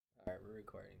We're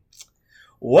recording.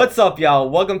 What's up, y'all?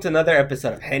 Welcome to another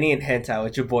episode of Henny and Hentai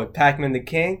with your boy Pac-Man the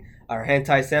King, our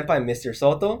Hentai senpai, Mr.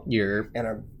 Soto, and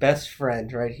our best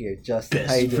friend right here, Justin.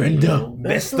 Besto friendo.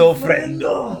 Besto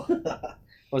friendo.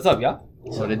 What's up, y'all?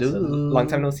 What it do? Long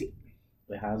time no see.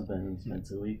 It has been. It's been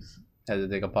 2 weeks. Had to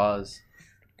take a pause.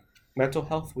 Mental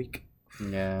Health Week.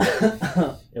 Yeah.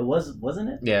 Wasn't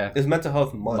it? Yeah. It's Mental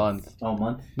Health Month. Oh,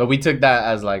 month. But we took that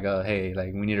as like a, hey,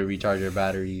 like we need to recharge our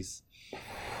batteries.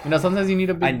 You know, sometimes you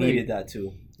need a break. Needed that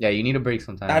too. Yeah, you need a break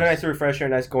sometimes. I had a nice refresher,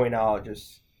 nice going out,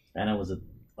 And it was a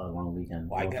long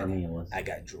weekend. For me, it was. I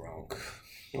got drunk.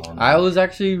 I was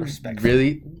actually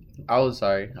Respectfully. I was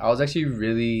actually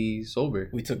really sober.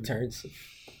 We took turns.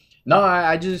 No,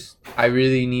 I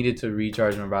really needed to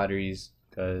recharge my batteries.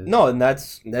 No, and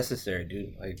that's necessary,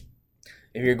 dude. Like,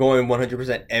 if you're going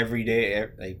 100% every day,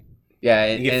 like, yeah,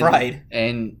 you get fried.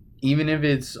 And even if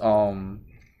it's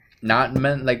not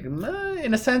meant, like,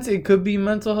 in a sense it could be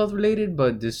mental health related,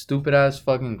 but this stupid ass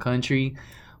fucking country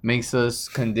makes us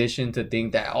conditioned to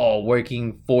think that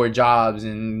working 4 jobs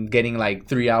and getting like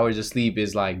 3 hours of sleep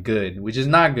is like good, which is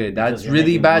not good. That's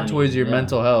really bad money towards your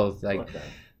mental health. Like,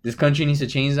 this country needs to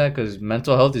change that because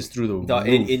mental health is through the roof.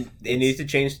 It needs to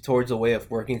change towards a way of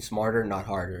working smarter, not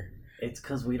harder. It's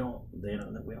because we don't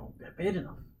get paid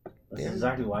enough. That's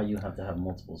exactly why you have to have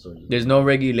multiple sources. There's no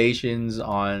regulations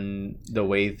on the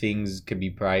way things can be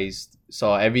priced,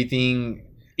 so everything,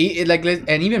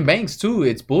 and even banks too.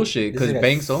 It's bullshit because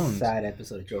banks own. Sad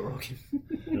episode of Joe Rogan.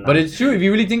 But it's true if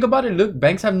you really think about it. Look,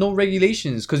 banks have no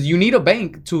regulations because you need a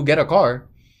bank to get a car.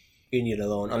 You need a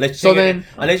loan unless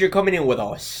you're coming in with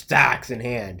all stacks in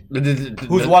hand.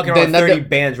 Who's walking around 30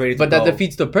 bands ready to go? But that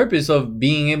defeats the purpose of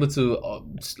being able to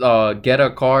get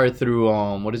a car through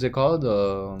what is it called?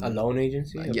 A loan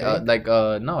agency?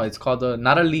 No, it's called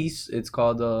not a lease. It's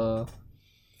called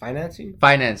financing.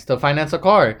 To finance a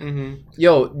car. Mm-hmm.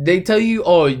 Yo, they tell you,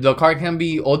 the car can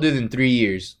be older than 3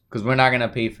 years because we're not gonna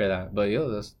pay for that. But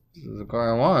that's the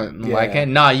car I want. Yeah. Why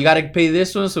can't? Nah, you gotta pay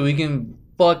this one so we can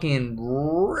fucking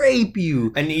rape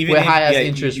you, and even with high ass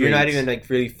interest you're rates. not even like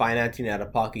really financing out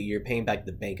of pocket. You're paying back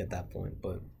the bank at that point.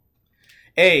 But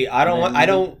hey, I don't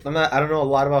know a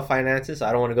lot about finances. So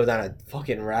I don't want to go down a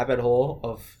fucking rabbit hole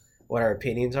of what our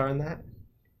opinions are on that.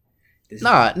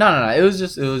 No. It was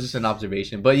just an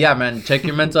observation. But yeah, man, check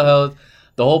your mental health.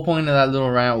 The whole point of that little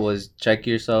rant was check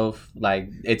yourself. Like,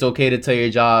 it's okay to tell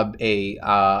your job, hey,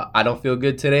 I don't feel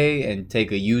good today, and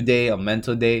take a you day, a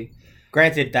mental day.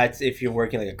 Granted, that's if you're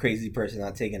working like a crazy person,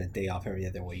 not taking a day off every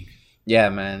other week. Yeah,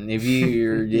 man. If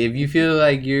you feel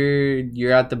like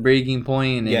you're at the breaking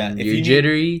point and you're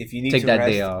jittery, take that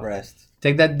day off.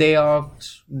 Take that day off.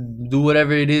 Do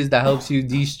whatever it is that helps you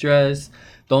de-stress.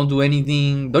 Don't do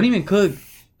anything. Don't even cook.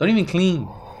 Don't even clean.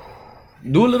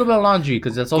 Do a little bit of laundry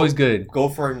because that's always good. Go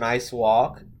for a nice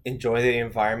walk. Enjoy the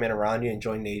environment around you.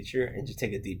 Enjoy nature, and just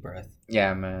take a deep breath.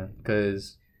 Yeah, man.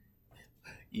 Because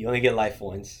you only get life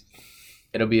once.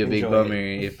 It'll be a big bummer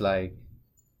if, like,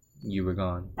 you were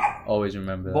gone. Always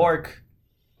remember that. Bork.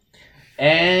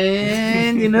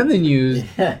 And in other news,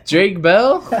 Drake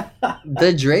Bell,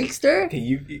 the Drakester.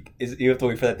 You have to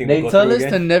wait for that thing to go tell through us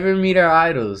again? to never meet our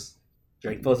idols.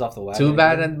 Drake falls off the wagon. Too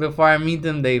bad that before I meet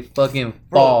them, they fucking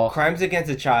fall. Crimes against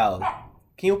a child.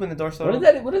 Can you open the door, Soto?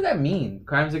 What does that mean?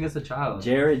 Crimes against a child.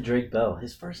 Jared Drake Bell.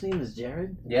 His first name is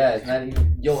Jared? Yeah, it's not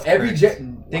even. Yo,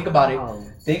 think about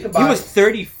it. Think about it. He was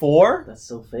 34? That's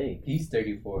so fake. He's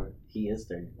 34. He is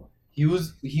 34. He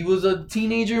was a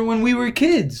teenager when we were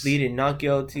kids. Pleaded not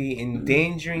guilty,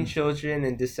 endangering children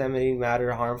and disseminating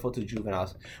matter harmful to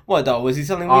juveniles. What though? Was he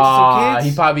selling weed to some kids?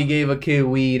 He probably gave a kid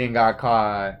weed and got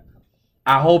caught.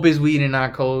 I hope it's weed and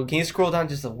not coke. Can you scroll down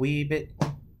just a wee bit?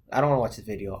 I don't want to watch the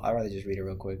video. I'd rather just read it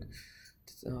real quick.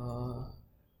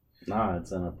 Nah,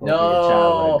 it's an appropriate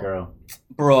child, like a girl.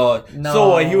 Bro,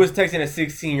 so he was texting a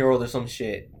 16-year-old or some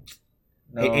shit.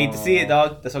 No. Hate to see it,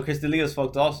 dog. That's how Chris Delia's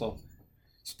fucked also.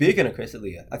 Speaking of Chris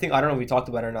Delia, I don't know if we talked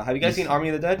about it or not. Have you guys seen Army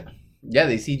of the Dead? Yeah,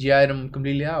 they CGI'd him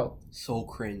completely out. So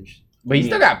cringe. But he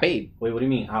still got paid. Wait, what do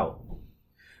you mean out?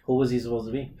 Who was he supposed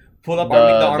to be? Pull up the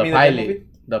Army of the Dead movie.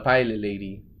 The pilot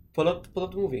lady. Pull up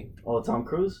the movie. Oh, Tom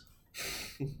Cruise?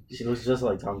 She looks just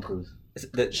like Tom Cruise.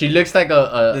 She looks like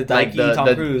the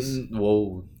Tom Cruise.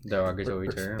 Whoa, derogatory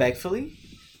term. Respectfully?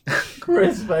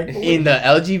 Respectfully. In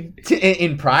the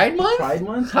in Pride Month? Pride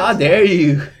Month? How dare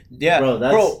you? Yeah, bro,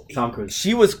 that's Tom Cruise.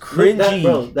 She was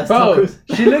cringy. That's Tom Cruise.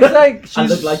 She looks like I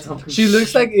look like Tom Cruise. She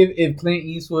looks like if Clint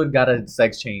Eastwood got a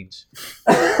sex change.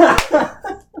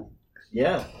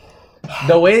 Yeah.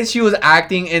 The way she was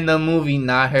acting in the movie,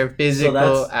 not her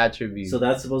physical attributes. So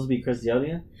that's supposed to be Chris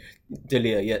Delia?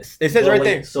 Delia, yes. It says right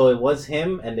there. So it was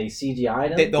him, and they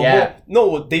CGI'd him?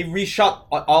 They reshot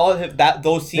all of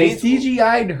those scenes. They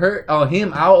CGI'd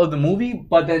him out of the movie,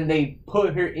 but then they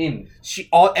put her in.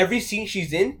 Every scene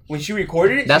she's in, when she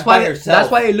recorded it, that's she's why by herself.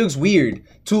 That's why it looks weird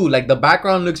too. Like the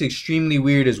background looks extremely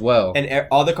weird as well. And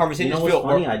all the conversations feel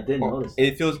funny. I didn't notice.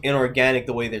 It feels inorganic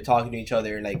the way they're talking to each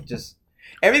other, like just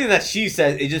everything that she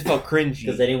says. It just felt cringy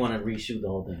because they didn't want to reshoot the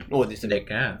whole thing. Oh, they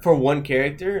can't for one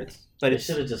character. But it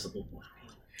should have just.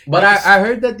 But I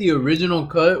heard that the original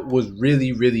cut was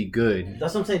really, really good.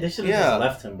 That's what I'm saying. They should have just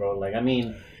left him, bro. Like, I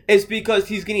mean... It's because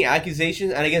he's getting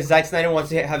accusations, and I guess Zack Snyder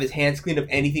wants to have his hands clean of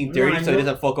anything dirty so he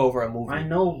doesn't fuck over a movie. I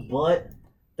know, but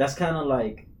that's kind of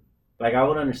like... Like, I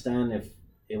would understand if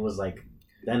it was, like,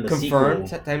 then the confirmed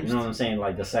sequel. You know what I'm saying?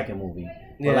 Like, the second movie.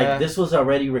 But, like, this was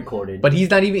already recorded. But he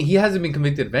hasn't been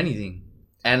convicted of anything.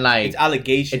 And like it's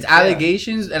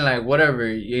allegations, and like whatever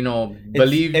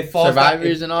believe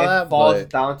survivors and all that. It falls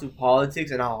down to politics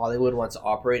and how Hollywood wants to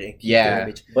operate and keep their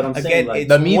image. But I'm saying like,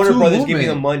 it's the Warner Brothers giving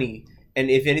them money,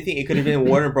 and if anything, it could have been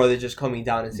Warner Brothers just coming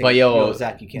down and saying, "But yo,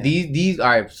 Zach, you can't." These all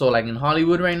right. So like in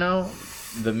Hollywood right now,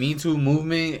 the Me Too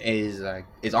movement is like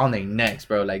it's on their necks,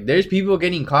 bro. Like there's people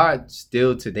getting caught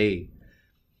still today.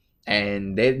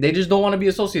 And they just don't want to be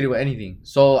associated with anything.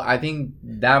 So I think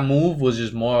that move was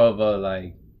just more of a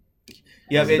like,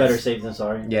 it's better safe than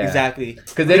sorry. Yeah, exactly.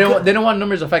 Because they don't want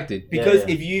numbers affected. Because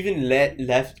if you even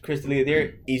left Chris Delia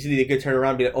there, easily they could turn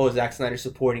around and be like, oh, Zack Snyder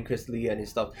supporting Chris Delia and his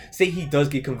stuff. Say he does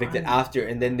get convicted after,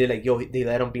 and then they're like, yo, they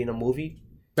let him be in a movie.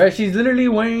 Right? She's literally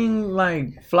wearing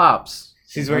like flops.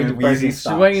 She's wearing Yeezys. She's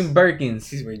wearing Birkins.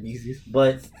 She's wearing Yeezys.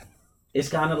 But it's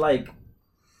kind of like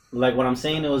what I'm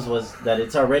saying was that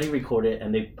it's already recorded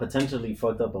and they potentially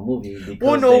fucked up a movie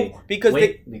because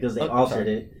they altered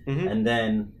it, and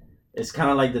then it's kind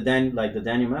of like the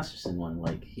Daniel Masterson one.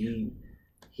 Like he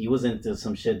was into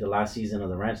some shit the last season of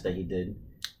The Ranch that he did.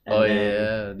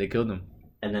 And they killed him.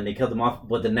 And then they killed him off.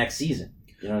 But the next season,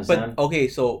 you know what I'm saying? Okay,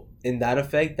 so in that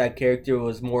effect, that character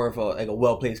was more of a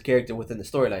well placed character within the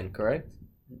storyline, correct?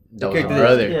 The character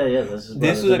brother. Yeah.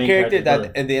 This was a character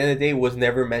that, at the end of the day, was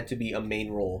never meant to be a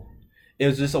main role. It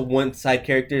was just a one side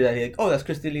character that like, oh, that's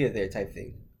Chris Delia there type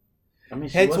thing. I mean,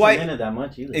 she wasn't in it that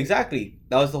much either. Exactly,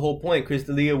 that was the whole point. Chris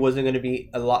Delia wasn't going to be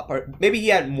a lot part. Maybe he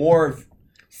had more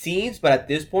scenes, but at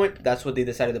this point, that's what they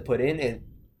decided to put in. And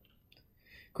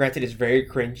granted, it's very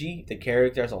cringy, the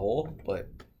character as a whole, but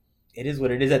it is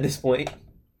what it is at this point.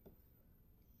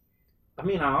 I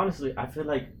mean, I feel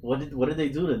like what did they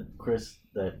do to Chris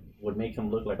that would make him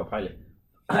look like a pilot?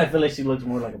 I feel like she looks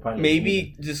more like a pilot.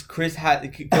 Maybe just Chris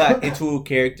got into a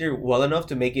character well enough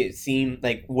to make it seem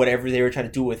like whatever they were trying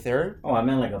to do with her. Oh, I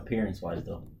meant like appearance-wise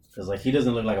though, because like he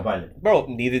doesn't look like a pilot. Bro,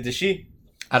 neither does she.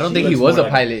 I don't think he was a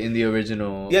pilot in the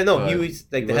original. Yeah, no, he was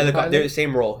like the helicopter. They're the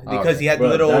same role because he had the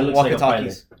little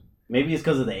walkie-talkies. Maybe it's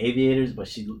because of the aviators, but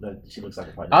she looks like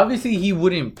a pilot. Obviously, he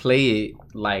wouldn't play it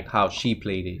like how she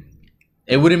played it.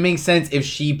 It wouldn't make sense if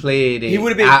she played it. He would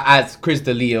have been as Chris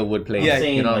D'Elia would play. Yeah,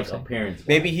 you know, like appearance.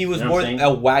 Maybe he was more a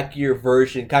wackier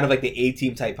version, kind of like the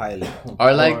A-Team type pilot,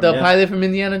 or like the pilot from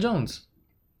Indiana Jones.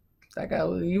 That guy,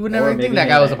 you would never think that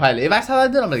guy was a pilot. If I saw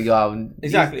that, I'm like, yo,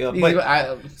 exactly.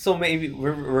 So maybe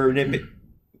we're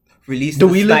release. Do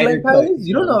we look like pilots?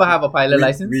 You don't know if I have a pilot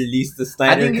license. Release the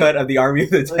Snyder cut of the Army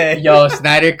of the Dead. Yo,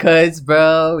 Snyder cuts,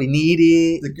 bro. We need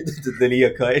it. The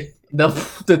Delia cut.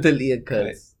 The Delia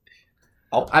cuts.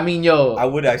 I mean, yo, I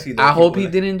would actually. I hope he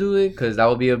didn't do it because that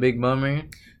would be a big bummer.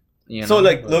 You know? So,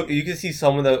 look, you can see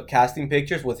some of the casting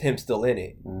pictures with him still in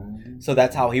it. Mm-hmm. So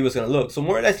that's how he was gonna look. So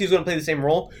more or less, he was gonna play the same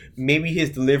role. Maybe his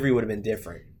delivery would have been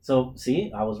different. So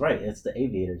see, I was right. It's the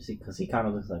aviator. See, because he kind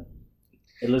of looks like.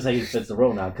 It looks like he fits the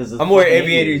role now. Because I'm more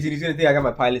aviators, and he's gonna think I got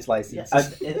my pilot's license.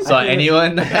 Yes. So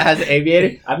anyone that has an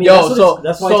aviator, I mean,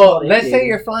 that's why let's say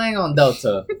you're flying on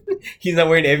Delta. He's not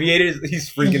wearing aviators. He's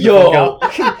freaking the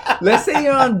fuck out. Let's say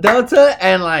you're on Delta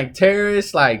and like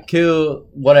terrorists like kill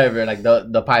whatever, like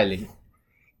the pilot,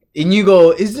 and you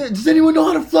go, does anyone know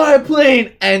how to fly a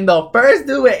plane? And the first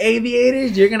dude with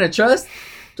aviators you're gonna trust,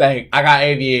 like, I got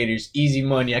aviators, easy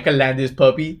money, I can land this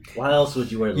puppy. Why else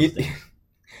would you wear those things?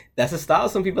 That's a style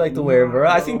some people like to wear, bro.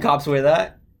 I seen cops wear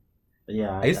that.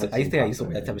 Yeah, I used to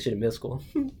wear that type of shit in middle school.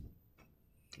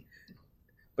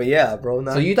 But yeah, bro.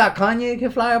 So you thought Kanye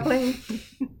can fly a plane?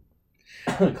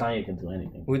 Kanye can do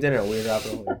anything. We did a weird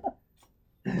rapper.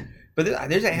 But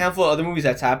there's a handful of other movies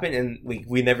that's happened, and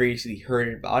we never actually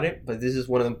heard about it. But this is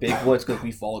one of the big ones because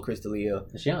we follow Chris Delia.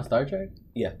 Is she on Star Trek?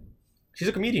 Yeah, she's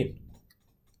a comedian.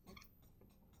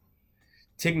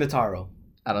 Tig Notaro.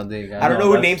 I don't think. I don't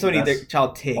know who named somebody their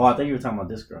child Tig. Oh, I thought you were talking about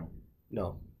this girl.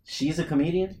 No. She's a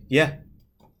comedian? Yeah.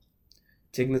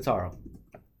 Tig Notaro.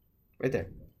 Right there.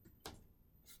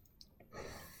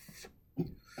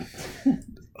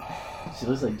 She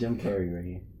looks like Jim Carrey right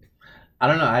here. I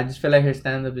don't know. I just feel like her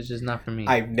stand-up is just not for me.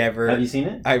 I've never... Have you seen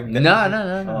it?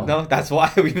 No. No, that's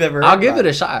why we've never... I'll give it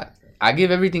a shot. I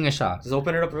give everything a shot. Just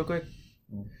open it up real quick.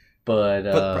 But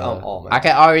I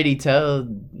can already tell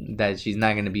that she's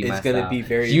not gonna be. It's gonna be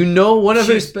very. You know, one of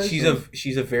her special.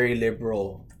 She's a very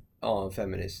liberal,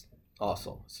 feminist.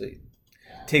 Also, so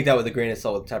take that with a grain of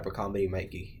salt. What type of comedy might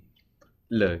be.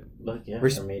 Look, yeah.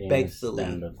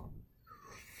 Respectfully.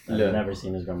 I've never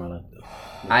seen this girl in my life.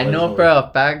 I know for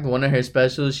a fact one of her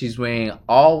specials. She's wearing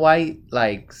all white,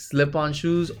 like slip-on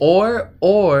shoes, or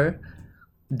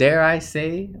dare I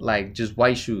say, like just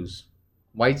white shoes.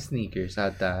 White sneakers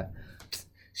at that.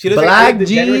 She looks black like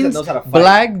jeans, that knows how to fight.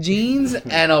 Black jeans,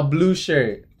 and a blue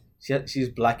shirt. She's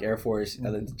black Air Force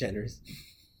Ellen DeGeneres.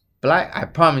 Black. I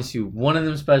promise you, one of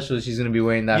them specials, she's gonna be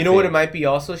wearing that. You know what it might be?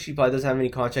 Also, she probably doesn't have any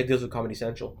contract deals with Comedy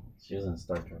Central. She was in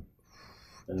Star Trek.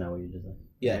 Isn't that what you just said?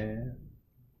 Yeah.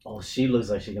 Oh, she looks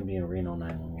like she can be in Reno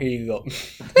 911. Here you go.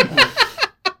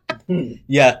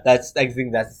 Yeah, I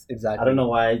think that's exactly. I don't know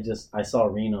why I saw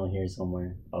Reno here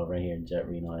somewhere. Oh, right here, Jet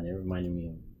Reno, and it reminded me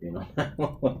of Reno.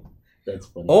 That's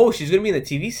funny. Oh, she's gonna be in the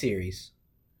TV series.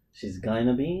 She's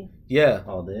gonna be. Yeah.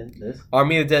 Oh, this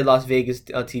Army of the Dead Las Vegas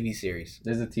TV series.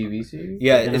 There's a TV series.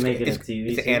 Yeah, it's gonna make it a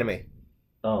TV. It's an anime.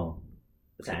 Oh,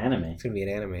 it's an anime. It's gonna be an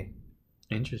anime.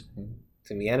 Interesting. It's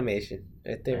gonna be animation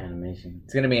right there. Animation.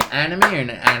 It's gonna be an anime or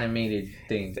an animated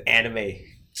thing. It's anime.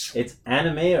 It's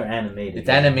anime or animated? It's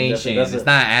animation. It's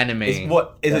not anime.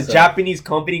 Is a Japanese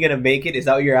company gonna make it? Is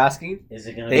that what you're asking? Is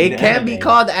it gonna? It can't be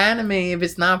called anime if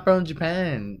it's not from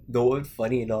Japan. No,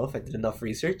 funny enough, I did enough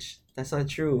research. That's not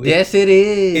true. Yes, it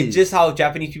is. It's just how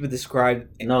Japanese people describe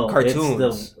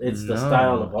cartoons. It's the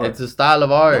style of art. It's the style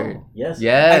of art. No. Yes.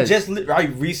 Yes.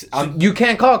 You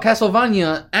can't call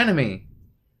Castlevania anime.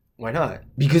 Why not?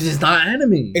 Because it's not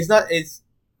anime. It's not.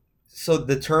 So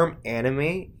the term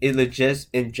anime, it just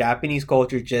in Japanese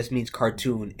culture just means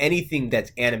cartoon. Anything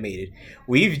that's animated.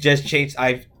 We've just changed.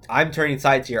 I'm turning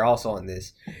sides here also on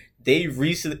this.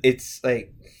 It's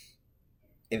like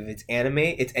if it's anime,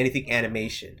 it's anything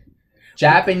animation.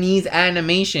 Japanese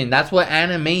animation. That's what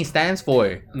anime stands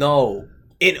for. No,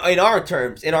 in our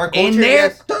terms, in our culture. In their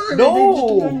terms.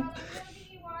 No.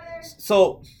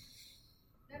 So.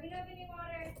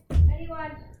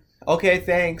 Okay,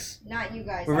 thanks. Not you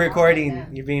guys. We're recording.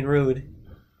 You're being rude.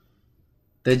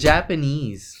 The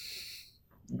Japanese.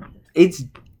 It's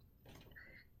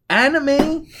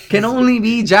anime can only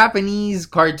be Japanese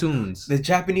cartoons. The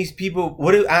Japanese people.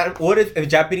 What if a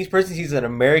Japanese person sees an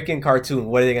American cartoon?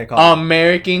 What are they gonna call it?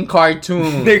 American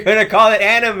cartoon. They're gonna call it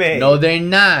anime. No, they're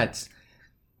not.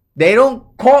 They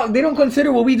don't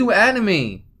consider what we do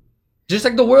anime. Just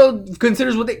like the world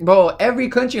considers what they. Bro, every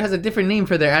country has a different name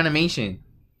for their animation.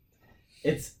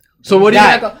 So what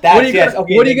are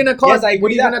you gonna call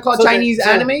Chinese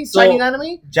anime? Chinese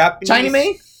anime? Japanese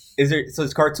anime?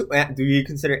 It's cartoon? Do you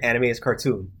consider anime as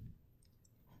cartoon?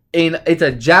 It's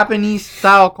a Japanese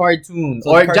style cartoon,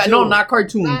 not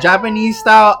cartoon. Japanese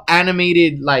style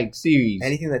animated like series.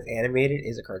 Anything that's animated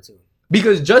is a cartoon.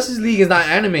 Because Justice League is not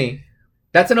anime.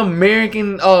 That's an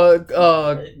American comic.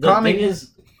 Thing is,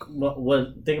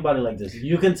 think about it like this: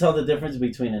 you can tell the difference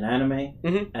between an anime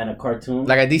and a cartoon,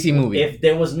 like a DC movie. If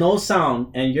there was no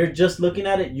sound and you're just looking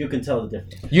at it, you can tell the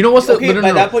difference. You know what's by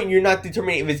that point, you're not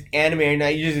determining if it's anime or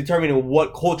not. You're just determining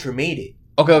what culture made it.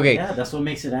 Okay. Yeah, that's what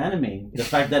makes it anime. The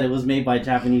fact that it was made by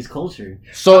Japanese culture.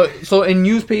 So in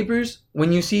newspapers,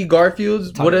 when you see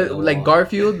Garfield, what do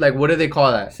they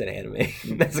call that? It's an anime.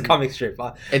 That's a comic strip.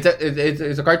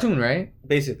 It's a cartoon, right?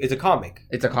 Basically, it's a comic.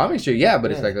 It's a comic strip, yeah,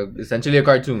 but it's like essentially a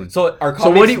cartoon. So our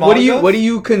comics what do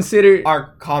you consider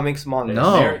our comics manga?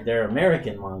 No, they're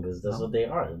American mangas. That's what they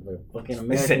are. They're fucking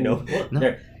American. No.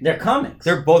 They're comics.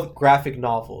 They're both graphic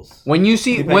novels. When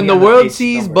the world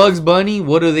sees Bugs Bunny,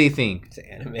 what do they think? It's an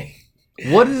anime.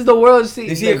 What does the world see?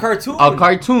 They see a cartoon. A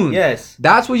cartoon. Yes.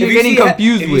 That's what you're getting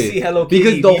confused with. You see Hello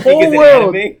Kitty, because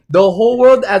the whole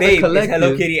world as a collective. It's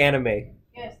Hello Kitty anime.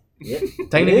 Yes. Yep.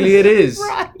 Technically, it is.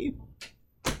 Right.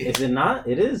 Is it not?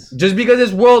 It is. Just because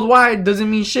it's worldwide doesn't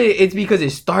mean shit. It's because it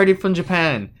started from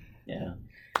Japan. Yeah.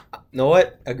 You know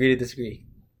what? Agree to disagree.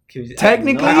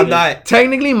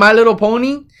 Technically, My Little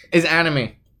Pony is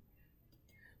anime.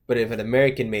 But if an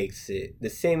American makes it,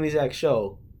 the same exact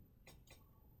show.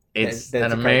 It's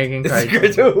an American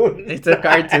cartoon. It's a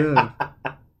cartoon.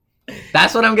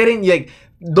 That's what I'm getting. Like,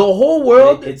 The whole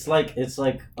world. It's like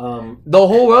the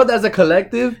whole world as a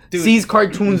collective sees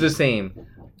cartoons the same,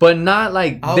 but not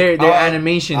like their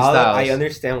animation styles. I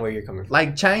understand where you're coming from.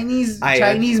 Like Chinese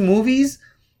movies.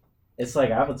 It's like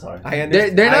Avatar.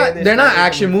 They're not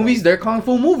action movies. They're kung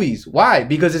fu movies. Why?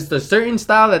 Because it's the certain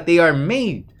style that they are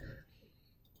made.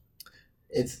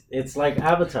 It's like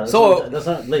Avatar. That's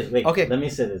not, wait. Okay. Let me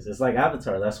say this. It's like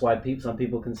Avatar. That's why some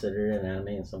people consider it an anime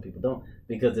and some people don't,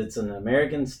 because it's an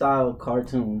American style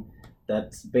cartoon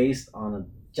that's based on a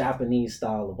Japanese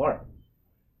style of art.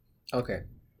 Okay.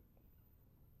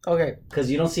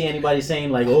 Because you don't see anybody saying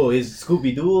like, "Oh, is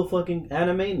Scooby Doo a fucking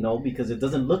anime?" No, because it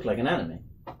doesn't look like an anime.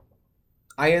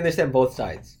 I understand both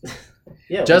sides.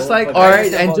 Yeah, just like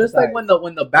when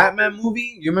the Batman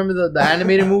movie, you remember the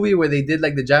animated movie where they did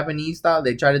like the Japanese style,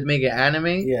 they tried to make it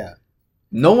anime. Yeah,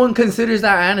 no one considers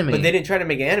that anime. But they didn't try to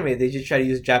make it anime. They just try to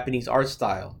use Japanese art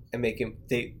style and make it.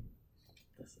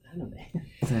 That's anime.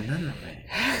 It's an anime.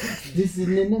 This is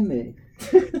an anime.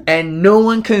 And no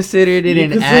one considered it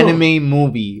an anime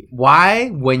movie. Why?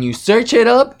 When you search it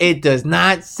up, it does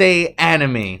not say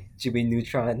anime. Jimmy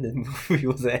Neutron, the movie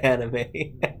was an anime.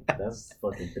 That's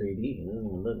fucking 3D. It doesn't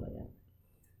even look like that.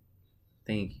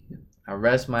 Thank you. I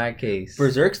rest my case.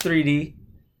 Berserk's 3D.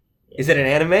 Is it an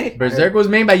anime? Berserk was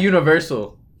made by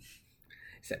Universal.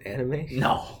 Is that anime?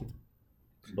 No.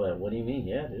 But what do you mean?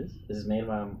 Yeah, it is. This is made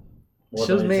by...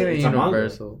 She was made by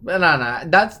Universal. But nah.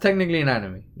 That's technically an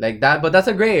anime. Like that, but that's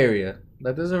a gray area.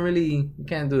 That doesn't really... You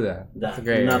can't do that. That's a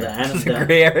gray area. That's a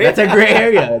gray area? That's a gray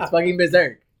area. It's fucking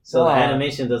Berserk. So the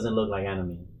animation doesn't look like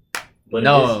anime. But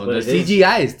no, the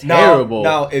CGI is terrible.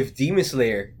 Now, if Demon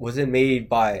Slayer wasn't made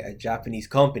by a Japanese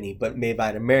company, but made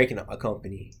by an American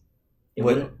company... It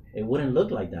wouldn't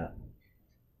look like that.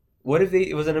 What if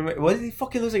what if it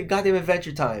fucking looks like goddamn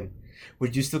Adventure Time?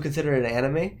 Would you still consider it an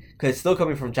anime? Because it's still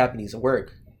coming from Japanese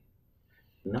work.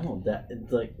 No,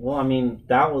 it's like, well, I mean,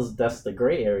 that's the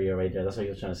gray area right there. That's what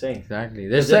you're trying to say. Exactly.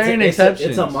 There's certain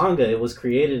exceptions. It's a manga. It was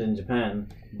created in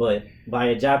Japan, but by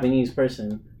a Japanese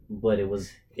person. But it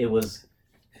was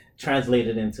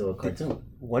translated into a cartoon.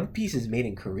 One Piece is made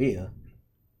in Korea.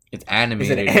 It's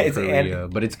animated in Korea,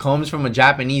 but it comes from a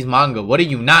Japanese manga. What are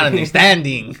you not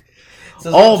understanding?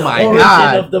 Oh my god! The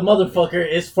origin of the motherfucker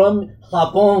is from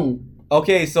Japón.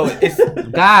 Okay, so it's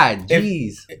God,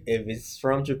 jeez. If it's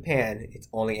from Japan, it's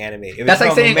only anime. If that's it's like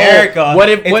from saying, America,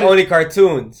 it's only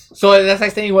cartoons. So that's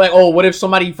like saying, like, what if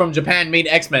somebody from Japan made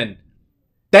X-Men?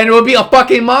 Then it would be a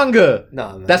fucking manga.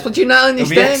 No, man. That's what you're not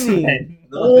understanding.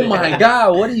 Oh my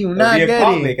god, what are you not getting? It'll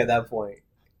be a comic at that point.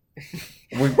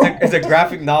 It's a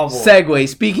graphic novel. Segue.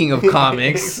 Speaking of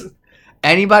comics,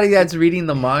 anybody that's reading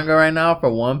the manga right now for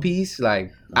One Piece,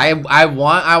 like I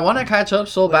want to catch up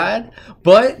so bad,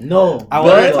 but I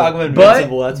want to talk about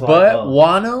Invincible. That's why. But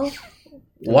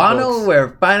Wano,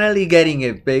 we're finally getting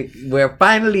it big. We're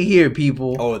finally here,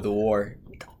 people. Oh, the war.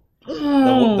 The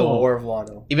War of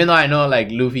Wano. Even though I know, like,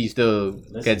 Luffy still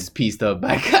gets pieced up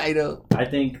by Kaido. I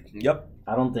think. Yep.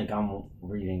 I don't think I'm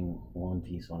reading One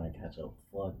Piece when I catch up.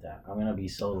 Fuck that. I'm gonna be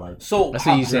so like. So that's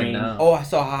what you say now. Oh,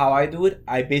 so how I do it?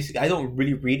 I don't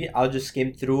really read it. I'll just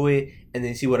skim through it and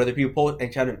then see what other people post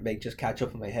and try to just catch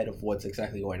up in my head of what's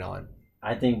exactly going on.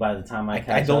 I think by the time I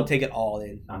don't take it all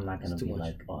in. I'm not gonna be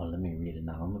like, oh, let me read it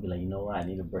now. I'm gonna be like, you know what? I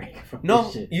need a break from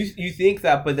this shit. You think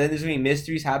that, but then there's gonna be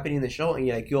mysteries happening in the show, and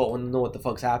you're like, yo, I want to know what the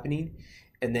fuck's happening,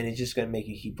 and then it's just gonna make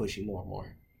you keep pushing more and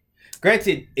more.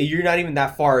 Granted, you're not even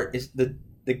that far. It's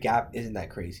the gap isn't that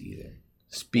crazy either.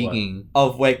 Speaking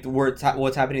of like what's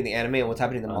happening in the anime and what's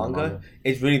happening in the manga,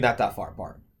 it's really not that far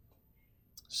apart.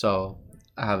 So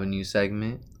I have a new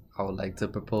segment I would like to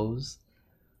propose.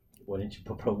 Why didn't you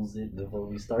propose it before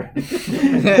we start?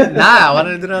 Nah, I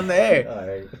wanted to do it on the air.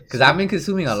 Alright. Because I've been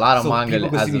consuming a lot of manga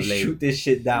as of late. Shoot this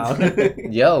shit down.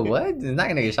 Yo, what? It's not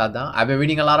gonna get shot down. I've been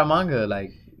reading a lot of manga,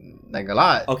 like a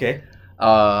lot. Okay.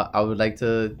 I would like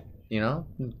to,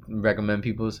 recommend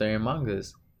people certain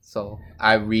mangas. So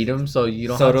I read them, so you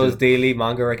don't. Soto's have to. Daily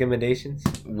manga recommendations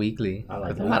weekly. I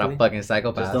like that. I'm not a fucking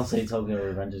psychopath. Just don't say Tokyo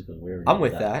Revengers because we're. I'm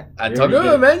with that.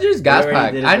 Tokyo Revengers, gas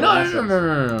pack. I know.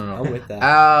 No. I'm with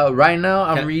that. Right now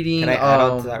I'm reading. Can I add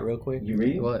on to that real quick? You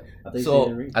read what? I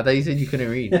thought you said you couldn't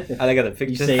read. I look at the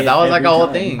pictures. That was like a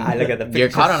whole thing. I look at the pictures. You're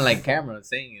caught on like camera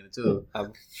saying it too.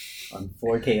 On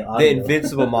 4K audio. The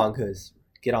Invincible mangas.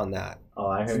 Get on that. Oh,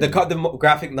 I heard the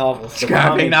graphic novels.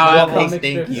 Graphic novels.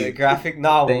 Thank you. The graphic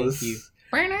novels. Thank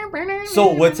you. So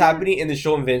what's happening in the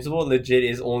show Invincible legit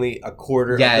is only a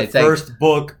quarter of the first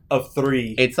book of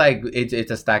 3. It's like it's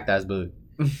a stacked ass book.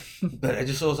 But it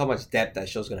just shows how much depth that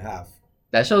show's gonna have.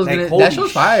 That show's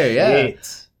fire, yeah.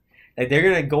 Like they're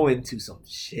gonna go into some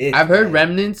shit. I've heard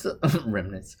remnants.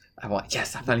 I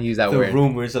finally use that the word. The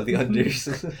rumors of the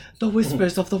unders. The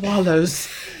whispers of the wallows.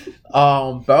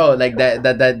 Bro, like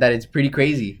that is pretty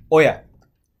crazy. Oh yeah.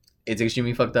 It's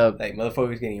extremely fucked up. Like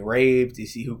motherfuckers getting raped. You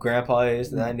see who grandpa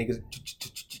is, and that nigga's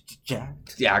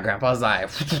jacked. Yeah, grandpa's like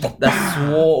that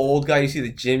swole old guy. You see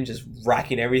the gym just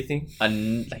racking everything.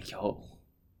 Like yo,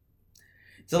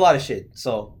 it's a lot of shit.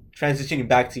 So transitioning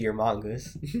back to your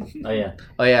mangas.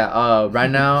 Oh yeah.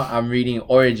 Right now I'm reading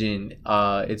Origin.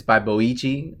 It's by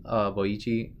Boichi.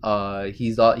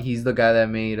 He's the guy that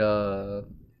made the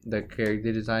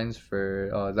character designs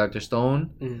for Dr.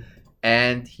 Stone. Mm-hmm.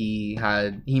 And he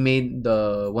made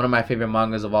one of my favorite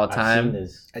mangas of all time. I've seen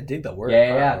this. I dig the work.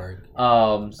 Yeah.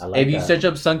 If you search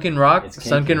up Sunken Rock,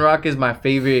 Sunken Rock is my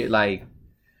favorite like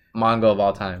manga of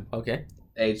all time. Okay.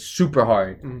 It's super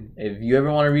hard. If you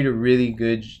ever want to read a really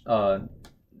good,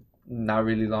 not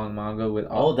really long manga with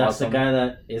that's the guy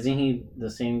that isn't he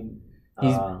the same?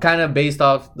 He's kind of based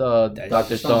off the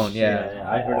Dr. Stone. Yeah,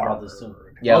 I heard about this too.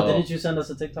 Yo. Didn't you send us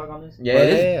a TikTok on this?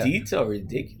 Yeah. Detail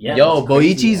ridiculous. Yeah, yo,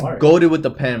 Boichi's goated with the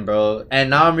pen, bro.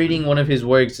 And now I'm reading one of his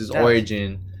works, is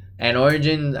Origin. And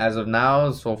Origin, as of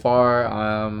now, so far,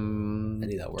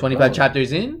 25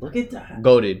 chapters in. Look at that.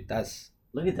 Goated.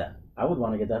 Look at that. I would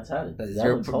want to get that tatted. That's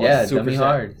dummy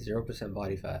hard. 0%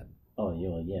 body fat. Oh,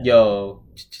 yeah. Yo,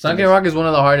 Sunken Rock is one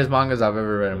of the hardest mangas I've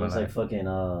ever read in my life. It's like fucking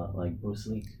like Bruce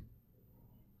Lee.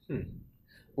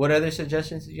 What other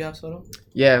suggestions did you have, Soto?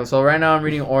 Yeah, so right now I'm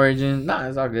reading Origins. Nah,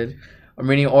 it's all good. I'm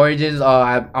reading Origins.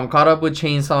 I'm caught up with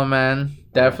Chainsaw Man.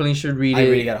 Definitely should read it. I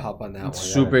really gotta hop on that one.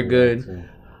 Super good.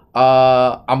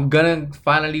 I'm gonna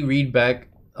finally read Beck.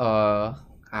 I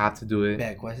have to do it.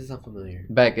 Beck, why is this not familiar?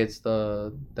 Beck, it's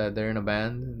that they're in a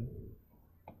band.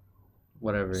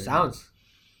 Whatever. Sounds.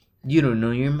 You don't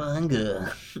know your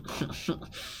manga.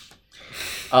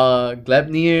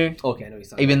 Glepnir. Okay, I know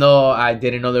he's even though I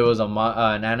didn't know there was an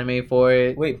anime for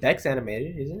it. Wait, Beck's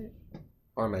animated, isn't it?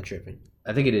 Or am I tripping?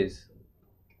 I think it is.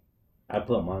 I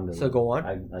put manga. So go on.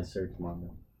 I searched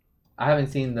manga. I haven't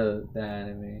seen the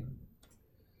anime.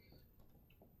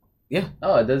 Yeah.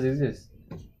 Oh, it does exist.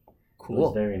 Cool.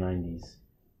 It's very 90s.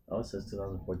 Oh, it says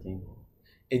 2014.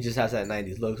 It just has that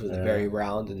 90s looks with a very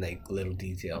round and like little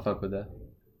detail. I'll fuck with that.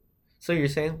 So you're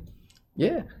saying?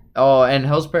 Yeah. Oh, and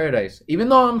Hell's Paradise. Even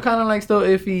though I'm kind of like still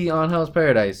iffy on Hell's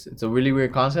Paradise, it's a really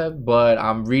weird concept, but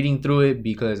I'm reading through it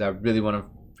because I really want to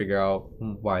figure out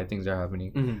why things are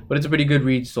happening. Mm-hmm. But it's a pretty good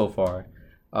read so far.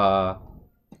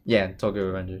 Yeah,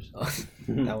 Tokyo Revengers.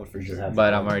 That one for sure.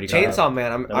 But I'm already Chainsaw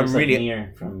Man. I'm really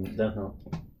near from Death Note.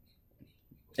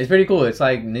 It's pretty cool. It's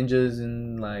like ninjas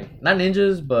and like not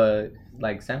ninjas, but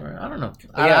like samurai. I don't know.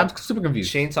 I'm super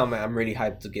confused. Chainsaw Man. I'm really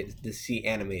hyped to see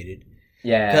animated.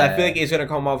 Yeah, because I feel like it's gonna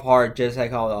come off hard, just like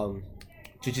how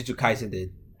Jujutsu Kaisen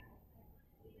did.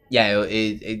 Yeah,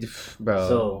 it bro.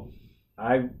 So,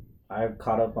 I've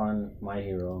caught up on My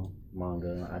Hero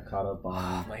manga. I caught up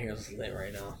on My Hero's lit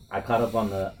right now. I caught up on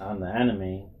the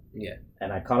anime. Yeah,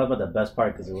 and I caught up at the best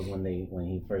part because it was when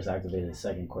he first activated his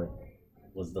second quirk.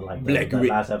 Was the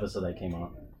last episode that came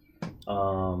out.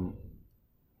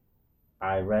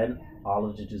 I read all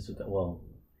of Jujutsu. Well.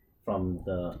 From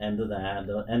the end of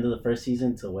the first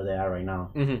season to where they are right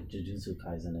now, Jujutsu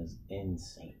Kaisen is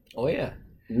insane. Oh yeah,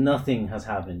 nothing has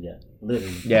happened yet.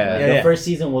 Literally, the first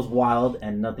season was wild,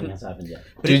 and nothing has happened yet.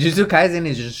 Jujutsu Kaisen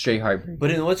is just straight heartbreak. But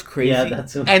in what's crazy,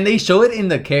 and they show it in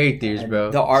the characters,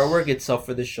 bro. The artwork itself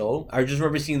for the show, I just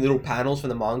remember seeing little panels from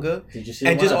the manga. Did you see?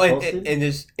 And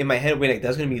just in my head, like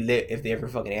that's gonna be lit if they ever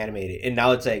fucking animate it. And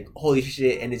now it's like holy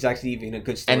shit, and it's actually even a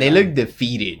good story. And they look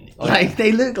defeated.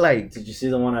 They look like. Did you see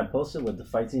the one I posted with the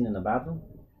fight scene in the bathroom?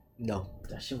 No,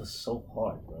 that shit was so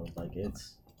hard, bro. Like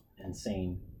it's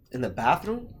insane. In the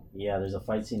bathroom? Yeah, there's a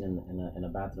fight scene in a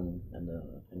bathroom in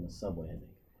the subway, I think.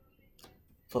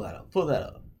 Pull that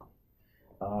up.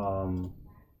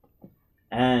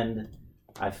 And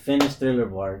I finished Thriller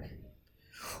Bark.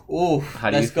 Ooh,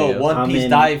 let's go. One Piece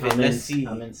diving. Let's see.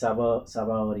 I'm in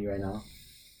Sabaody right now.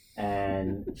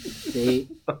 And they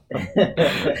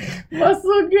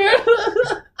muscle girl.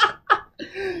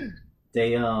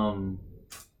 They nice.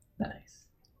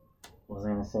 What was I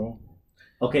gonna say?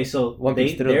 Okay, so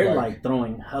they're like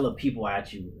throwing hella people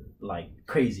at you like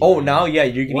crazy. Oh, right? Now yeah,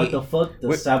 you're getting what the fuck? The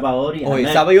Sabaody. Oh,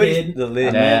 Sabaody, the lid.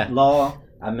 I met Law.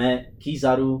 I met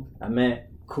Kizaru. I met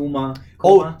Kuma.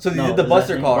 Oh, so they did the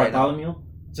Buster Call right now.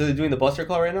 So they're doing the Buster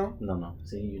Call right now? No.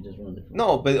 See, you just ruined it.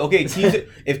 No, but okay,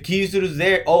 if Kizaru's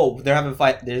there, they're having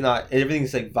fight. There's not.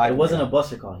 Everything's like vibing. It wasn't a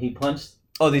Buster Call. He punched.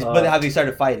 Oh, but how they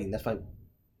started fighting? That's fine.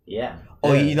 Yeah.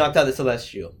 Oh, he knocked out the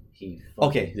Celestial.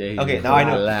 Okay, now I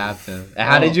know. Laughed him.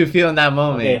 How did you feel in that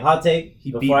moment? Okay, hot take.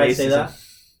 Before I say that,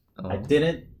 I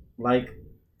didn't like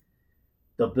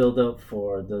the build up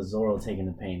for the Zoro taking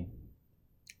the pain.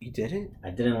 You didn't?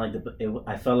 I didn't like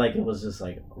I felt like it was just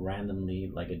like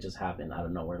randomly, like it just happened out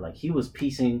of nowhere. Like he was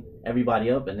piecing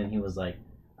everybody up, and then he was like,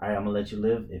 "All right, I'm gonna let you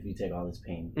live if you take all this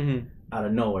pain." Out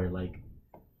of nowhere, like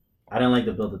I didn't like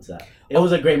the build up to that. It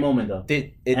was a great moment though.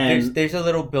 There's a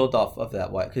little build off of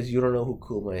that. Why? Because you don't know who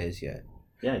Kuma is yet.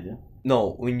 Yeah, I do.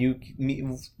 No, when you meet,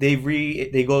 they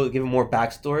go give him more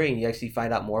backstory, and you actually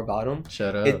find out more about him.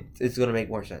 Shut up. It's gonna make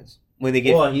more sense when they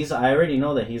get. Well, I already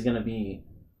know that he's gonna be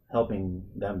helping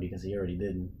them because he already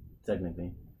did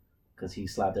technically, because he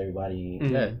slapped everybody,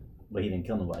 but he didn't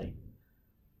kill nobody.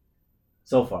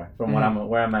 So far, from where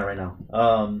I'm at right now.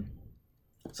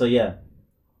 So yeah,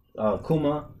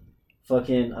 Kuma,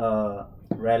 fucking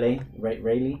Rayleigh,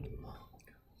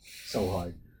 so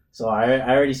hard. So I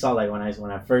already saw, like, when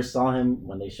I first saw him,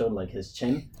 when they showed like his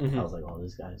chin, I was like, oh,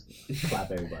 this guy's gonna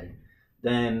slap everybody.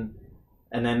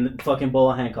 And then fucking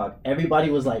Boa Hancock. Everybody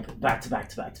was like back to back.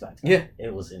 Yeah.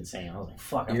 It was insane. I was like,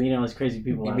 fuck, I'm meeting all these crazy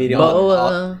people. You meeting all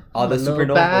the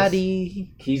supernovas.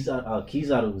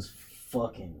 Kizaru was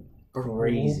fucking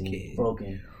crazy.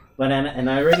 Broken. But and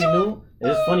I already knew. It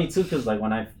was funny too, because like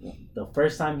the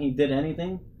first time he did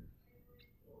anything,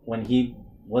 when he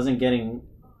wasn't getting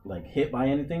like hit by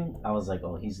anything, I was like,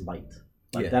 oh, he's light.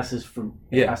 Like that's his fruit.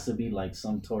 It has to be like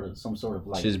some sort of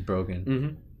light. She's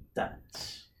broken.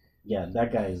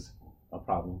 That guy is a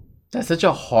problem. That's such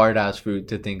a hard ass fruit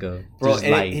to think of. Bro,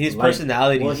 and his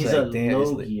personality. Well, he's like, a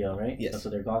Logia, right? Yes, that's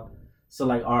what they're called. So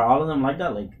like, are all of them like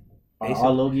that? Like, are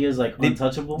all Logias like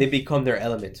untouchable? They become their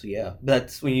elements. Yeah,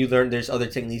 that's when you learn. There's other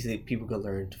techniques that people can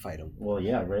learn to fight them. Well,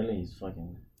 yeah, really, he's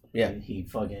fucking. Yeah, he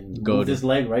fucking moved his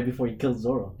leg right before he killed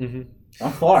Zoro.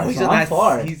 I'm far. He's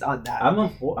on that. I'm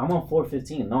on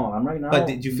 415. No, I'm right now. But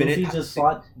did you finish? Luffy just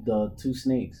fought the two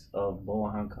snakes of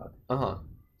Boa Hancock.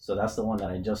 So that's the one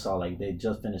that I just saw. Like they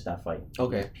just finished that fight.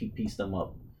 Okay. He pieced them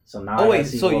up. So now I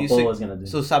see what Boa's gonna do.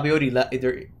 So Sabaody,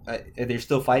 they're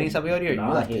still fighting Sabaody, or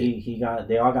nah,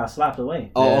 they all got slapped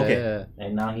away. Oh, okay.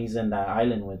 And now he's in that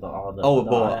island with all the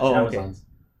Okay. Amazons.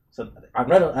 So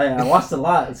I watched a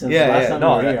lot since the last time we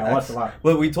were here. I watched a lot.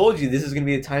 But we told you this is gonna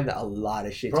be a time that a lot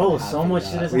of shit. Bro, so much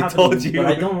shit is happening. We told you, but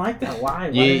I don't like that. Why? Why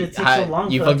did it take so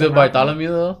long? You fucked up Bartholomew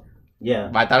though.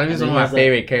 Yeah, Bartholomew's one of my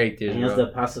favorite characters. He has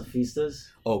the pacifistas.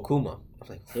 Oh, Kuma. I was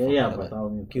like,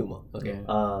 Bartholomew. Kuma. Okay.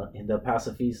 The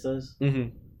pacifistas.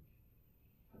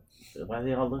 Why do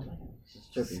they all look like him?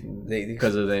 It's trippy.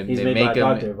 Because of them. He's they made make by a him.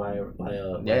 doctor, by a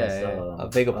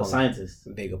Vegapunk. A scientist.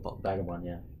 Vagabond,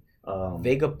 yeah.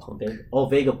 Vegapunk.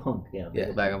 Vegapunk,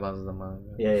 yeah. Vagabond is the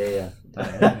manga.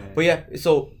 Yeah. But yeah,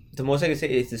 so the most I can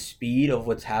say is the speed of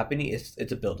what's happening.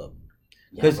 It's a build-up.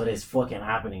 Yeah, but it's fucking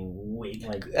happening. Wait,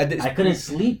 like I couldn't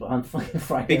sleep on fucking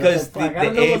Friday because I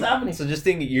don't know what's happening. So just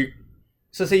think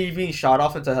say you're being shot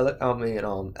off into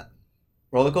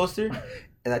roller coaster,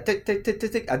 and that tick tick tick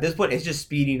tick tick. At this point, it's just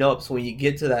speeding up. So when you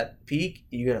get to that peak,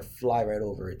 you're gonna fly right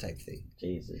over it, type thing.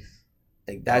 Jesus,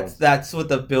 like that's what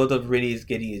the build-up really is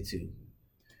getting you to.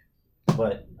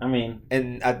 But I mean,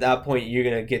 and at that point, you're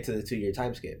gonna get to the 2-year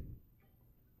time skip.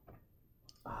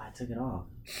 I took it off.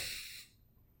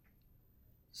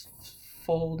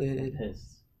 Folded.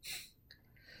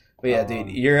 But yeah,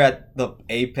 dude, you're at the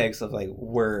apex of like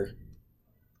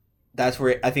that's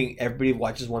where I think everybody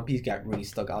watches One Piece got really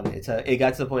stuck on it. It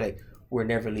got to the point like we're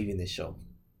never leaving this show.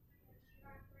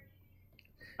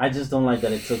 I just don't like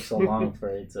that it took so long for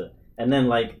it to, and then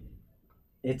like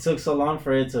it took so long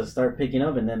for it to start picking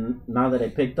up, and then now that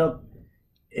it picked up,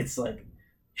 it's like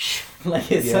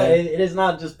it is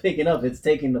not just picking up; it's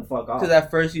taking the fuck off. Because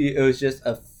at first it was just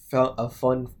a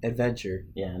fun adventure.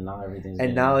 Yeah, and now everything's.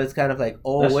 And now it's kind of like,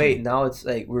 now it's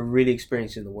like we're really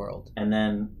experiencing the world. And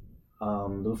then,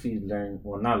 Luffy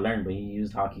not learned, but he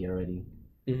used Haki already.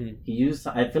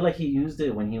 I feel like he used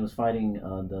it when he was fighting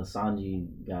the Sanji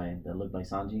guy that looked like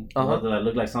Sanji. That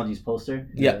looked like Sanji's poster.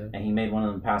 Yeah. And he made one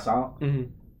of them pass out.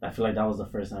 I feel like that was the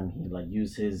first time he like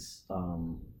used his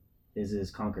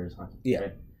Conqueror's Haki. Yeah.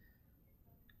 Right?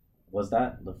 Was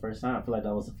that the first time? I feel like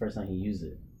that was the first time he used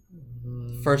it.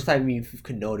 First time you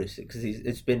could notice it, because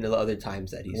it's been the other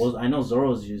times that he's. Well, I know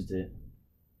Zoro's used it.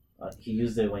 He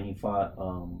used it when he fought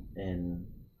in.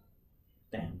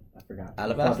 Damn, I forgot.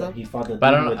 Alabasta. He fought the.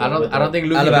 But I don't think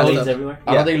Luffy knows.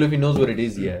 I don't think Luffy knows what it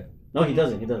is yet. No, he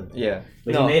doesn't. Yeah.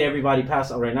 But he made everybody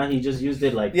pass out. Right now, he just used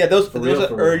it like. Yeah, those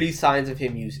are early signs of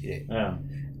him using it. Yeah.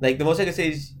 Like the most I can say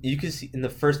is you can see in the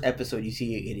first episode you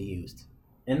see it getting used.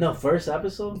 In the first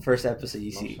episode. The first episode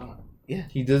you see. Shot. Yeah.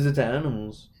 He does it to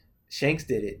animals. Shanks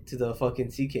did it to the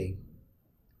fucking Sea King.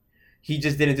 He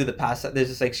just didn't do the pass. There's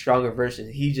this like stronger version.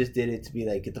 He just did it to be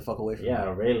like, get the fuck away from me.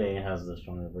 Yeah, Rayleigh has the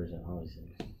stronger version,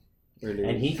 obviously. Really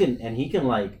and he can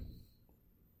like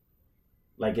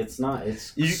it's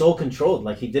so controlled.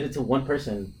 Like he did it to one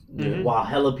person while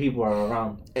hella people are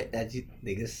around. That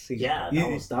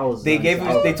was. They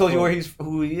told you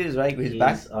who he is, right? He's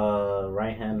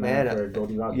right hand man for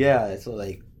Goldie Rogers. Yeah, so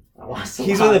like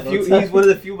he's one of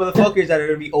the few motherfuckers that are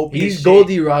gonna be OP. He's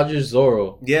Goldie Rogers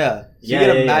Zoro. Yeah, you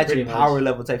get a magic power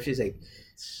level type shit. It's like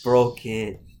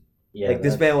broken. Yeah, like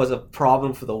this man was a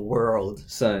problem for the world.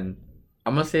 Son,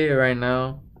 I'm gonna say it right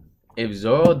now. If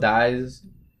Zoro dies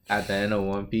at the end of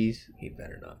One Piece, he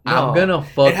better not. I'm gonna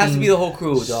fucking. It has to be the whole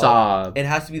crew, dog. Sob. It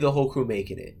has to be the whole crew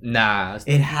making it. Nah,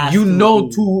 it has. You know,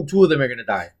 two of them are gonna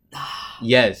die.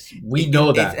 Yes, we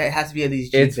know that. It has to be at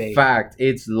least Jinbei. It's fact.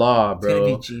 It's law,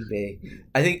 bro. It's gonna be Jinbei.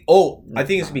 I think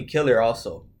it's gonna be Killer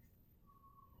also.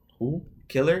 Who?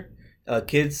 Killer.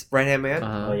 Kid's right hand man.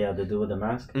 Oh yeah, the dude with the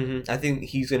mask. I think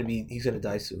he's gonna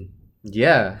die soon.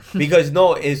 Yeah, because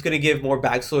it's gonna give more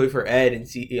backstory for Ed and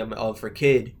for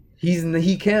Kid.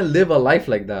 He can't live a life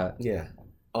like that. Yeah.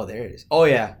 Oh, there it is. Oh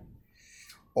yeah.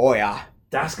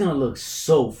 That's gonna look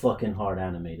so fucking hard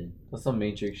animated. That's some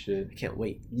Matrix shit. I can't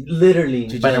wait. Literally.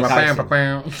 Chapter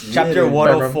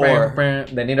 104.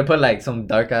 They need to put like some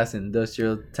dark ass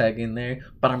industrial tech in there.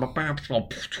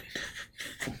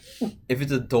 If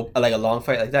it's a long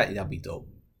fight like that, that'd be dope.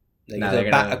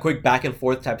 Like a quick back and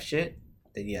forth type shit,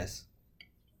 then yes.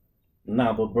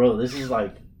 Nah, but bro, this is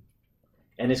like,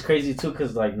 and it's crazy too,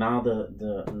 cause like now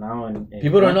in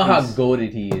people don't know how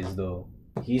goated he is though.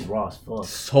 He's raw as fuck.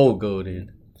 So goated.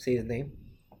 Say his name.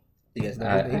 You guys know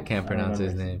his name? I can't pronounce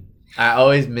his name. I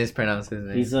always mispronounce his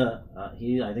name. He's I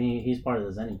think he's part of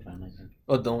the Zenny clan. I think.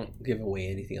 Oh, don't give away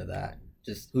anything of that.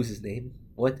 Just who's his name?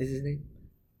 What is his name?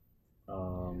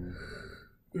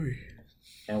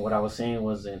 And what I was saying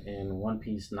was in One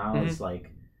Piece now it's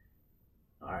like,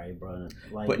 all right, bro.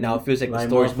 Like, but now it feels like the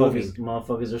story's moving.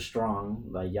 Motherfuckers are strong.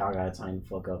 Like y'all got time to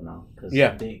fuck up now,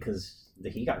 because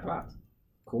he got clapped.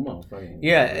 Kuma fucking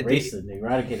they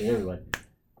eradicated everybody.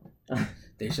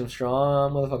 There's some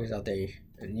strong motherfuckers out there,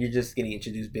 and you're just getting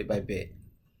introduced bit by bit.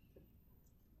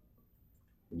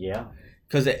 Yeah,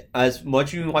 because as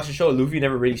much you watch the show, Luffy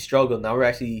never really struggled. Now we're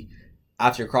actually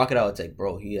after Crocodile. It's like,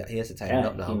 bro, he has to tighten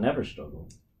up now. He never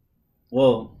struggled.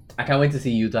 Well, I can't wait to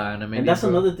see Utah anime. And that's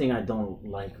another thing I don't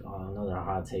like. Another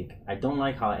hot take. I don't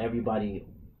like how everybody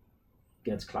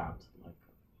gets clapped,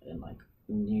 like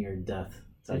near death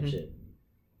type shit.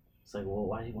 It's like, well,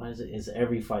 why is it? It's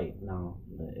every fight now.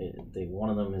 One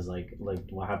of them is like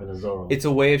what happened to Zoro. It's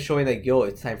a way of showing like, yo,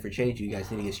 it's time for change. You guys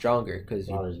need to get stronger because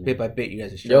bit by bit, you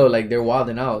guys are stronger. Yo, like they're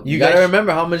wilding out. You gotta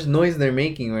remember how much noise they're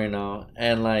making right now,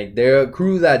 and like they're a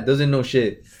crew that doesn't know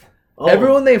shit. Oh.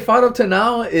 Everyone they fought up to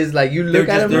now is like, you look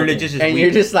at them and you're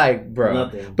just like, bro.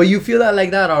 Nothing. But you feel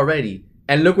that already,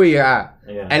 and look where you're at.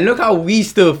 Yeah. And look how we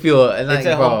still feel. And like,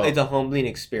 it's a humbling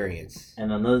experience.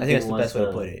 And another thing, I think that's the best way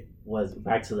to put it. Was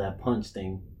back to that punch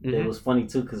thing. It was funny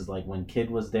too, because like when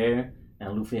Kid was there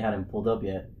and Luffy hadn't pulled up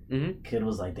yet, Kid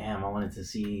was like, damn, I wanted to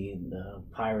see the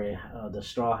pirate, the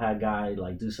straw hat guy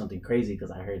like do something crazy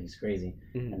because I heard he's crazy.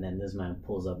 And then this man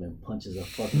pulls up and punches a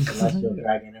fucking celestial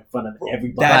dragon in front of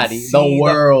everybody, the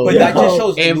world. But that just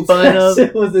shows in front of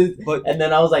and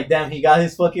then I was like, damn, he got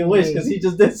his fucking wish because he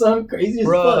just did something crazy as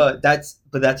fuck. That's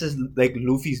just like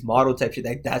Luffy's model type shit.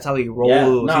 Like that's how he rolls.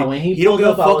 Yeah, no, when he pulled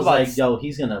up, I was like, yo,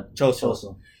 he's gonna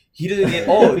Choso. He doesn't get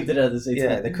he did it at the same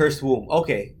time. The cursed womb.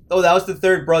 Okay. Oh, that was the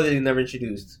third brother they never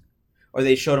introduced, or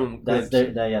they showed him. That's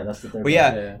the third.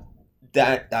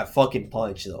 But that fucking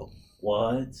punch though.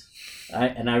 What?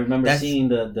 I remember seeing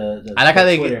the I like how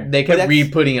they kept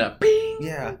re-putting it up. Bing,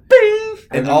 yeah. Bing.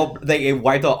 And it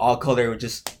wiped out all color with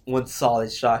just one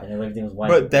solid shot. And everything was white.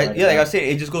 But like I was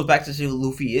saying, it just goes back to see who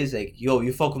Luffy is. Like, yo,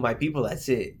 you fuck with my people, that's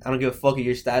it. I don't give a fuck of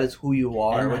your status, who you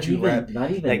are, what you rap.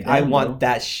 Not even like, I want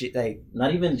that shit. Like,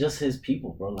 not even just his people,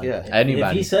 bro. Like,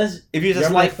 anybody. If he's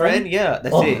just my friend,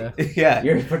 that's it. Yeah,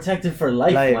 you're protected for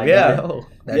life. Like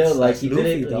he Luffy,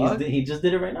 did it. He just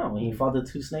did it right now when he fought the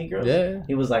two snake girls. Yeah,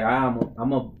 he was like, I'm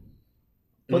a.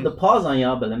 Put the pause on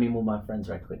y'all, but let me move my friends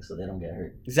right quick so they don't get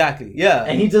hurt. Exactly. Yeah.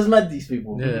 And he just met these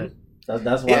people. Yeah.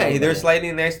 That's why. Yeah, they're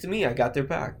slightly nice to me. I got their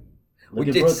back.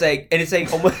 It's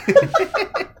like almost.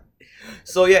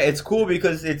 So yeah, it's cool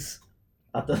because it's.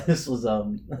 I thought this was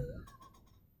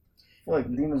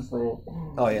like Demon Soul.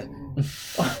 Oh yeah.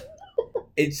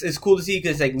 It's cool to see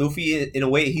because like Luffy, in a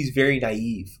way, he's very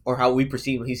naive, or how we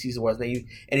perceive when he sees the world as naive.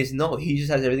 And he just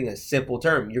has everything in a simple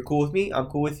term. You're cool with me, I'm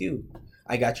cool with you.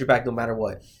 I got your back no matter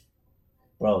what.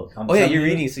 Bro, you're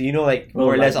reading, so you know like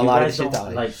more or less a lot of shit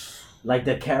out there. Like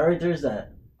the characters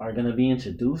that are gonna be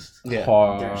introduced, they're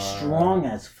strong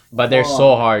as fuck. But they're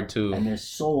so hard too. And they're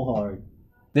so hard.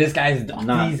 These guys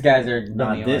are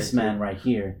not this man right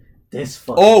here. This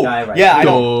fucking guy right here. I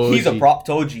know. He's a prop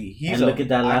Toji. Look at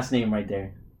that last name right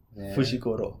there. Yeah.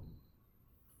 Fushiguro.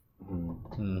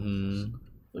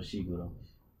 Fushiguro.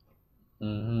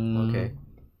 Okay.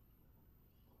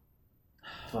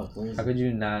 Fuck, where is he? How could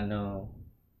you not know?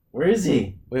 Where is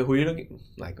he? Wait, who are you looking?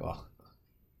 Fushiguro.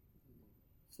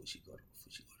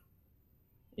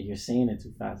 You're saying it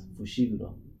too fast.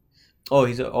 Fushiguro. Oh,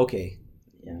 okay.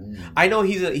 Yeah. I know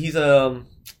he's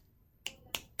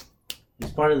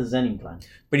part of the Zenin clan.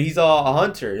 But he's a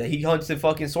hunter. He hunts the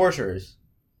fucking sorcerers.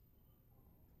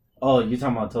 Oh, you're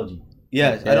talking about Toji.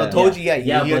 Yes, I know Toji.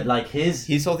 Yeah, but like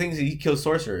his whole thing is he kills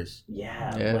sorcerers.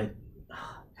 Yeah. But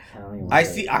Don't ruin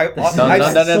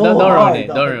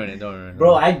it.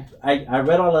 Bro, I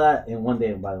read all of that in one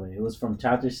day. By the way, it was from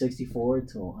chapter 64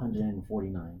 to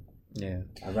 149. Yeah,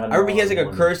 I remember he has like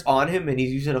a curse on him, and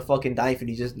he's using a fucking knife, and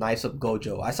he just knifes up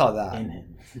Gojo. I saw that. In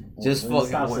him. Just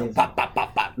fucking pop, pop,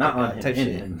 pop, pop. Not on him. In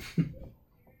him.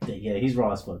 Yeah, he's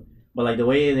raw as fuck. But like the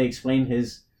way they explain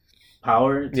his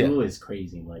power too is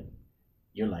crazy. Like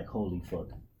you're like, holy fuck.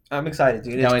 I'm excited,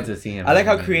 dude. Can't wait to see him. I like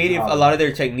how creative a lot of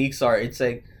their techniques are. It's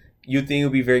like you think it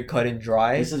would be very cut and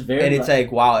dry. This is very, and it's like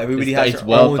wow, everybody has their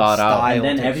well own thought style. out. And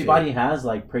then everybody has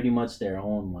like pretty much their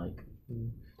own like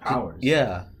powers.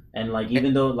 Yeah. And like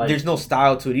even though like there's no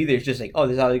style to it either. It's just like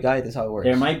this is how the guy, this is how it works.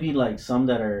 There might be like some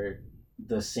that are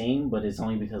the same, but it's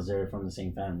only because they're from the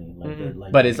same family.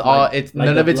 Like, but it's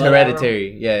none of it's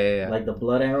hereditary. Yeah. Like the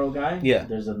blood arrow guy. Yeah.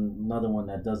 There's another one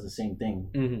that does the same thing.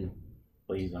 Mm-hmm.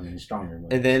 But he's stronger.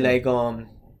 But and then like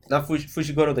not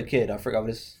Fushiguro the kid. I forgot what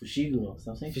his Fushiguro.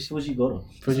 Stop saying Fushiguro.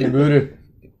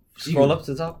 Scroll up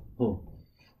to the top. Who?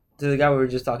 To the guy we were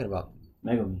just talking about.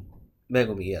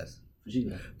 Megumi, yes.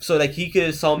 Fushiguro. So like he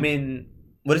could summon.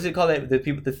 What is it called?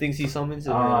 The things he summons.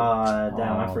 Damn,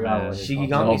 I forgot what it's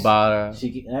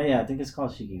Shikigami. Yeah, I think it's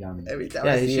called Shikigami. Every time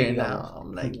I see it now,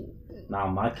 I'm like,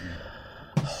 Maki.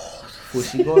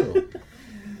 Fushiguro.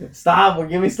 Stop! We're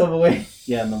giving stuff away.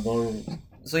 Yeah, Noboru.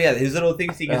 So yeah, his little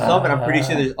things he can summon. I'm pretty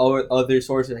sure there's other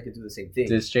sources that can do the same thing.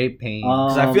 Just straight pain.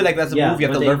 Because I feel like that's a move you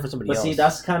have to learn from somebody else. But see,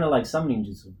 that's kind of like summoning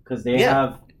jutsu because they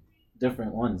have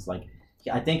different ones. Like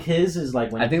I think his is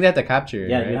like when I think they have to capture it.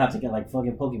 Yeah, right? you have to get like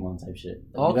fucking Pokemon type shit.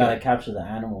 Like, you gotta capture the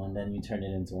animal and then you turn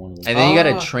it into one of those. And then you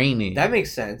gotta train it. That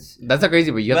makes sense. That's not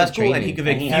crazy, but you have to train it. And he could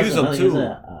fuse them too. He has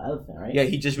an elephant, right? Yeah,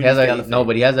 he just has the elephant. No,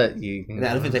 but he has a. The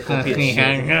elephant's like shit.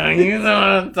 You know what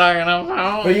I'm talking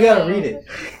about. But you gotta read it.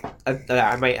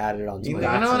 I might add it on. You know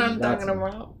what I'm talking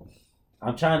about.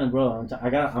 I'm trying to, bro.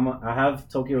 I have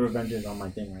Tokyo Revengers on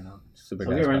my thing right now. Tokyo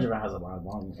Revenger has a lot of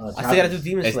volume. I still gotta do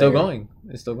Demon Slayer.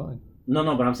 It's still going.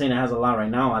 No, but I'm saying it has a lot right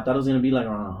now. I thought it was gonna be like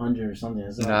around 100 or something.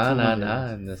 It's like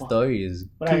Nah. And the story is.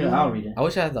 But I'll read it. I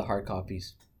wish I had the hard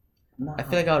copies. Nah, I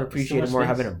feel like I would appreciate it more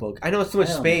having a book. I know it's too much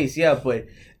space, but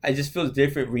it just feels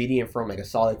different reading it from like a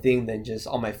solid thing than just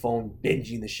on my phone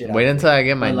binging the shit out. Wait until I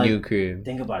get my new crib.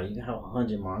 Think about it. You can have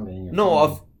 100 manga in your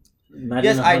phone.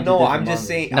 Yes, I know. I'm just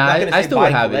saying. I still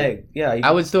would have it. Yeah,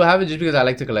 I would still have it just because I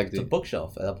like to collect it. It's a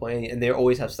bookshelf at that point, and they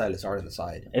always have stylus art on the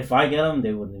side. If I get them,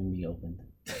 they wouldn't even be opened.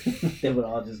 They would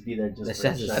all just be there just for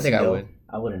I think I would.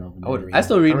 I wouldn't open them. I would read. I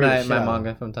still read my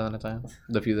manga from time to time.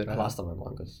 The few that I lost all my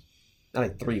mangas. Not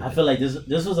like 3. I feel like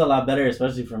this was a lot better,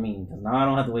 especially for me, because now I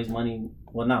don't have to waste money.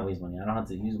 Well, not waste money. I don't have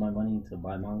to use my money to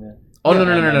buy manga. Oh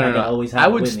no! I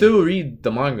would still read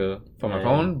the manga from my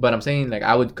phone, but I'm saying like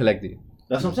I would collect it.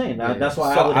 That's what I'm saying. That's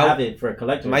why I would have it for a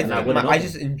collector. I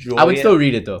just enjoy. I would still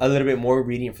read it though. A little bit more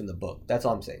reading from the book. That's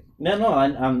all I'm saying. No,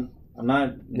 I'm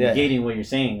not negating what you're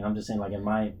saying. I'm just saying like in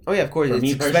my. Oh yeah, of course.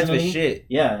 It's expensive as shit.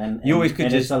 Yeah, and you always could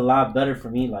just. It's a lot better for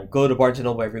me. Like go to Barnes and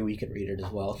Noble every week and read it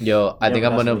as well. Yo, I think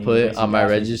I'm gonna put on my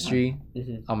registry.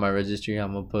 On my registry,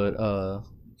 I'm gonna put a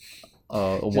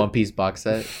One Piece box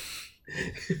set.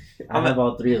 I have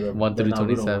all 3 of them. 1 through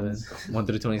 27. 1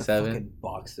 through 27.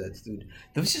 Box sets, dude.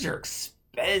 Those shit are expensive.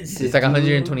 It's like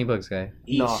 $120, guy.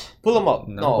 No, pull them up.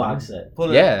 No box set.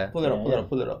 Pull it up. Pull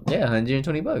it up. Yeah,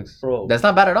 $120, bro. That's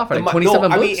not bad at all for like 27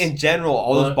 books. I mean, in general,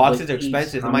 all those boxes are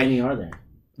expensive. How many are there?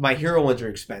 My hero ones are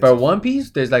expensive. For One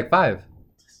Piece, there's like 5.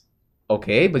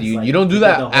 Okay, but you don't do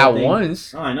that at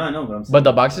once. Oh, I know, but I'm saying. But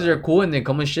the boxes are cool and they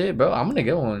come with shit, bro. I'm gonna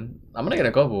get one. I'm gonna get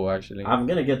a couple actually. I'm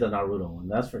gonna get the Naruto one.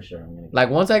 That's for sure. Like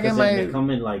once I get my. They come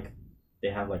in like. They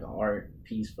have like an art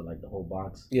piece for like the whole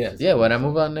box. Yeah. When I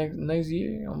move on next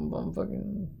year, I'm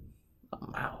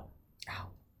out.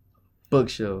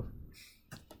 Bookshelf.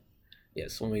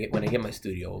 Yes, when I get my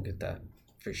studio, we'll get that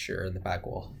for sure in the back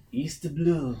wall. East to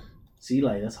blue. See,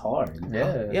 like that's hard.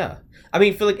 Yeah. I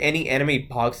mean, I feel like any anime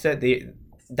box set,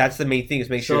 that's the main thing is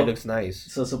make sure it looks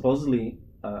nice. So supposedly,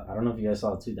 I don't know if you guys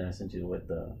saw a tweet that I sent you with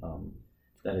the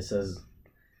that it says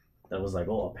that was like,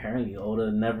 oh, apparently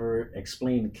Oda never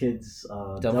explained kids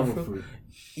devil fruit.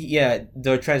 Yeah,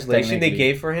 the translation they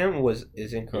gave for him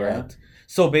is incorrect. Yeah.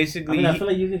 So basically, I feel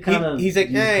like you can kind of he's like,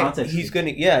 he's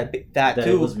gonna that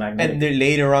too, and they're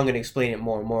later on gonna explain it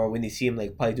more and more when they see him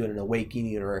like probably doing an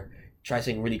awakening or try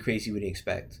something really crazy we didn't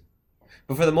expect.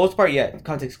 But for the most part,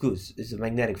 context clues is a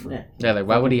magnetic fruit. Yeah, like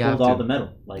why would he have to? All the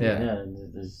metal, like it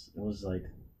was like,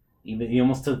 even he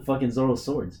almost took fucking Zoro's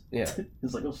swords. Yeah,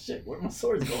 it's like, oh shit, where are my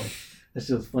swords going? That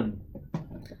shit was funny.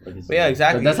 Like,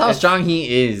 exactly. But that's how strong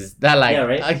he is. That like,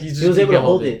 right? He was able to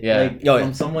hold it. Yeah, like,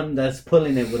 from someone that's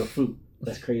pulling it with a fruit.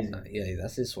 That's crazy. Yeah,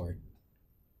 that's his sword.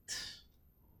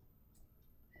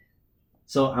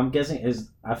 So I'm guessing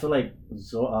I feel like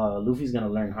Luffy's gonna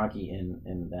learn hockey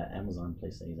in that Amazon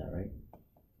place that he's at, right?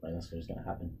 Like that's what's gonna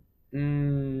happen.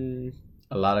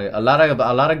 A lot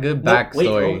of good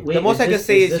backstory. Wait, the most I can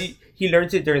say is he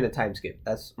learns it during the time skip.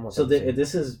 That's most. So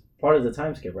this is part of the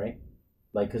time skip, right?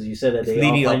 Like, because you said that they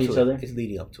all find each other. It's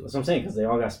leading up to it. That's what I'm saying, because they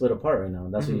all got split apart right now.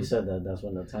 That's what you said. That's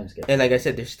when the time skip. And like I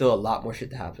said, there's still a lot more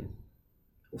shit to happen.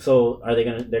 So are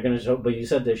they're gonna show? But you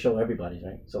said they show everybody's,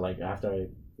 right? So like after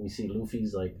we see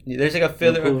Luffy's like there's like a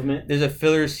filler improvement. There's a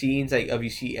filler scenes like of you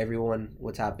see everyone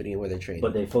what's happening where they're training.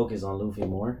 But they focus on Luffy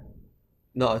more.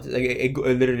 No, it's like it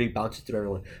literally bounces through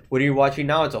everyone. What you're watching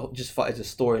now, it's a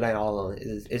storyline all along.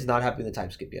 It's not happening in the time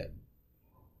skip yet.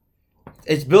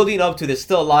 It's building up to. There's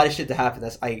still a lot of shit to happen.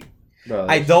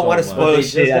 I don't want to spoil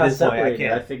shit at this point. I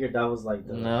can't. I figured that was like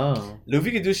no.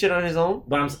 Luffy can do shit on his own.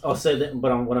 But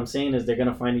what I'm saying is they're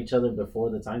gonna find each other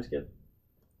before the time skip.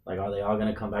 Like, are they all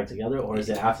gonna come back together, or is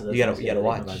it after the? You gotta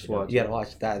watch. You gotta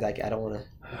watch that. Like, I don't want to.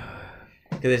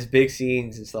 Because there's big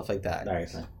scenes and stuff like that. All right,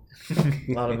 fine.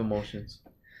 A lot of emotions.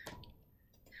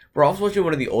 We're also watching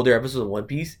one of the older episodes of One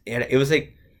Piece, and it was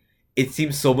like, it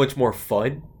seems so much more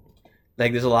fun.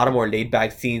 Like, there's a lot of more laid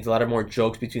back scenes, a lot of more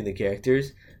jokes between the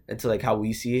characters, and to like how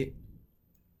we see it.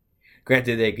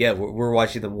 Granted, like we're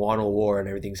watching the Wano War and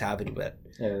everything's happening, but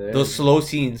those slow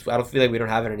scenes, I don't feel like we don't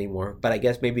have it anymore. But I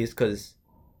guess maybe it's because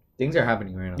things are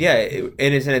happening right now. Yeah,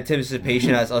 and it's an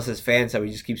anticipation as us as fans that we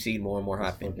just keep seeing more and more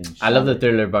happen. I love the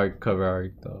Thriller Bark cover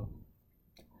art though.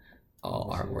 Oh,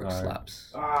 artwork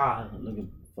slaps. Look at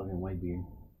fucking Whitebeard.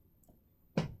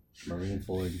 Marine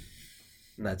Ford.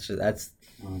 That's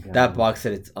that box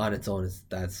set. It's on its own.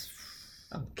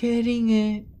 I'm getting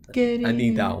it. I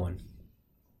need that one.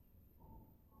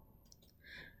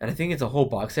 And I think it's a whole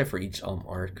box set for each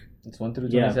arc. It's 1 through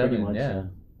 27. Pretty much, yeah.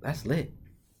 That's lit.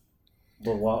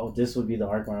 But this would be the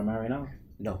arc where I'm at right now?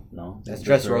 No. That's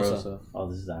Dressrosa. Oh,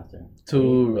 this is after.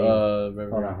 Hold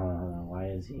on. Why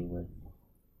is he with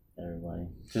everybody?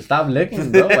 Just stop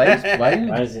looking, bro. Why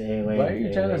are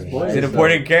you trying to spoil? He's an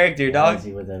important character, dog. Why is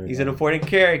he with everybody? He's an important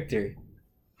character.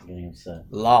 I'm getting upset.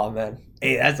 Law, man.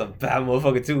 Hey, that's a bad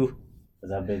motherfucker too. Is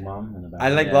that Big Mom in the back? I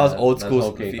like Law's old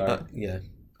school. Yeah.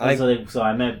 So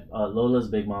I met Lola's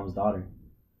Big Mom's daughter.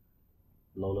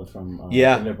 Lola from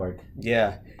Thriller Bark.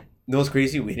 Yeah. You know what's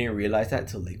crazy? We didn't realize that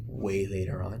until like way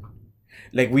later on.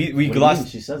 Like we glossed.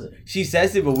 She says it. She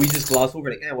says it, but we just glossed over.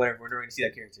 Like, whatever. We're never gonna see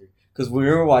that character because when we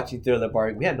were watching Thriller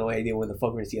Bark, we had no idea when the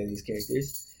fuck we're gonna see any of these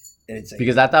characters. And it's like,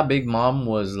 because I thought Big Mom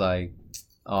was like,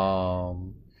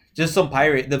 just some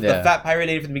pirate, the fat pirate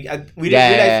lady from the beginning. We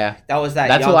didn't realize that was that.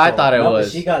 That's who I thought it was.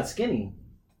 But she got skinny.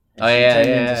 She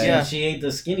ate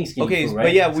the skinny okay, food, right?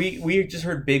 But yeah, we just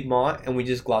heard Big Mom and we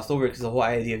just glossed over it because the whole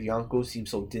idea of Yonko seems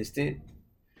so distant.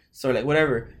 So like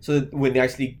whatever. So when they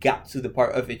actually got to the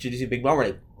part of introducing Big Mom, we're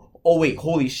like, oh wait,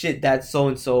 holy shit, that's so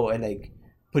and so, and like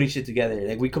putting shit together.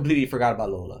 Like we completely forgot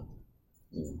about Lola.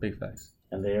 Big facts.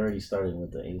 And they already started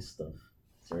with the Ace stuff.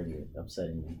 It's already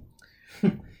upsetting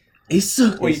me. Ace.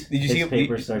 Wait, did you see his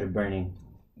paper started burning?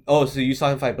 Oh, so you saw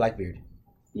him fight Blackbeard?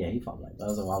 Yeah, he fought Blackbeard. That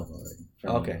was a while ago already.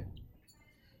 Okay.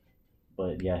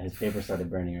 But yeah, his paper started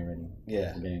burning already.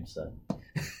 Yeah. I'm getting upset.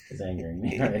 It's angering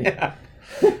me already.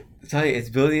 Tell you, it's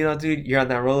building up, dude. You're on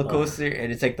that roller coaster,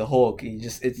 and it's like the Hulk. It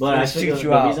shoots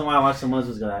you out. The reason why I watched so much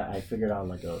was because I figured out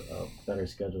like a better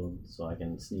schedule so I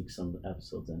can sneak some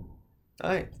episodes in. All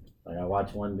right. Like I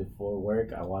watch one before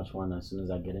work. I watch one as soon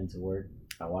as I get into work.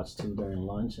 I watch 2 during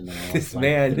lunch, and then I watch, this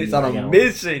man is on a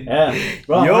mission. Yeah,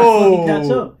 bro. Yo, catch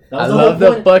up. I love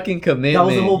the fucking commitment. That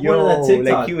was the whole point of that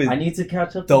TikTok. Like I need to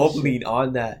catch up. Doubling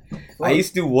on that. Bro. I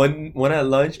used to do one at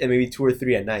lunch and maybe 2 or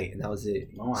 3 at night, and that was it.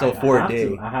 No, so 4 a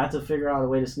day. I had to figure out a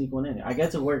way to sneak one in. I get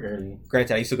to work early.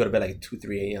 Granted, I used to go to bed like 2,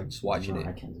 3 a.m. just watching it.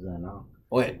 I can't do that now.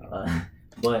 What?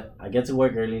 But I get to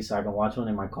work early, so I can watch one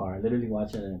in my car. I literally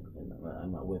watch it in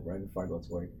my whip right before I go to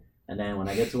work. And then when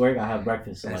I get to work, I have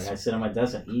breakfast. So like I sit on my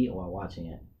desk and eat while watching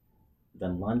it.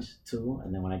 then lunch 2,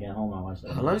 and then when I get home I watch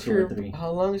like 2 or 3.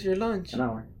 How long is your lunch? An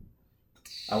hour.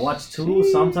 I watch 2.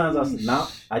 Sometimes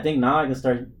I think now I can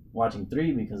start watching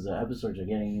 3 because the episodes are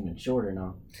getting even shorter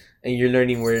now. And you're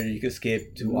learning where you can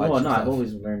skip to watch. No, I've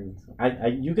always learned.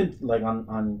 You can like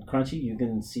on Crunchy, you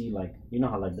can see like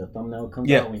how like the thumbnail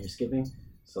comes out when you're skipping.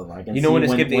 So I can see when to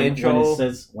skip the intro.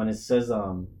 When it says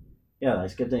I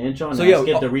skip the intro and I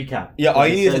skip the recap. Yeah, all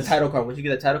you need is a title card. Once you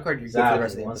get a title card, you're good for the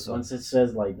rest of the episode. Once it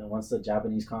says like once the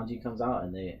Japanese kanji comes out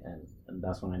and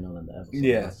that's when I know that the episode.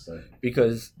 Yeah,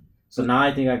 because. So now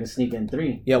I think I can sneak in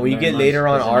 3. Yeah, when you get later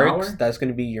on arcs, that's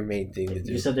gonna be your main thing to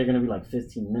do. You said they're gonna be like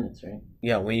 15 minutes, right?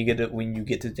 Yeah, when you get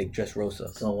to take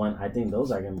Dressrosa. So when I think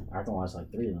those I can watch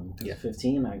like 3 of them. Yeah,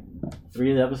 15.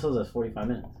 3 of the episodes, that's 45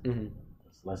 minutes. Mm-hmm.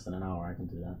 It's less than an hour. I can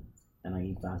do that, and I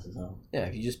eat fast as hell. Yeah,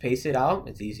 if you just pace it out,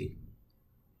 it's easy.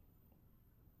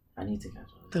 I need to catch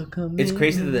up. It's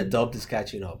crazy that the dub is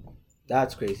catching up.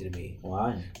 That's crazy to me.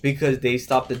 Why? Because they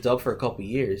stopped the dub for a couple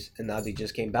years, and now they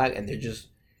just came back, and they're just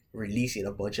releasing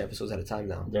a bunch of episodes at a time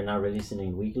now. They're not releasing it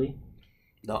weekly?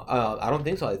 No, I don't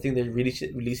think so. I think they're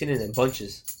releasing it in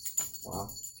bunches. Wow.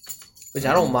 Which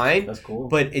I don't mind. That's cool.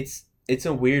 But it's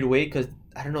a weird way because,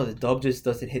 I don't know, the dub just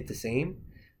doesn't hit the same.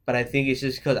 But I think it's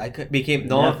just because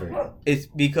it's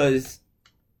because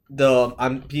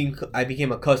I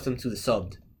became accustomed to the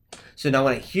subbed. So now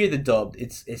when I hear the dubbed,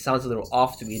 it sounds a little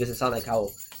off to me. It doesn't sound like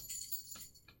how...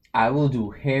 I will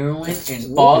do heroin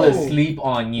and fall asleep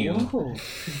on you.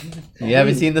 You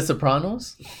haven't seen The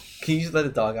Sopranos? Can you just let the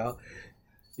dog out?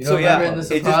 You know, in The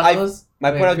Sopranos?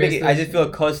 My point I was making, I just feel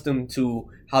accustomed to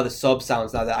how the sub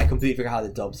sounds now that I completely forget how the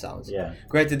dub sounds. Yeah.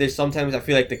 Granted, there's sometimes I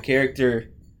feel like the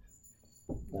character...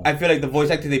 I feel like the voice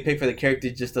actor they pick for the character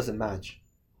just doesn't match.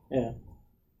 Yeah.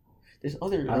 There's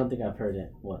other... I don't think I've heard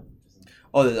it. What?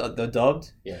 Oh, the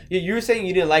dubbed? Yeah. You were saying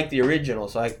you didn't like the original,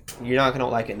 so you're not going to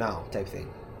like it now type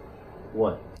thing.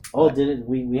 What? Oh, did it?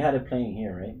 We had it playing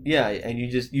here, right? Yeah, and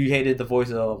you hated the voice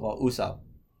of Usopp.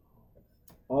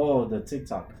 Oh, the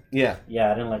TikTok. Yeah. Yeah,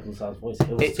 I didn't like Usopp's voice. It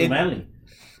was too manly.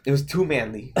 It was too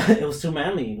manly. It was too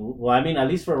manly. Well, I mean, at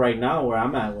least for right now, where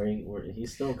I'm at, where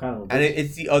he's still kind of. And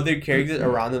it's the other characters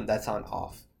around him that sound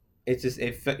off. It's just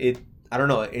it. I don't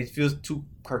know. It feels too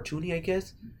cartoony, I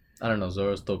guess. I don't know.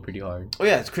 Zoro's still pretty hard. Oh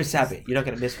yeah, it's Chris Sabat. You're not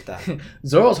gonna miss with that.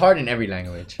 Zoro's hard in every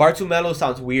language. Bartolomeo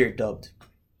sounds weird dubbed.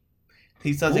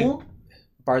 He sounds like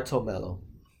Bartolomeo.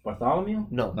 Bartholomew?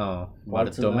 No.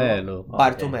 Bartolomeo.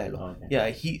 Bartolomeo. Okay. Yeah,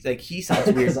 he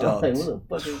sounds weird dubbed. Like, what the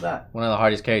fuck is that? One of the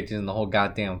hardest characters in the whole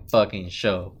goddamn fucking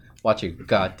show. Watch your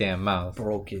goddamn mouth.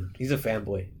 Broken. He's a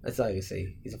fanboy. That's all I can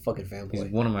say. He's a fucking fanboy. He's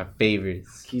one of my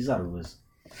favorites. Kizaru was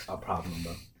a problem,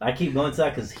 bro. I keep going to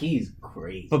that because he's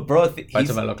crazy. But bro,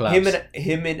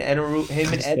 him and Eno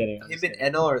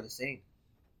are the same.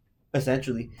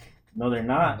 Essentially. No, they're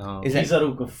not. No.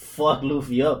 Kizaru can fuck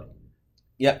Luffy up.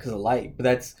 Yeah, because of light.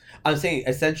 But I'm saying,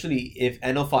 essentially, if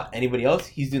Eno fought anybody else,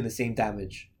 he's doing the same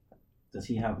damage. Does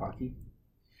he have Haki?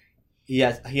 He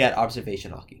had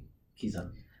observation Haki.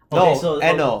 Kizaru. No, okay, so,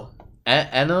 Eno.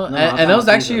 Eno's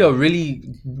actually a really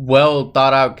well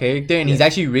thought out character, and he's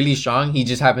actually really strong. He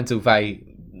just happened to fight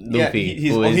Luffy,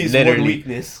 who is literally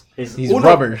weakness. He's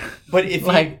rubber. But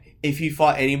if he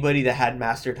fought anybody that had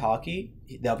mastered Haki,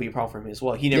 that'll be a problem for him as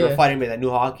well. He never fought anybody that knew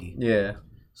Haki. Yeah.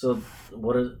 So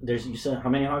you said how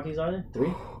many Hakis are there?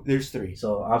 3? There's 3.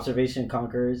 So observation,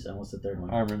 conquerors, and what's the third one?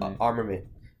 Armament.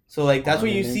 So like that's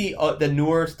when you see the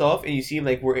newer stuff, and you see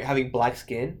like we're having black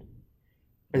skin.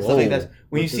 And stuff like that.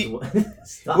 When you see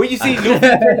Luffy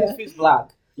turn his face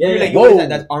black, you're like, what is that?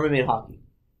 That's armament Haki.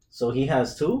 So he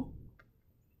has 2?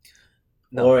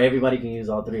 No. Or everybody can use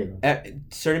all 3 of them?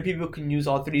 Certain people can use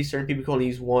all 3. Certain people can only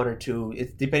use 1 or 2.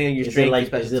 It's depending on your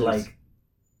strength.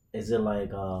 Is it like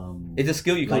it's a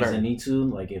skill you can learn.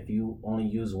 Zenitsu, like if you only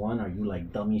use 1, are you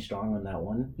like dummy strong on that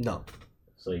 1? No.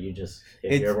 So you just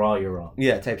you're raw, you're raw.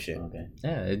 Yeah, type shit. Okay.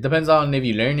 Yeah, it depends on if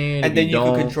you learn it. And then you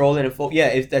can control it and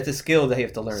if that's a skill that you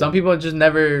have to learn. Some people just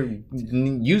never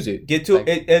use it. It's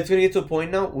gonna get to a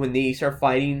point now when they start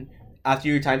fighting after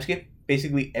your time skip.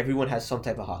 Basically, everyone has some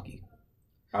type of Haki.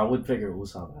 I would figure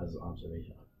Usopp has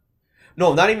observation.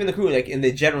 No, not even the crew. Like in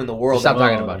the world. Stop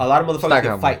talking about it. A lot of motherfuckers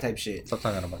can fight type shit. Stop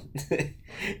talking about it.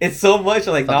 It's so much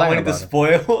like not wanting to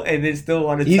spoil and then still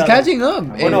want to. He's catching up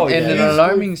in an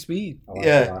alarming speed.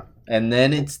 Yeah. And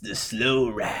then it's the slow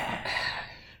ride.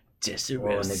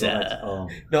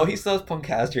 No, he still has Punk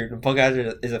Hazard. And Punk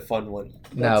Hazard is a fun one.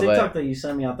 The TikTok that you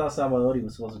sent me, I thought Salvadori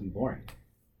was supposed to be boring.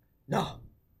 No.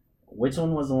 Which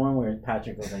one was the one where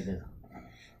Patrick was like this?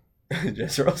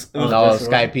 Dressrosa. No,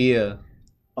 Skypea.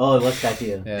 Oh, it was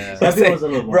Skypea. Yeah. Skypea was a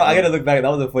little more. Bro, I gotta look back. That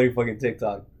was a funny fucking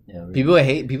TikTok. Yeah, people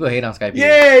hate on Skype.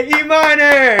 Yeah, E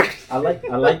minor. I like,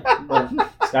 but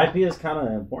Skype is kind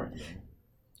of important.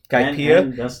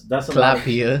 Skype, that's a lot.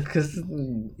 Because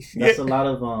that's a lot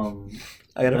of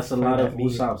That's a lot of meme.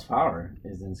 Usopp's power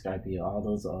is in Skype. All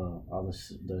those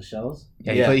the shells.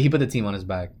 Yeah, he put the team on his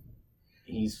back.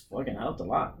 He's fucking helped a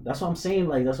lot. That's what I'm saying.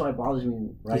 Like that's why it bothers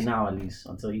me right now, at least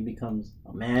until he becomes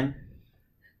a man.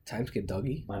 Times get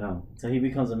doggy. I know. Until he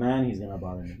becomes a man, he's gonna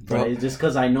bother me. Bro. But it's just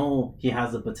because I know he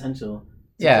has the potential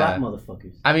to Yeah. clap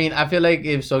motherfuckers. I mean, I feel like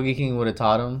if Sogeking would have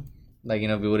taught him, like,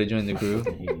 if he would have joined the crew.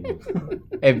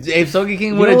 if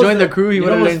Sogeking would have joined the crew, he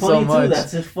would have learned so much. Too?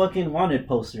 That's his fucking wanted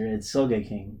poster. It's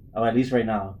Sogeking. Oh, at least right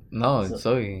now. No, it's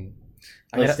Sogeking.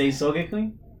 But stay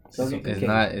Sogeking?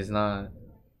 It's not.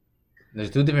 There's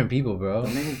two different people, bro.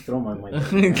 Don't make me throw my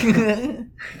mic.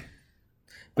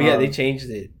 But yeah, they changed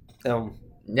it.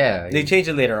 Yeah. They changed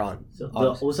it later on. So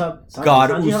the Usopp. God,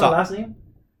 Sanji have a Usopp. last name?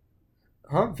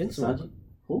 Huh? Vinsmoke. Sanji?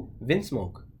 Who?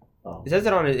 Vinsmoke. Oh, It says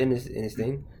it on in his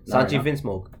thing. Not Sanji right now.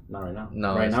 Vinsmoke. not right now.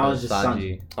 No, right now it's just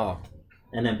Sanji. Oh,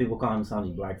 And then people call him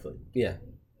Sanji Blackfoot. yeah.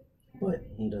 But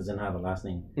he doesn't have a last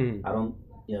name. Mm. I don't.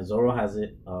 Yeah, Zoro has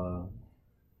it.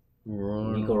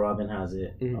 Nico Robin has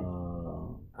it.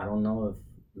 I don't know if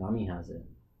Nami has it.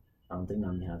 I don't think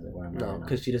Nami has it. Where I'm at No, right now.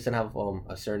 because she doesn't have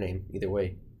a surname either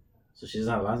way. So she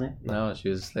doesn't have a last name. No, she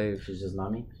was a slave. She's just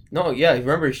Nami. No, yeah.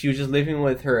 Remember, she was just living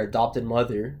with her adopted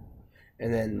mother,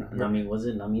 and then Nami, was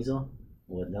it Namizo?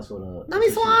 What? That's what. Nami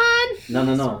Swan.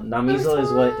 No. Namizo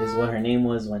is what her name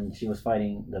was when she was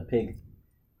fighting the pig.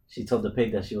 She told the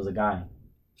pig that she was a guy.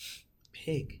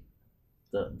 Pig.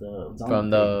 The zombie From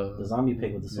pig. The zombie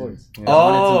pig with the swords. Yeah. That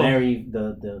wanted Oh. to marry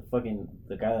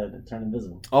the guy that turned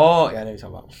invisible. Oh, yeah. I know what you're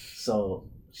talking about. So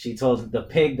she told the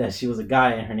pig that she was a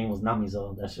guy and her name was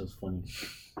Namizo. That shit was funny.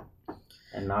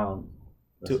 And now,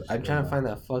 Dude, I'm trying to find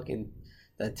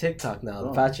that TikTok now, the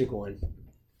Oh. Patrick one.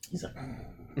 He's like,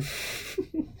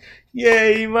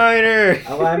 Yay, minor.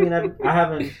 I mean,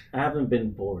 I haven't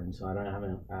been bored, so I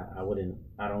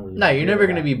don't really. No, you're never feel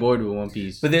gonna that. be bored with One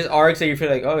Piece. But there's arcs that you feel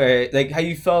like, okay, like how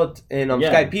you felt in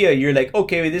Yeah. Skypiea, you're like,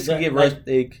 okay, this can get Like- rushed.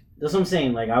 That's what I'm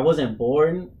saying. Like I wasn't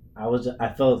bored.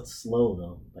 I felt slow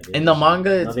though. Like, it In the just-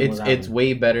 manga, nothing was it's happening.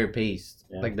 way better paced.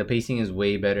 Yeah. Like the pacing is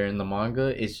way better in the manga.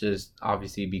 It's just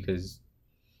obviously because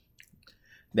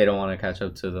they don't want to catch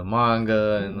up to the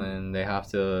manga, and then they have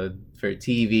to for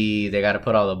TV. They got to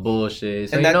put all the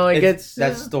bullshit. So it gets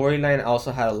that storyline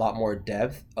also had a lot more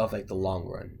depth of like the long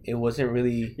run. It wasn't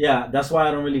really. Yeah, that's why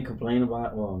I don't really complain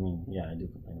about. Well, I mean, yeah, I do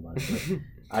complain about it.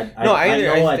 But I No, I know at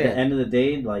the understand. end of the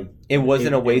day, like It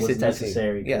wasn't a it wasted was time.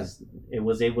 necessary Yeah, because it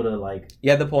was able to like. you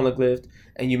had the poneglyph,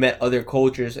 and you met other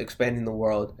cultures expanding the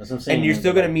world, That's what I'm saying. and you're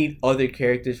still Like, gonna meet other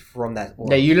characters from that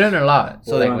world. yeah, you learn a lot.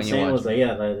 So, So like, what when I'm you saying watch was like,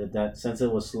 yeah, like, that since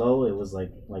it was slow, it was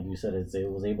like you said,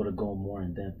 it was able to go more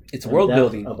in depth. It's in world depth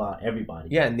building. about everybody.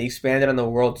 Yeah, and they expanded on the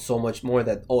world so much more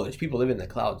that there's people living in the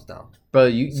clouds now. Bro, So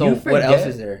you forget, what else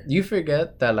is there? You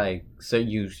forget that like so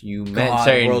you met God,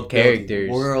 certain world characters,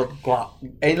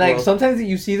 building, and like world- sometimes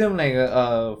you see them like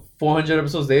 400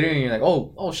 episodes later, and you're like,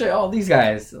 oh shit, all these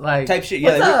guys like type shit.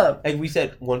 What's Yeah, up? like we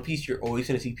said, One Piece, you're always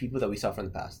gonna see people that we saw from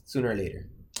the past, sooner or later.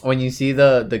 When you see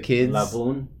the kids,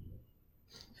 Laboon.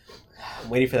 I'm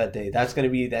waiting for that day. That's gonna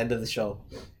be the end of the show.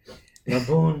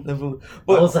 Laboon.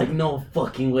 But I was like, no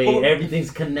fucking way. But-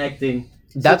 Everything's connecting.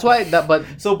 that's why that. But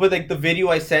like the video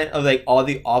I sent of like all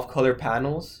the off-color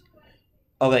panels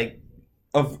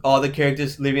of all the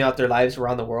characters living out their lives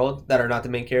around the world that are not the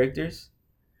main characters.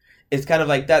 It's kind of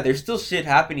like that. There's still shit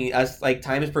happening as like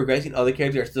time is progressing. Other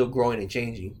characters are still growing and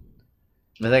changing.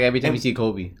 it's like every time And- you see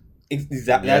Kobe,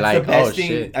 Exactly. You're That's like, the best oh, thing.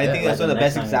 shit. I think Yeah. that's one of the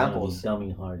best next time I'm gonna be examples.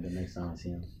 Dummy hard the next time I see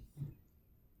him.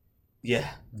 Yeah.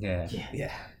 yeah,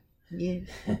 Yeah.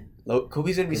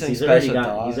 Kobe's gonna be 'Cause something he's already special.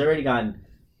 got. dog. He's already gotten.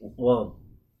 Well,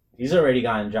 he's already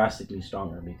gotten drastically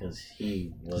stronger because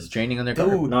he he's was. training under Dude.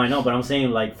 Garp. No, I know, but I'm saying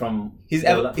like from He's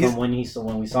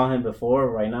when we saw him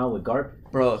before, right now with Garp,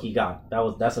 bro.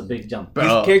 that's a big jump. Bro.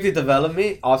 His character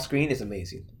development off screen is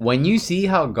amazing. When you see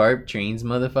how Garp trains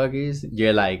motherfuckers,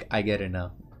 you're like, I get it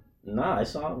now. Nah, I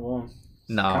saw. Well,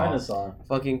 No, kind of saw.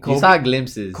 Fucking you Kobe. saw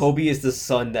glimpses. Kobe is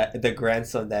the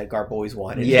grandson that Garp always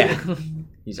wanted. Yeah,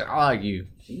 he's like, I'll argue.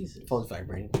 Jesus, Phone's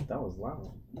vibrating. that was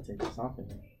loud. Let me take this off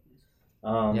again.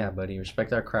 Yeah, buddy,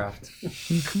 respect our craft.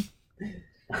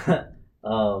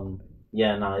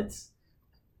 Yeah, no, it's.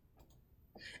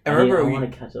 And remember, I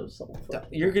want to catch up with someone.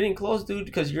 you're getting close, dude,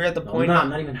 because you're at the No, point. I'm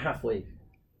not even halfway.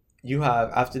 You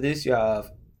have after this, you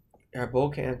have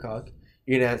Bulk Hancock.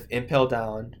 You're gonna have Impel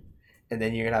Down, and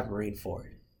then you're gonna have Marine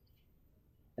Ford,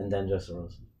 And then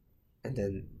Dressrosa. and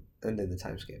then the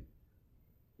time skip.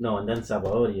 No, and then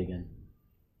Sabaody again.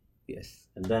 Yes.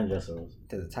 And then Dressrosa.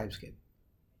 There's a time skip.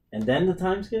 And then the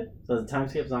time skip? So the time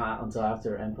skip's not until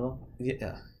after Empo?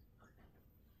 Yeah.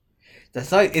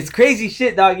 That's like, it's crazy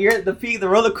shit, dog. You're at the peak. The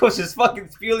roller coaster's fucking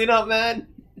spewing up, man.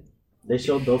 They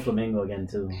showed Doflamingo again,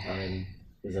 too, already.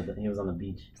 He was on the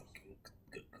beach.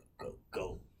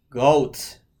 Go.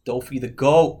 Goat. Dofi the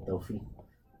goat.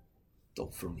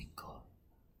 Doflamingo.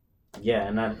 Yeah,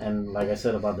 and like I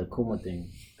said about the Kuma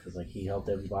thing, because like he helped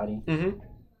everybody. Mm-hmm.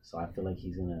 So I feel like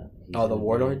he's gonna the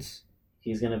warlords?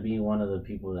 He's gonna be one of the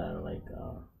people that are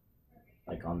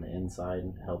like on the inside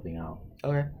helping out.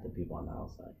 Okay. The people on the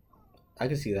outside. I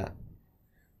can see that.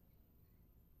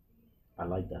 I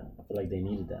like that. I feel like they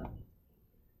needed that.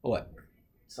 What?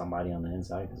 Somebody on the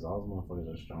inside, because all those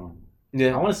motherfuckers are strong.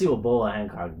 Yeah. I want to see what Boa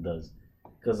Hancock does,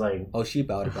 because like. Oh, she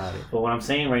about it. But what I'm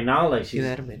saying right now, like she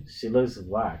looks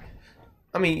whack.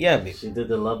 I mean, yeah, baby. She did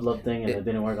the love thing, and it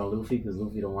didn't work on Luffy because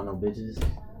Luffy don't want no bitches.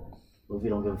 Luffy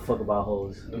don't give a fuck about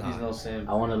hoes. Luffy's no simp.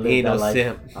 I want to live that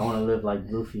life. I want to live like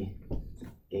Luffy.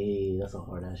 Hey, that's a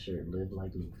hard ass shirt. Live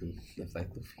like Luffy. Live like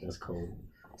Luffy. That's cold.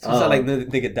 Sounds like the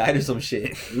nigga died or some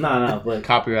shit. No, but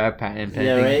copyright patent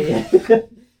pending. Yeah, right.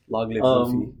 Long live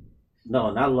Luffy.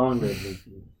 No, not long live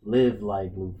Luffy. Live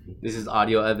like Luffy. This is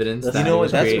audio evidence that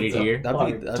was created here.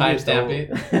 Timestamp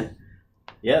it.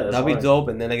 Yeah, that'd be dope.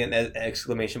 And then again,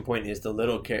 exclamation point is the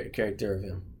little character of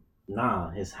him. Nah,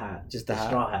 his hat. Just the hat.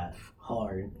 Straw hat.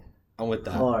 Hard. I'm with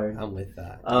that. Hard. I'm with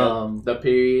that. The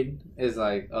period is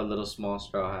like a little small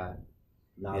straw hat.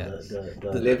 Nah, yes. the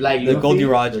live like the Luffy? Goldie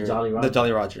Roger. The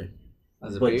Jolly Roger.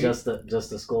 But just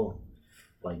the skull.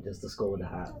 Like just the skull with the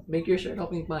hat. Make your shirt,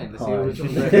 help me mine. Let's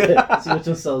see which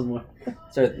one sells more.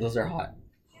 So those are hot.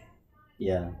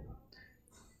 Yeah.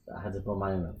 I had to put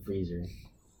mine in the freezer.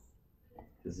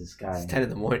 Cause this guy. It's 10 in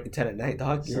the morning, 10 at night,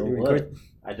 dog. So what?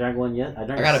 I drank one yet. I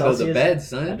gotta build a bed,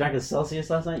 son. I drank a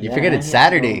Celsius last night. You forget it's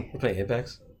Saturday. You play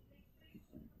Apex?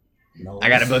 No. I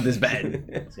gotta build this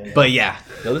bed. But yeah.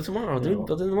 Build it tomorrow, dude.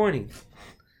 Build it in the morning.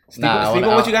 Sleep Nah, on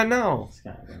what you got now.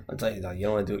 I'll tell you, dog, you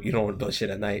don't want to build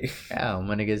shit at night. Yeah, I'm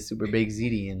gonna get super baked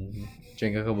ziti and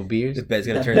drink a couple beers. This bed's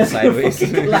gonna turn sideways.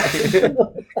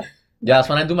 Yeah, that's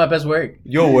when I do my best work.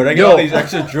 Yo, where I get all these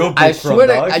extra drill bits I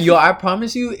swear from, yo, I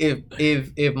promise you,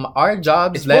 if our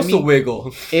jobs it's let me to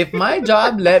wiggle. If my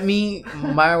job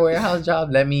my warehouse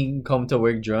job let me come to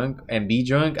work drunk and be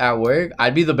drunk at work,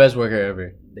 I'd be the best worker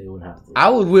ever. They would have to. I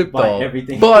would whip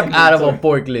the fuck out of a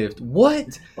forklift.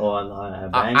 What? Oh,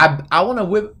 I want to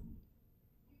whip.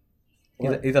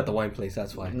 He's at the wine place,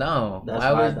 that's why. No. That's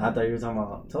why I thought you were talking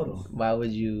about Toto. Why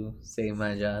would you say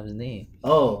my job's name?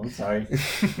 Oh, I'm sorry.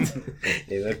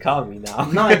 They would call me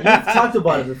now. No, you've talked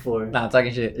about it before. Nah, I'm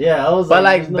talking shit. Yeah, I was but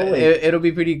it'll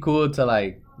be pretty cool to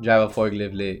like drive a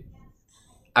forklift lit.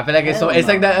 I feel like it's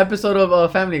like that episode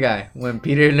of Family Guy when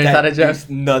Peter learns how to drive. There's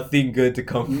nothing good to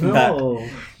come from that. No.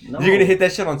 You're gonna hit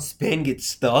that shit on spin, get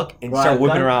stuck, and start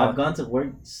whipping around. I've gone to work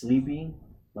sleeping,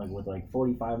 like with like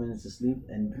 45 minutes of sleep,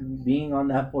 and being on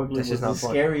that forklift was the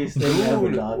scariest thing ever,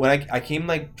 dog. When I came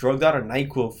like drugged out of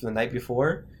NyQuil for the night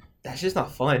before, that's just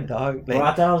not fun, dog. Like, bro,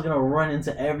 I thought I was gonna run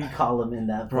into every column in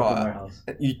that fucking warehouse.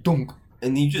 You don't.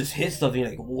 And you just hit stuff, and you're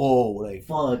like, whoa, like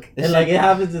fuck. And like it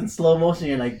happens in slow motion.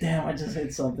 You're like, damn, I just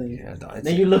hit something. Yeah,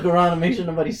 then you look around and make sure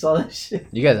nobody saw that shit.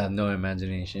 You guys have no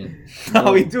imagination.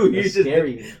 No, we do. It's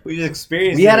scary. We just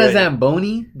experienced. We had a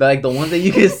Zamboni, but like the ones that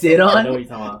you can sit on. I know what you're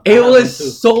talking about. It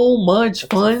was so much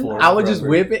fun. I would just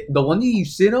whip it. The one that you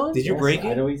sit on. Did you break it?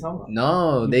 I know what you're talking about.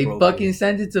 No, they fucking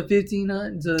sent it to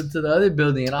 1500 to the other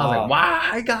building, and I was like, wow,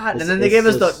 I got it. And then they gave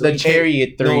us the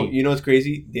Chariot 3. No, you know what's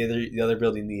crazy? The other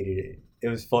building needed it. It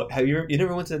was fun. You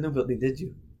never went to the new building, did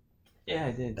you? Yeah,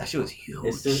 I did. That shit was huge.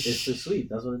 It's to sweep.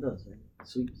 That's what it does, right? It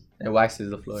sweeps. It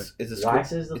waxes the floor. It's a scrubber.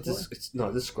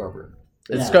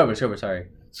 It's a scrubber, sorry.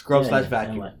 Scrub /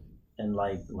 vacuum. And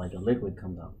like a liquid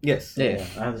comes out. Yes. Yeah.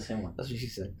 I have the same one. That's what she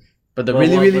said. But the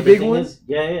really big one?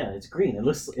 Yeah, it's green. It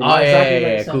looks cool.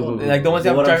 Like the ones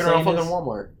that I'm driving around fucking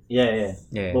Walmart. Yeah.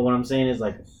 But what I'm saying is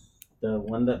like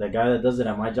the guy that does it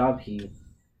at my job,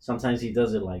 sometimes he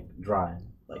does it like dry.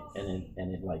 Like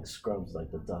and it like scrubs like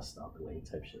the dust out the way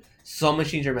type shit. Some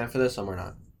machines are meant for this, some are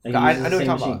not. I know what you're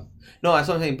talking about. No, that's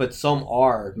what I'm saying. But some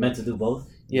are meant to do both.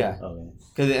 Yeah.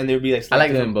 Okay. And there'd be like I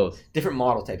like them both. Different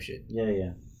model type shit.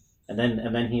 Yeah. And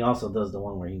then he also does the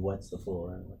one where he wets the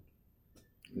floor and like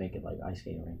make it like ice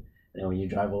skating rink. And when you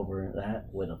drive over that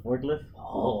with a forklift,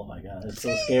 oh my god, it's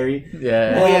so scary.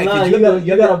 Yeah. Oh yeah,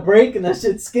 you got a brake and that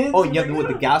shit skids. Oh, you have with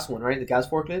the gas one, right? The gas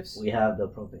forklifts. We have the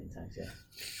propane tanks, yeah.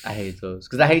 I hate those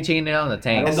because I hate changing it on the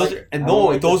tanks.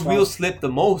 Those wheels slip the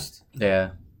most.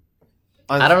 Yeah.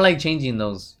 I don't like changing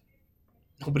those.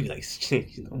 Nobody likes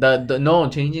changing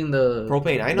changing the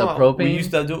propane. I know. The propane. We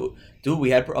used to do. We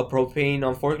had a propane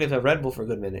on forklift at Red Bull for a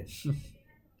good minute.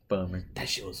 Bummer. That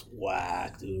shit was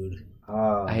whack, dude.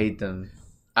 I hate them.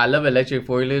 I love electric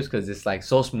forklifts because it's like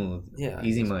so smooth. Yeah.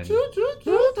 Easy money.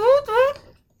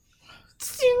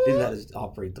 They let us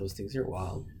operate those things. You're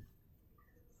wild.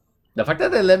 The fact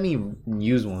that they let me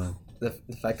use one. The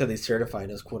fact that they certified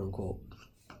us, quote unquote.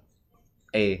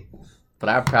 Hey, but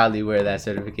I proudly wear that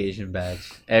certification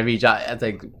badge every job.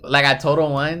 It's like at Total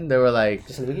One, they were like,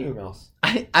 just look at your mouse.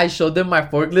 I showed them my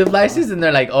forklift license, and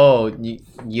they're like, "Oh,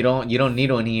 you don't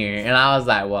need one here." And I was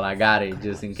like, "Well, I got it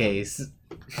just in case.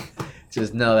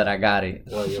 Just know that I got it."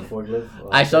 Well, your forklift.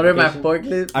 I showed her my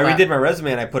forklift. I redid my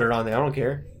resume and I put it on there. I don't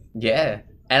care. Yeah,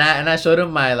 and I showed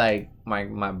him my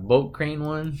my boat crane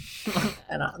one,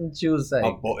 and she was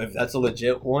like, if that's a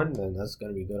legit one, then that's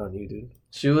gonna be good on you, dude.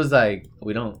 She was like,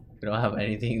 we don't have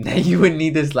anything that you would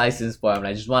need this license for.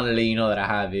 I just want to let you know that I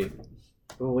have it.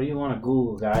 Bro, what do you want to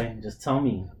Google, guy? Just tell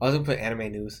me. I was gonna put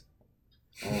anime news.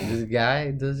 This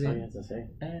guy does it. What do you have to say?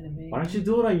 Anime. Why don't you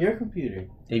do it on your computer?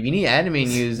 If you need anime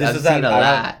news, I've seen a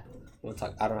lot. We'll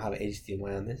talk. I don't have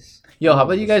HDMI on this. Yo, how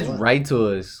about you guys write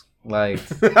to us? Like,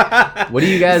 what are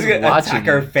you guys watching? Attack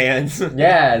our fans.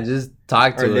 Yeah, just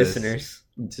talk to our us. Listeners.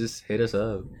 Just hit us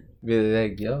up. Be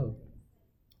like, yo,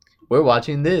 we're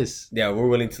watching this. Yeah, we're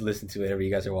willing to listen to whatever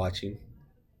you guys are watching.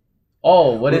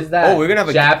 Oh, what is that? Oh, we're gonna have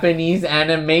a Japanese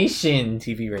animation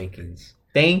TV rankings.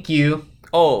 Thank you.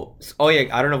 Oh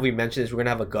yeah. I don't know if we mentioned this. We're gonna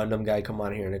have a Gundam guy come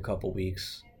on here in a couple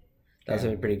weeks. That's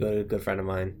gonna be pretty good. A good friend of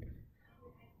mine.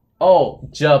 Oh,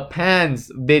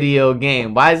 Japan's video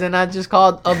game. Why is it not just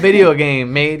called a video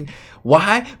game made?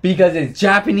 Why? Because it's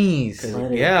Japanese.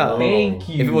 Yeah. Thank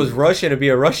you. If it was Russian, it'd be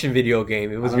a Russian video game.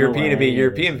 If it was European, it'd be a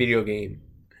European video game.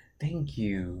 Thank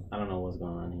you. I don't know what's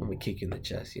going on here. I'm gonna kick you in the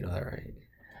chest. You know that, right?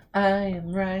 I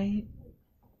am right.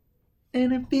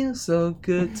 And it feels so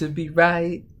good to be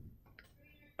right.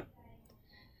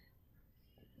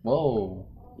 Whoa.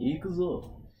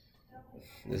 Ikuzo.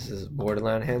 This is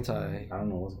borderline hentai. I don't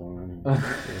know what's going on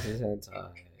here. This is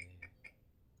hentai.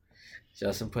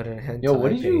 Justin put in hentai. Yo, what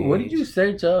did you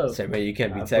search up? Say, man, you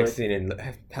can't be texting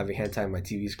and having hentai on my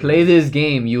TV screen. Play this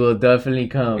game, you will definitely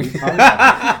come. What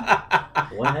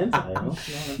hentai? No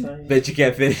hentai? Bet you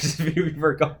can't finish this video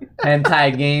before going.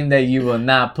 Hentai game that you will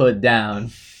not put down.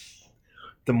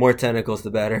 The more tentacles, the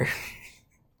better.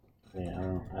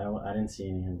 Yeah, I didn't see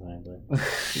any hentai,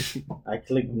 but I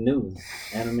clicked news,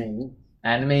 anime news.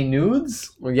 Anime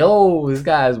nudes? Yo, this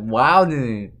guy's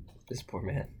wilding. This poor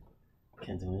man.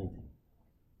 Can't do anything.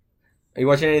 Are you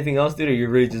watching anything else, dude, or you're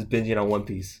really just binging on One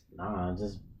Piece? Nah,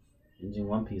 just binging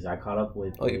One Piece. I caught up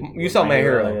with. Oh, you saw My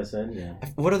Hero, like I said. Yeah.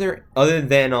 What other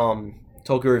than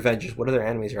Tokyo Revengers? What other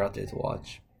animes are out there to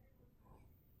watch?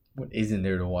 What isn't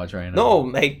there to watch right now? No,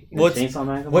 like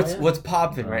what's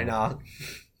popping right now? now?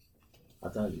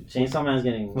 I'll tell you, Chainsaw Man's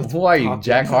getting. Who are you,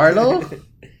 Jack Harlow?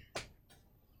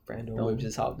 Brandon Williams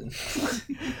is hopping.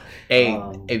 Hey,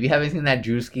 if you haven't seen that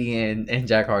Drewski and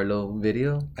Jack Harlow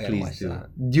video, please do. That.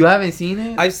 You haven't seen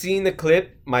it? I've seen the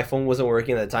clip. My phone wasn't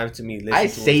working at the time to me. I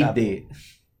saved it.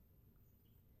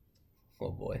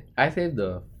 Oh boy. I saved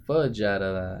the fudge out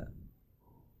of that.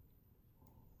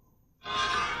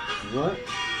 What?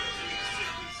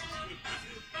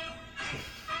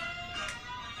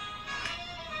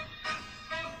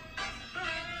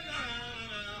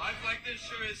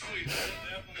 Sure is sweet. It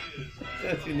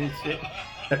That's definitely is. in this shit.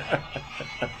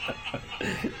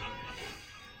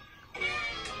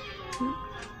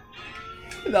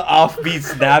 The offbeat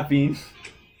snapping.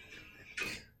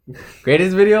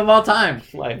 Greatest video of all time.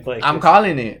 I'm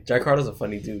calling it. Jack Harlow's a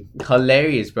funny dude.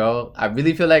 Hilarious, bro. I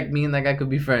really feel like me and that guy could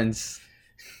be friends.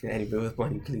 Anybody with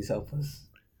money, please help us.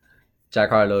 Jack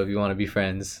Harlow, if you want to be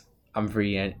friends, I'm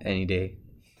free any day.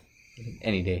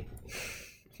 Any day.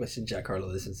 Listen, Jack Harlow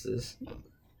listens to this.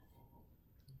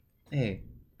 Hey,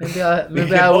 maybe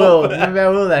I will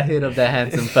that hit up that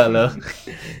handsome fellow.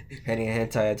 Henny and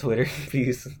Hentai at Twitter,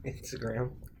 please.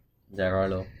 Instagram. Jack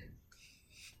Harlow.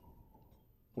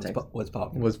 What's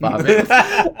popping? What's popping?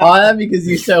 All that because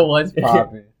you said what's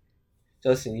popping.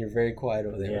 Justin, you're very quiet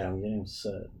over there. Yeah, I'm getting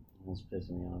upset. It's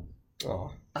pissing me off.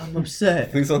 Oh, I'm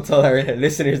upset. Please don't tell our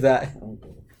listeners that.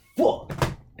 Fuck.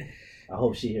 I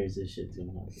hope she hears this shit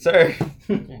too. Sir.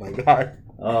 Oh my god.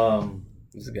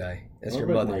 This guy. That's your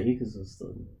mother. Ikuzo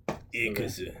still.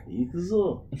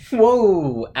 Ikuzo.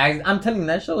 Whoa. I'm telling you,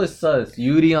 that show is sus.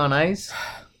 Yuri on Ice?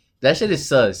 That shit is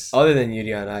sus. Other than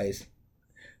Yuri on Ice.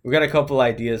 We got a couple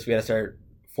ideas we gotta start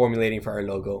formulating for our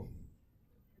logo.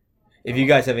 If you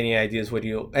guys have any ideas,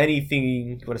 anything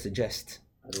you want to suggest?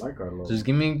 I like our logo. Just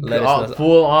give me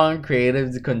full on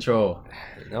creative control.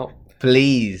 Nope.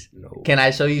 Please. No. Can I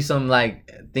show you some like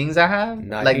things I have?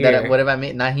 Not like here. that. What if I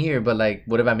make not here? But like,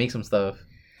 what if I make some stuff?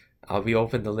 I'll be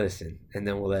open to listen, and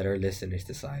then we'll let our listeners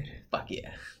decide. Fuck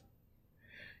yeah.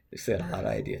 We said a lot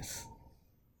of ideas.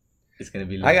 It's gonna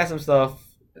be. I got some stuff.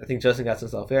 I think Justin got some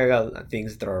stuff. Yeah, I got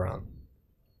things to throw around.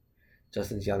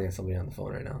 Justin's yelling at somebody on the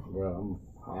phone right now. Bro, I'm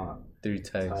hot. Through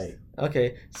text. Tight.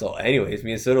 Okay, so anyways,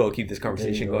 me and Soto will keep this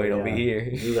conversation going over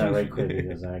here. Do that right quick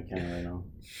because I can't right now.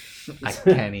 I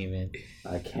can't even.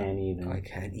 I can't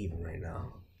even right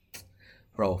now.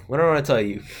 Bro, what do I want to tell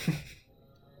you?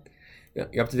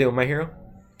 You're up to date with My Hero?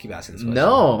 Keep asking this question.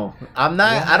 No, I'm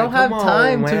not. Yeah, I don't have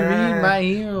time to man. read My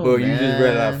Hero. Bro, you just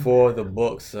read like 4 of the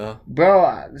books, huh?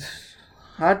 Bro,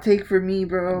 hot take for me,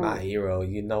 bro. My Hero,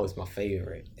 you know it's my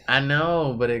favorite. I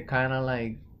know, but it kind of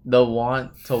like the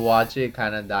want to watch it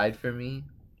kind of died for me.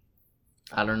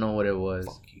 I don't know what it was.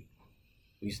 Fuck you.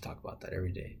 We used to talk about that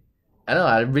every day. I know,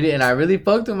 I really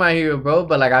fucked with My Hero, bro.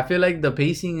 But like, I feel like the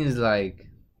pacing is like,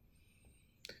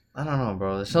 I don't know,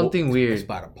 bro. There's something weird. It's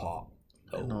about to pop.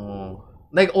 Oh. No.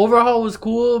 Like, Overhaul was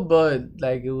cool, but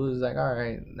like it was like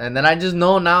alright. And then I just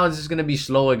know now it's just gonna be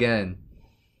slow again.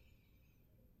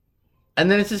 And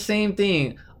then it's the same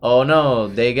thing. Oh no,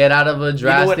 they get out of a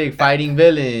drastic fighting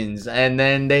villains, and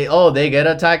then they get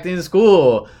attacked in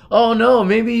school. Oh no,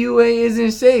 maybe UA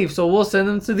isn't safe, so we'll send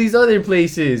them to these other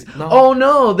places. No. Oh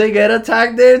no, they get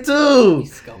attacked there too.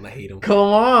 I hate them. Come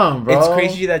on, bro. It's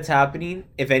crazy that's happening.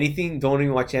 If anything, don't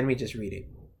even watch anime, just read it.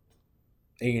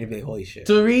 And you're gonna be like, holy shit.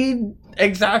 To read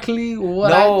exactly what?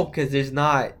 No, because there's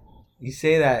not. You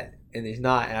say that, and there's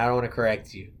not, and I don't want to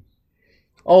correct you.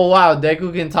 Oh wow,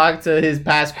 Deku can talk to his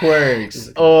past quirks.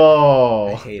 Oh,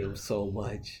 I hate him so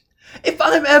much. If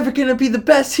I'm ever gonna be the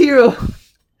best hero,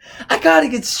 I gotta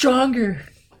get stronger.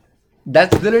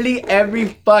 That's literally every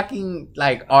fucking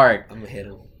like arc. I'm gonna hit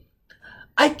him.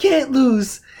 I can't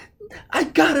lose. I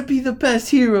gotta be the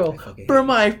best hero for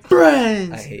my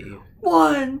friends. I hate you.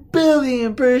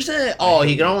 1,000,000,000%. Oh,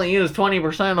 he can only use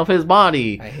 20% of his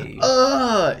body. I hate you.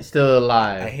 Still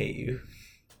alive. I hate you.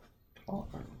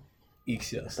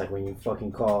 It's like when you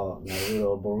fucking call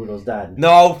Naruto Boruto's dad.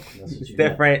 No, it's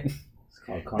different.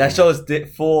 That show is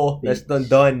full. That's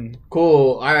done.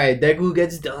 Cool. All right. Deku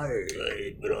gets dark.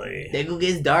 Deku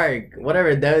gets dark.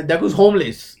 Whatever. Deku's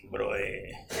homeless.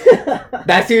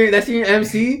 That's your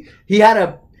MC. He had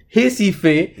a hissy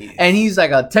fit, and he's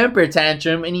like a temper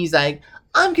tantrum, and he's like,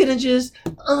 I'm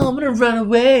gonna run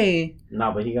away.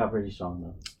 Nah, but he got pretty strong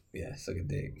though. Yeah, suck a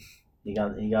dick. He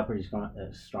got pretty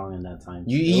strong in that time.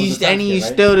 He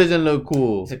still doesn't look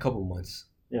cool. It's a couple months.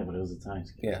 Yeah, but it was a time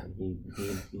skip. Yeah. He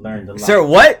learned a lot. Sir,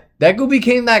 what? Deku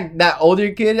became that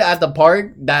older kid at the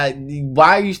park that,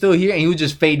 why are you still here? And he would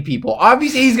just fade people.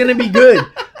 Obviously, he's going to be good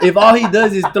if all he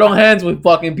does is throw hands with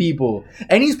fucking people.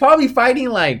 And he's probably fighting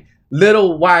like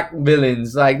little whack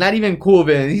villains, like not even cool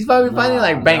villains. He's probably fighting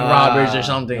like bank robbers or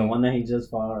something. The one that he just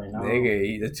fought right now.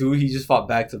 Nigga, the two he just fought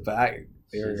back to back.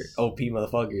 They're OP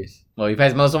motherfuckers. Well, he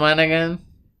fights Muscle Man again?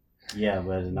 Yeah,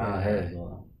 but not her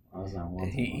though. That's not one.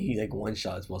 He like one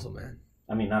shots Muscle Man.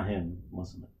 I mean, not him,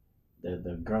 Muscle Man.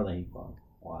 The girl that he fought.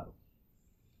 Wow.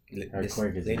 Her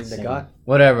quirk is insane.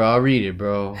 Whatever, I'll read it,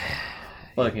 bro.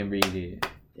 Fucking read it.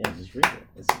 Yeah, just read it.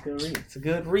 It's a good read. It's a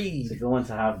good read. It's a good one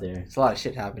to have there. It's a lot of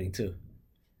shit happening too.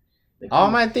 All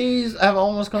my theories have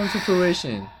almost come to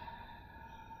fruition.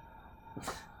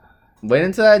 Wait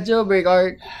until that jailbreak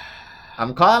arc.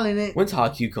 I'm calling it. When's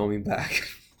Haku coming back?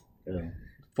 Yeah.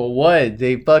 For what?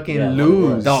 They fucking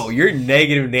lose. No, you're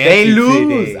negative Nancy. They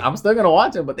lose. Today. I'm still gonna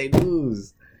watch it, but they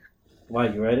lose. Why,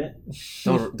 you read it?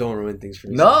 Don't ruin things for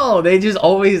me. No, they just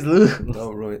always lose.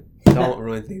 Don't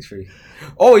ruin things for you.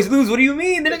 Always lose? What do you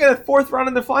mean? They're not the 4th round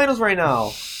in the finals right now.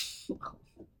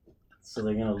 So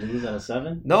they're gonna lose out of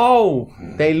 7? No.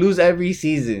 They lose every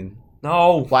season.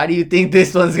 No. Why do you think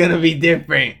this one's gonna be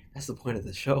different? That's the point of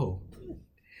the show.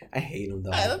 I hate them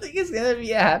though. I don't think it's gonna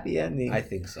be a happy ending. I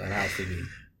think so. It has to be.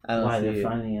 Why, they're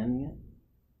finally ending it?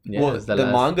 Yeah, well, the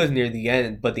manga's near the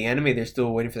end, but the anime, they're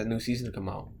still waiting for that new season to come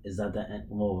out. Is that the end?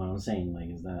 Well, what I'm saying, like,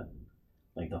 is that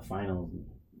like the final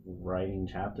writing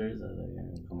chapters that they're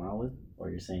gonna come out with,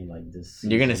 or you're saying like this?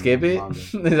 You're gonna skip it?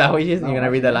 Is that what you're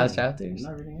gonna read the last chapters?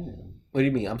 I'm not reading any of them. What do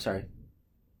you mean? I'm sorry.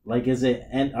 Like, is it?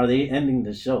 Are they ending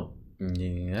the show?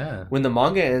 Yeah. When the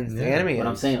manga ends, the anime ends. What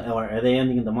I'm saying, or are they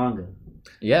ending the manga?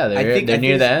 Yeah, they're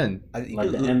near the end.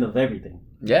 Like the end of everything.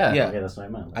 Yeah. Yeah. Okay, that's what I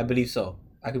meant. I believe so.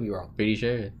 I could be wrong. Pretty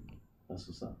sure. That's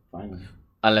what's up. Finally.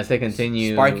 Unless they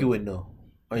continue. Sparky would know.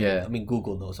 Or yeah. I mean,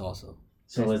 Google knows also.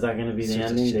 So is that going to be the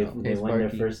ending? They win their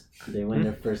first. They win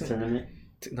their first tournament.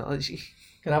 Technology.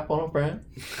 Can I phone a friend?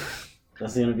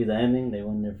 That's gonna be the ending. They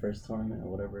win their first tournament or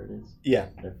whatever it is. Yeah.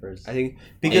 Their first. I think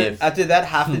because after that,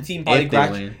 half the team probably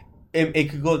graduated. It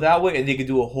could go that way, and they could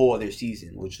do a whole other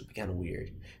season, which would be kind of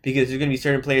weird. Because there's gonna be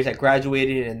certain players that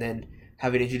graduated, and then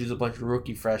have it introduce a bunch of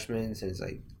rookie freshmen, and it's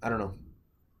like I don't know.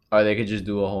 Or they could just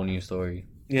do a whole new story.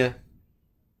 Yeah.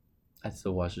 I'd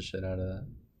still watch the shit out of that.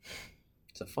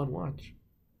 It's a fun watch.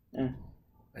 Yeah.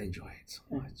 I enjoy it so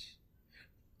much.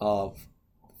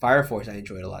 Fire Force, I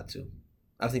enjoyed a lot too.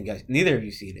 I think guys, neither of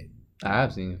you seen it. I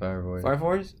have seen Fire Force. Fire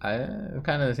Force?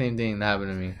 Kind of the same thing that happened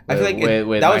to me. I feel like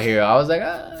with My Hero, I was like,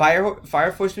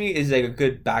 Fire Force to me is like a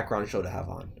good background show to have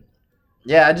on.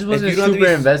 Yeah, I just wasn't super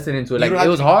invested into it. Like it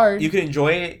was hard. You can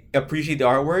enjoy it, appreciate the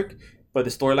artwork, but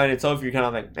the storyline itself, you're kind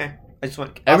of like, I just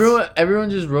want. Everyone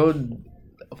just rode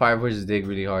Fire Force's dick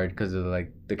really hard because of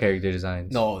like the character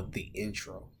designs. No, the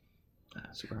intro.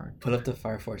 Super hard. Pull up the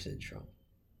Fire Force intro.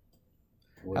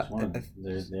 Which one?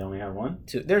 They only have one?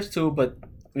 Two. There's two, but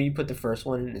when you put the first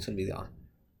one in, it's going to be the on.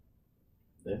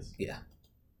 This? Yeah.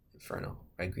 Inferno.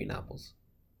 Right? Green apples.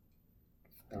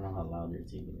 I don't know how loud your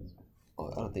TV is.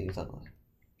 Oh, I don't think it's that loud.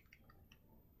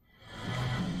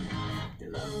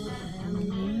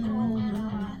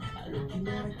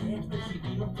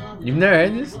 You've never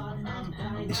heard this?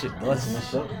 This shit What's in the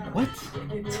show? What?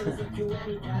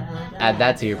 Add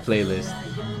that to your playlist.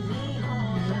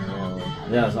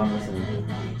 Yeah, that's what I'm listening to.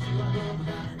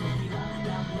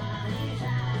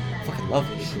 I fucking love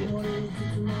this shit.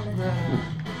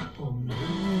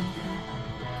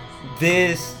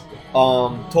 This,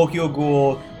 Tokyo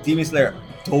Ghoul, Demon Slayer,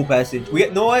 dope ass intro.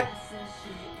 You know what?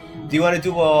 Do you want to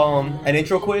do an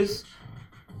intro quiz?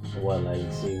 What,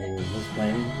 like, see who's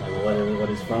playing? Like, what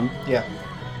it's from? Yeah.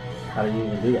 How do you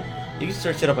even do that? You can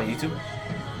search it up on YouTube.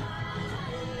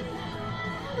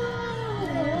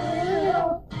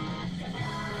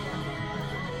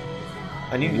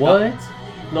 I need what?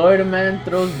 Florida man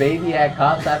throws baby at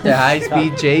cops after high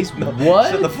speed chase. No,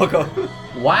 what? Shut the fuck up.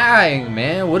 Why,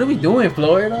 man? What are we doing,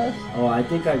 Florida? Oh, I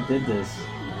think I did this.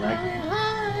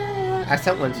 I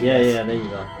sent one to you. Yeah, there you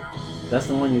go. That's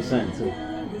the one you sent too.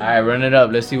 Alright, run it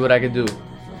up. Let's see what I can do.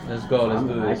 Let's go. Let's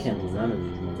do this. I can't do none of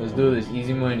these. Let's do this.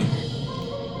 Easy money.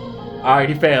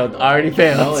 Already failed. No,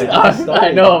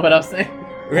 I know, but I'm saying.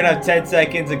 We're gonna have 10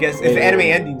 seconds to guess. It's anime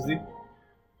endings, dude.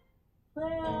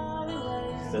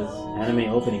 It says anime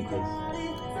opening quiz.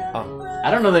 I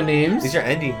don't know the names. These are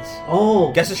endings.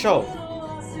 Oh, Guess the show.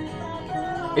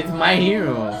 It's My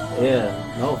Hero.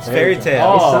 Yeah, no. It's Fairy Tail.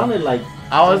 Oh. It sounded like.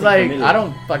 I was like, familiar. I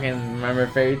don't fucking remember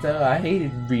Fairy Tail. I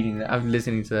hated reading that. I'm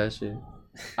listening to that shit.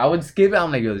 I would skip it.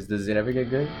 I'm like, yo, does it ever get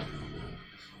good?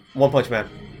 One Punch Man.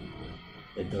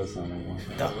 It does sound like one.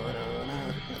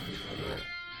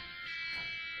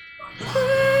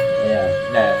 Yeah.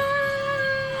 Nah.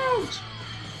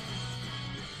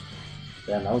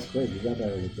 Damn, that was quick. You got that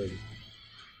really quick.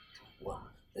 Wow.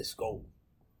 Let's go.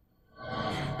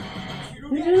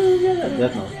 Yeah,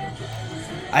 Death Note.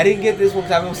 I didn't get this one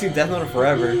because I haven't seen Death Note in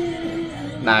forever.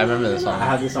 Nah, I remember this I song.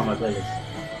 have this on my playlist.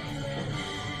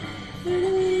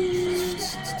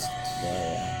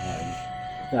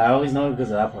 Yeah. I always know it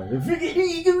because of that part.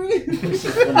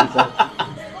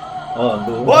 Oh,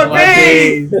 dude. One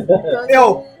Piece!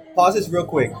 Yo, pause this real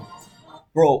quick.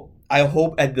 Bro, I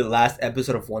hope at the last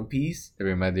episode of One Piece, They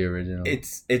remind the original.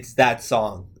 it's that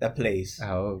song that plays. I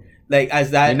hope. Like,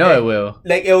 as that... You know it will.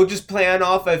 Like, it will just plan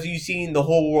off as you seen the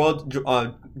whole world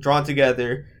drawn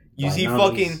together. You see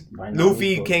fucking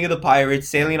Luffy, King of the Pirates,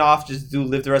 sailing off just to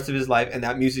live the rest of his life, and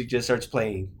that music just starts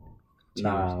playing.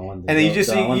 Nah, and then you just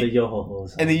see...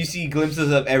 And then you see glimpses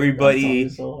of everybody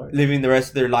living the rest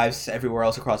of their lives everywhere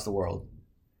else across the world.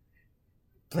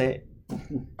 Play it.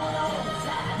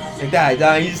 Like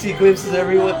that. You see glimpses of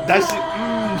everyone. That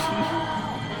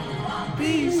shit.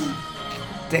 Peace.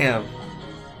 Damn.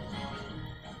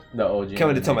 The OG. Can't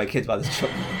wait to tell my kids about this show.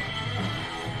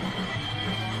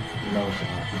 No,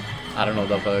 I don't know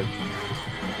the fuck.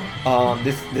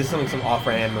 This is some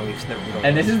off-brand anime we've just never been over.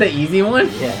 And this is the easy one?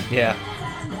 Yeah.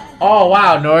 Oh,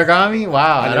 wow. Noragami?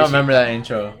 Wow. I don't remember that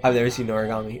intro. I've never seen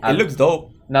Noragami. It looks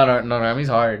dope. No, Noragami's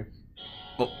hard.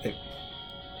 Oh,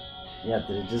 yeah,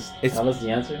 did it just tell us the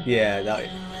answer? Yeah.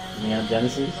 Neon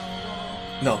Genesis?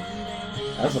 No.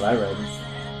 That's what I read.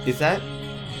 Is that?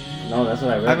 No, that's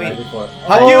what I read right before.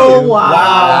 Oh,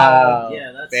 wow.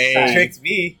 Yeah, that's sad. Tricked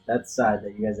me. That's sad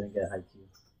that you guys didn't get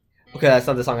Haikyuu. Okay, that's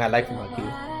not the song I like from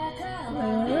Haikyuu.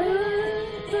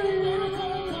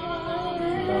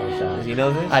 Does he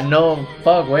know this? I know.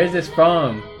 Fuck, where's this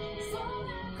from?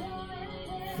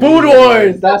 Food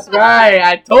Wars! That's right!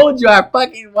 I told you I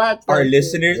fucking watched Our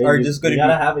listeners are just gonna You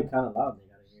gotta have it kind of loud. They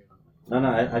gotta hear it. No,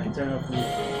 I can turn it up for you.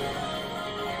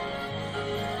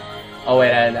 Oh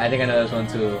wait, I think I know this one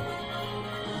too.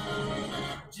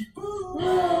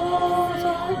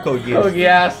 Code Geass. Code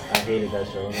Geass. I hated that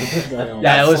show.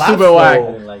 Yeah, it was slaps super though. whack. I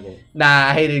didn't like it. Nah,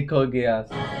 I hated Code Geass.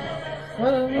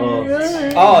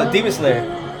 Oh, Demon Slayer.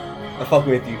 I'm fucking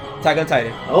with you. Attack on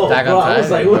Titan. Oh, Attack bro, on I was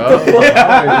Titan, like, what bro. the fuck? How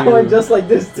are I you? went just like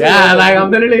this too. Yeah, like I'm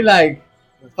literally like,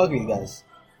 Fuck you guys.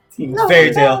 Team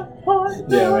Fairy Tail.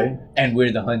 Yeah, right. and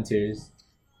we're the hunters.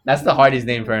 That's the hardest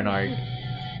name for an arc.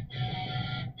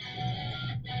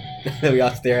 We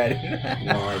all stare at it.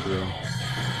 No idea.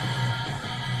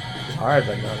 It's hard,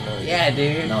 but no. Yeah,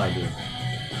 dude. No idea.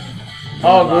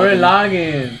 Oh, Gurren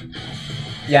Lagann.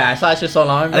 Yeah, I saw that shit so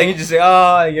long ago. I think you just say,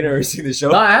 oh, you never seen the show.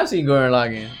 No, I have seen Gurren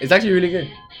Lagann. It's actually really good.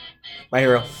 My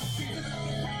Hero.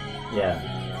 Yeah.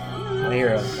 My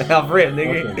Hero. I'm for it,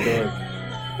 nigga.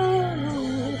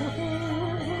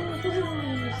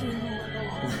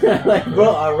 Okay, like, bro,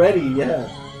 already, yeah.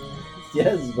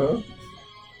 Yes, bro.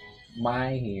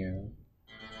 My Hero.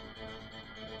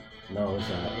 No, it's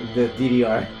not. The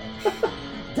DDR.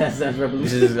 Dance Dance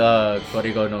Revolution. This is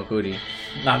Koriko no Kuri.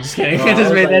 No, I'm just kidding. No, I I just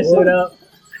was made like, that what? shit up.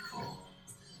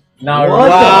 No, What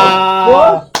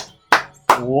wow.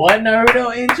 What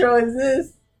Naruto intro is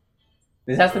this?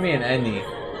 This has to be an ending. I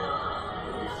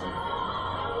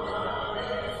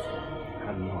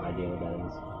have no idea what that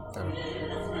is.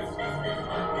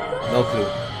 No clue.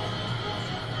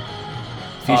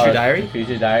 Future Diary?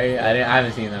 Future Diary? I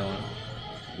haven't seen that one.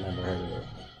 Never heard of it.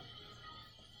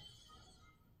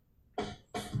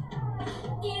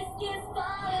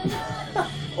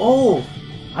 Oh,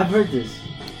 I've heard this.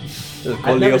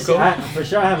 I've never seen, for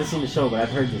sure I haven't seen the show, but I've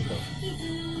heard this though.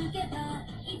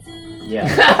 Yeah.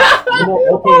 You know,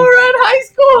 okay. We're in high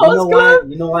school.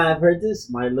 You know why I've heard this?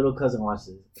 My little cousin watches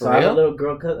it. So For I have real? a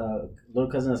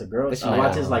little cousin that's a girl. She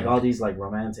watches like all these like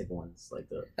romantic ones, like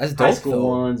the That's high dope, school though.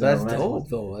 ones. That's and romance dope, ones.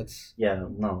 though. That's... Yeah,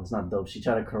 no, it's not dope. She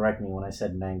tried to correct me when I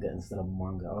said manga instead of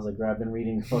manga. I was like, girl, I've been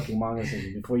reading fucking manga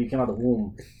since before you came out of the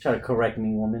womb. Try to correct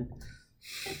me, woman.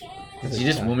 She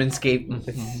just womanscape.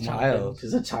 It's a child.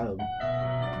 She's a child.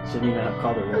 Shouldn't even have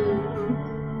called her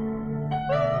woman.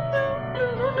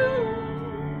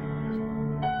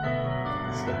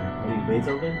 This guy. What are you,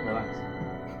 Beethoven? Relax.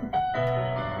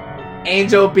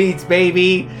 Angel Beats,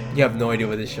 baby. You have no idea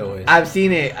what this show is. I've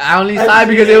seen it. I only saw it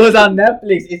because it was on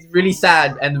Netflix. It's really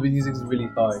sad, and the music is really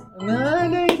hard.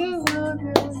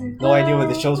 No idea what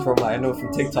the show's from. I know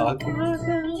from TikTok.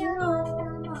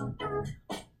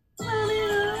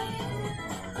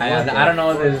 I don't know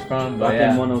what this is from, but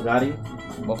yeah.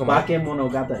 Bakemonogatari. Welcome back.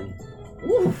 Bakemonogatari.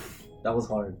 Oof. That was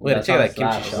hard. Wait, check that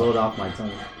kimchi It shop. rolled off my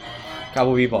tongue.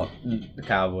 Cowboy Bebop. The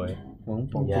cowboy.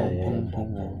 Yeah.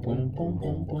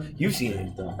 You've seen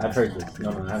it. I've heard this. No,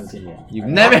 I haven't seen it yet. You've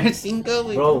never seen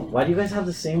Cowboy? Bro, why do you guys have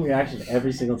the same reaction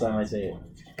every single time I say it?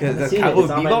 Because I've the seen it. Cowboy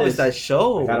It's on my Bebop is list. that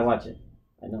show. I gotta watch it.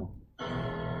 I know.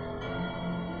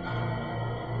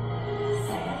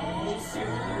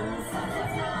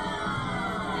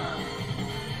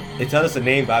 They tell us the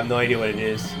name, but I have no idea what it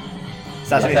is.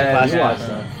 Assassination Yes, Classroom. You watched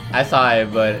that. I saw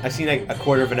it, but I've seen like a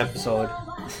quarter of an episode.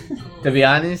 to be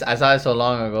honest, I saw it so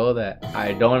long ago that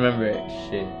I don't remember it.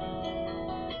 Shit.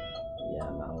 Yeah,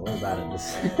 no, we're bad at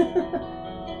this.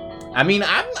 I mean,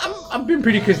 I've been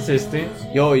pretty consistent.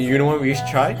 Yo, you know what we should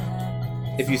try?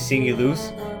 If you sing, you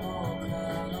lose.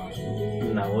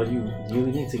 No, what do you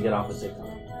need to get off of TikTok?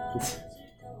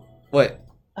 What?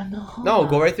 No. No,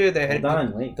 go right through there. Hold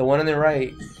on, wait. The one on the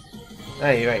right. Ah,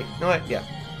 you're right. No, what? Yeah.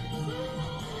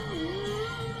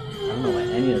 I don't know what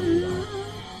any of these are.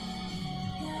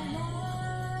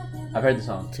 I've heard the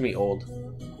song. To me, old.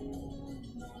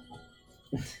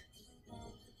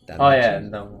 That Oh makes yeah,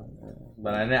 sense. no,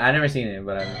 but I never seen it.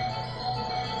 But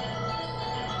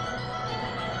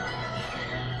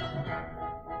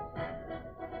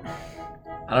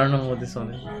I don't know what this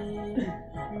one is.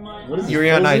 What is this,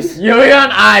 Yuri on Frozen? Ice. You're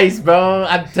on Ice, bro.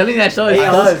 I'm telling you that show is Hey,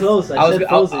 I was sus. close. I was said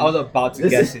Frozen. about to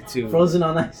This guess is it too. Frozen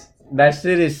on Ice. That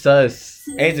shit is sus.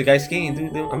 Hey, it's a guy skating,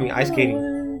 dude. I mean, ice skating.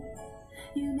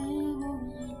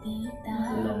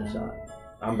 Another shot.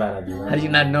 I'm bad at this. How do you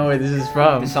not know where this is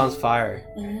from? This sounds fire.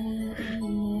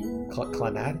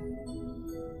 Clanad?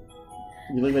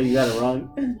 You look like you got it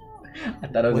wrong. I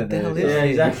thought it was What the hell is Yeah, it?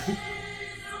 exactly.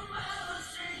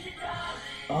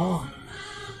 Oh.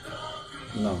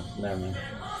 No, never mind.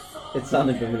 It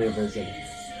sounded familiar for a second.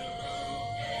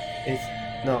 It's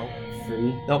no.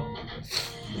 Free? Nope.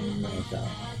 No shot.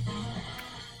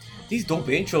 These dope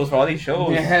intros for all these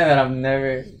shows. Yeah, that I've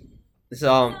never. It's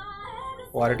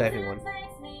water diving one.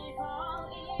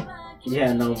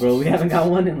 Yeah, no, bro. We haven't got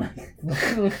one in like...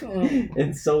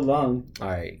 it's so long. All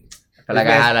right. I feel like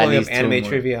I had at pulling up least anime two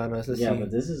trivia on us. Yeah,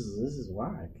 but this is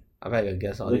whack. I bet I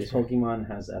guess all Which these. Pokemon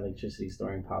has electricity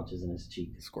storing pouches in its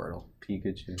cheek? Squirtle.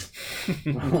 Pikachu.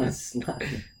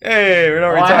 Hey, we're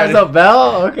not Oh, it has retarded. a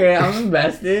bell? Okay, I'm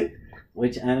invested.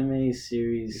 Which anime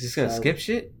series? Is this gonna skip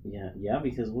shit? Yeah,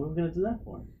 because what are we gonna do that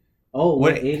for? Oh,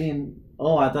 what alien?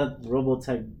 Oh, I thought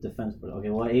Robotech Defense Force. Okay,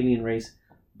 what alien race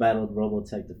battled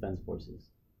Robotech Defense Forces?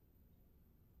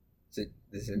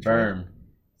 Is it Berm.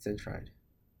 Zentride.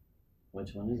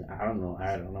 Which one is it? I don't know.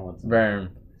 I don't know what's Berm.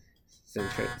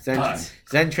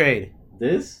 Zentrade.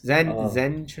 this.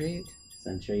 Zentrade.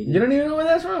 Zentrade. You don't even know where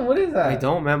that's from? What is that? I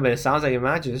don't remember. It sounds like it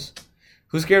matches.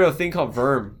 Who's scared of a thing called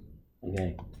Verm?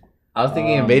 Okay. I was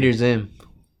thinking Invader Zim.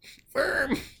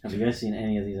 Verm. Have you guys seen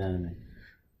any of these anime?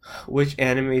 Which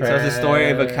anime tells the story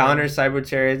of a counter cyber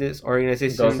terrorist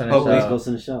organization? Ghost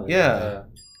in the Shell. Yeah.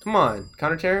 Come on,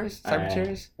 counter terrorist, cyber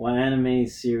terrorist. What anime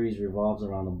series revolves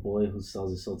around a boy who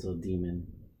sells his soul to a demon?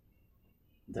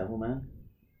 Devilman?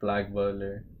 Black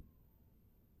Butler.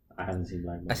 I haven't seen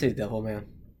Black Butler. I say Devilman.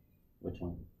 Which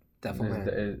one?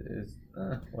 Devilman.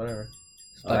 Whatever.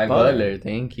 Black Butler.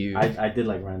 Thank you. I did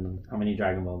like random. How many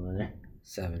Dragon Balls are there?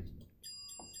 7.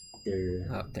 They're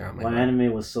on my What mind.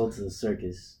 anime was sold to the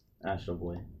circus? Astro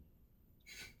Boy.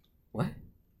 What?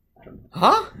 I don't know.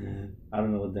 Huh? I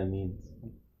don't know what that means.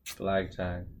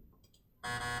 Blackjack. I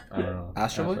don't know.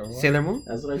 Astro Boy? Sailor Moon?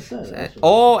 That's what I said. Astro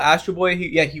Boy. Astro Boy.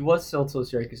 He was sold to a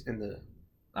circus in the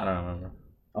I don't remember.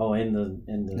 Oh,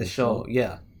 in the show.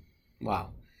 Yeah. Wow.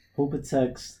 Who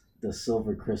protects the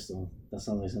silver crystal? That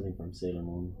sounds like something from Sailor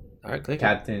Moon. All right, click.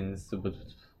 Captain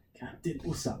Captain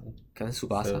Usopp. Captain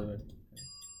Tsubasa.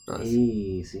 Nice.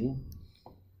 Hey, see?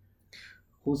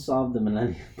 Who solved the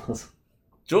Millennium Puzzle?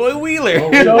 Joy Wheeler.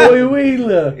 Oh, Joey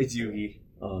Wheeler. It's Yugi.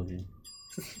 Oh, okay.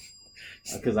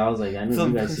 Because I was like, I knew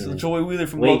you guys seen it. Joy Wheeler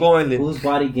from Wait, Long Island. whose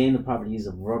body gained the properties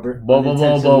of rubber?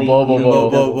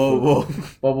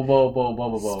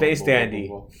 Space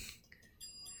Dandy.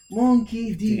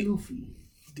 Monkey D.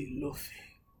 Luffy.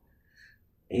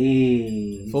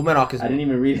 Hey. Full Metal Alchemist. I didn't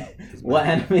even read it. What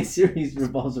anime series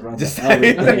revolves around Just the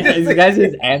Elder? This guy's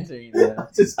just answering that.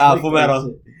 Just Full click Metal. that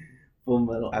shit. Full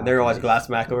Metal. I never watched Glass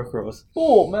Mac over Crows.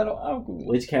 Full Metal Alchemist.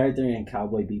 Which character in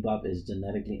Cowboy Bebop is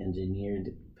genetically engineered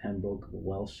Pembroke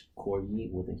Welsh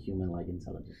Corgi with a human-like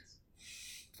intelligence?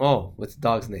 Oh, what's the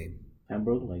dog's name?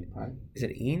 Pembroke, like pie? Is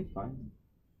it Ian? Pie?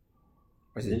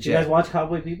 Or is it Did you guys Jeff? watch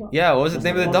Cowboy Bebop? Yeah, what was the That's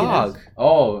name of the the one he dog?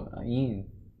 Oh, Ian.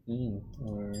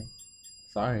 Or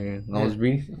sorry, I was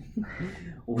reading.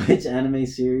 Which anime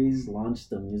series launched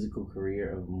the musical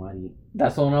career of Mari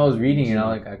That's the one I was reading, and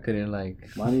I couldn't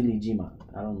Lijima?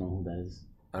 I don't know who that is.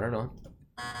 I don't know.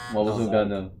 What was No, who got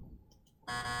them?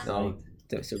 No,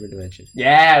 Super Dimension.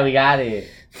 Yeah, we got it.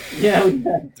 Yeah, we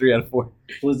got 3 out of 4.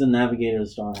 Who's the navigator of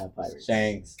Straw Hat Pirates?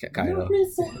 Shanks. Kaido.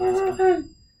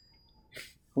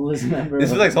 Who is a member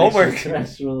This of is like the homework.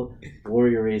 extraterrestrial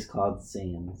warrior race called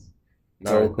Saiyans?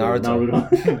 Naruto.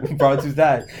 Naruto's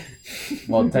dad.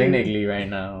 Well, technically, right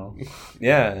now.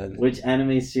 Yeah. Which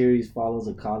anime series follows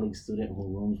a college student who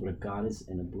rooms with a goddess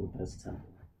in a Budapest temple?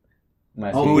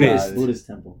 Buddhist. Buddhist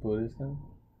temple. Buddhist.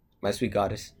 My sweet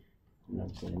goddess.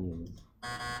 Never seen any of this.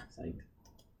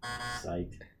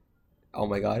 Psych. Oh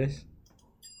my goddess.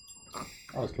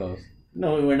 I was close.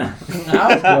 No, we were not.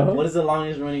 I was close. What is the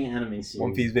longest running anime series?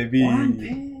 One Piece, baby. One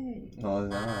Piece. No,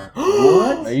 it's not.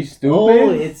 What? Are you stupid? Oh,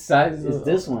 it's Size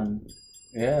this one.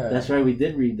 Yeah. That's right. We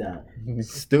did read that.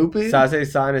 Stupid.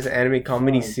 Sase-san is an anime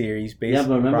comedy Oh. series based Yeah,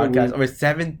 but on remember broadcast we- over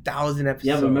 7,000 episodes.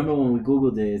 Yeah, but remember when we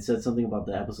googled it? It said something about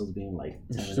the episodes being like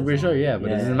 10 minutes Super long. short, yeah,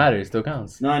 but it doesn't matter. It still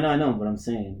counts. No, I know. But I'm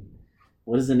saying,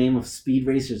 what is the name of Speed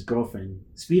Racer's girlfriend?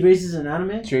 Speed Racer's an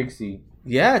anime. Trixie.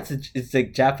 Yeah, it's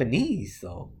like Japanese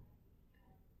though.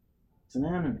 It's an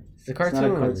anime. It's a cartoon. It's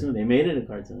not a cartoon. They made it a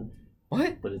cartoon,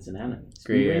 What? but it's an anime.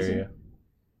 Gray Speed area.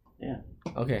 Racer?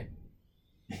 Okay.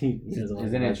 He doesn't want to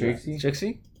Isn't it watch that. Trixie?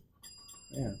 Trixie?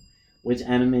 Yeah. Which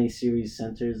anime series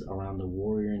centers around a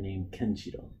warrior named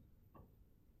Kenshiro?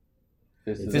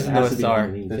 Fist Fist It of has North to be Star. one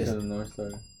of these. Fist of the North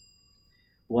Star.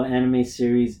 What anime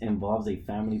series involves a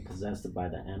family possessed by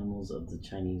the animals of the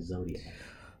Chinese zodiac?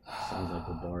 Sounds like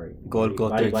a Bari. Gold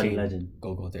Bari 13. legend.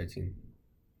 Go 13.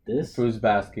 This? Fruits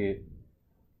Basket.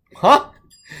 Huh?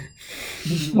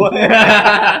 What?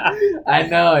 I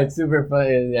know, it's super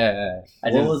funny. Yeah.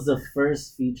 What was the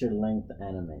first feature-length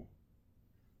anime?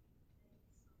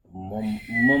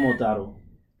 Momotaro.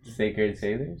 Sacred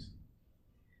Sailors?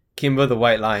 Kimba the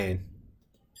White Lion.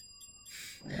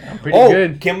 I'm pretty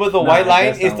good. Kimba the Nah, White Lion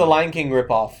that's is not the one. Lion King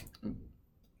ripoff.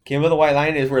 Kimba the White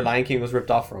Lion is where Lion King was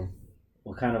ripped off from.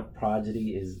 What kind of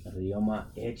prodigy is Ryoma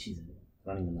Echizen?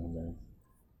 I don't even know who that is.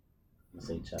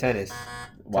 Say chess. Tennis.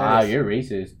 Wow, Tennis. you're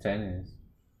racist. Tennis.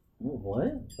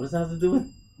 What? What does that have to do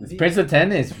with? It's Prince of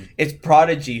Tennis. It's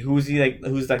Prodigy. Who's like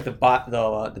the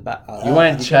bot? You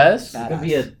went chess? It could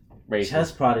be a Racist.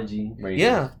 chess prodigy. Racist.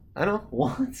 Yeah, I know.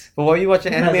 What? But why are you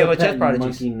watching anime about chess prodigies?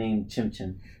 Monkey named Chim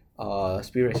Chim.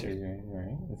 Speed Racer.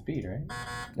 Right. It's Speed, right?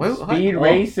 What? Speed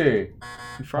Racer.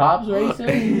 Pops Racer?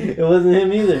 It wasn't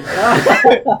him either.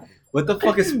 What the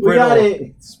fuck is We got Spriddle?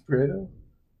 it. Spriddle?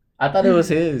 I thought it was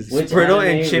his. Which Spriddle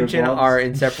anime and Chim Chim revolves- are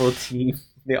inseparable teams.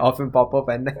 They often pop up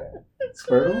and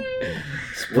Squirtle?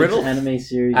 Spriddle. Which anime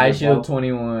series? I Shield revolves-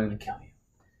 21.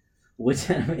 Which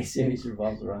anime series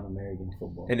revolves around American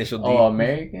football? Initial D. Oh,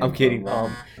 American? I'm kidding.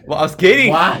 Oh, Well, I was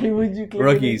kidding. why would you click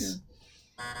Rookies.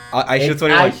 I It's should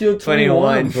 21. I Shield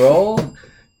 21, bro.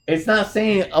 It's not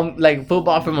saying like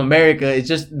football from America. It's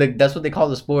just that's what they call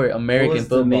the sport, American Who was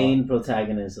football. the main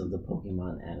protagonist of the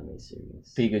Pokemon anime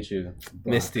series? Pikachu.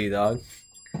 Misty, dog.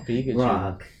 Pikachu.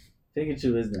 Brock.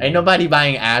 Pikachu is the Ain't nobody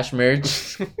buying Ash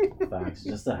merch. Facts.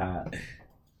 Just a hat.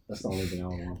 That's the only thing I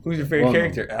want. Who's your favorite Well, no.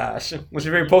 character? Ash. What's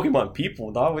your favorite Pokemon?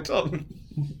 People, dog. What's up?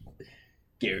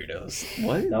 Gyarados.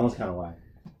 What? That one's kind of why.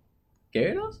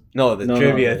 Gyarados? No, the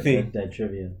trivia thing. That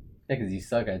trivia. Yeah, because you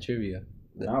suck at trivia.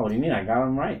 No, what do you mean? I got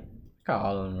them right. Got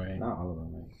all of them right. Not all of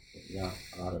them right. Yeah,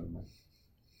 a lot of them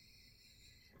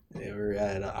right. Yeah, we're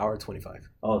at an hour 25.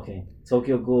 Oh, okay.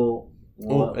 Tokyo Ghoul.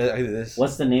 Oh, I did this.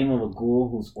 What's the name of a ghoul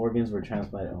whose organs were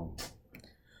transplanted? Oh,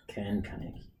 Ken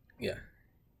Kaneki.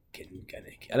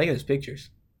 I like his pictures.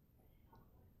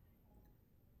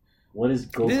 What is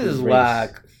Goku's This is race?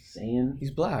 whack. Saiyan?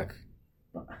 He's black.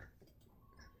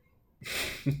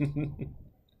 I'm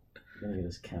gonna get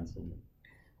us canceled.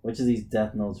 Which of these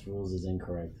Death Note's rules is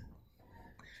incorrect?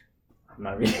 I'm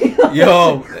not reading.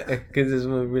 Yo, because this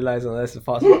one relies on less if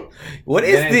possible. What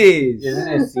is this?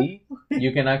 Isn't it C?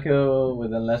 You cannot kill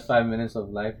within less 5 minutes of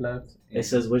life left. It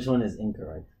says which one is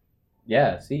incorrect.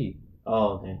 Yeah, C.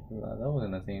 Oh, okay. That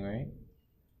wasn't a thing, right?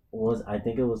 I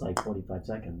think it was like 45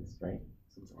 seconds, right?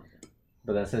 Something like that.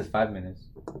 But that says 5 minutes.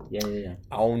 Yeah.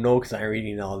 I don't know because I'm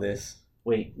reading all this.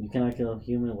 Wait, you cannot kill a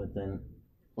human within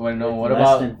Well, no, with what less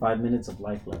about than 5 minutes of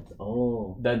life left?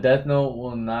 Oh. the Death Note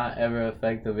will not ever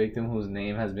affect the victim whose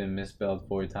name has been misspelled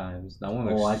 4 times. That one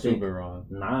looks I think- super wrong.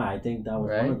 Nah, I think that was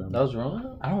Right? one of them. That was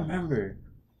wrong? I don't remember.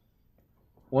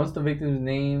 Once the victim's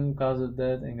name, cause of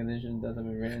death, and condition of death have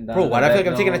been written down. Bro, in why the do I feel like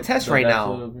Death I'm taking a Note, test the right death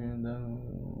now? will appear in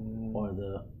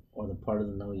the- Or the part of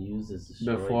the note used is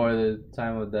destroyed. Before the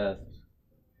time of death.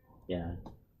 Yeah.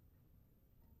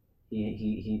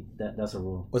 That's a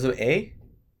rule. Was it A?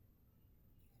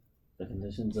 The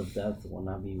conditions of death will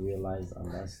not be realized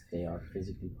unless they are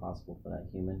physically possible for that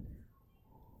human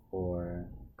or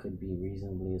could be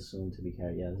reasonably assumed to be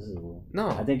carried. Yeah, this is a rule. No.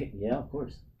 I think, yeah, of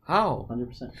course. How?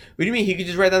 100%. What do you mean? He could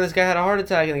just write down this guy had a heart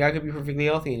attack and the guy could be perfectly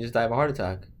healthy and just die of a heart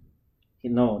attack.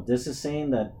 No, this is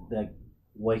saying that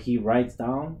what he writes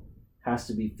down has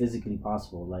to be physically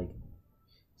possible. Like,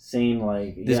 saying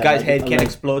like... This guy's head can't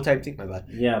explode type thing? My bad.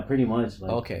 Yeah, pretty much.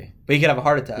 Like, Okay. But he could have a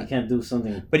heart he attack. can't do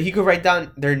something... But he could write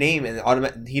down their name and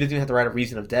he doesn't even have to write a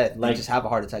reason of death. Like, Like- just have a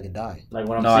heart attack and die. Like,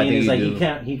 what I'm No, I saying think is, you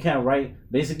like, do. he can't write...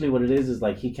 Basically, what it is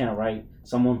like, he can't write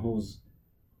someone who's...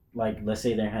 Like, let's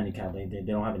say they're handicapped. They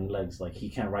don't have any legs. Like, he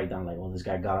can't write down, like, this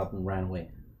guy got up and ran away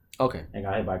Okay. and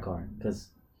got hit by a car. Because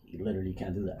he literally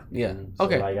can't do that. Yeah. So,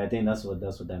 Okay. like, I think that's what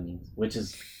that means. Which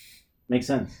is... Makes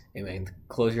sense. Hey, man,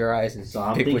 close your eyes and So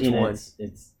I'm pick which thinking one. it's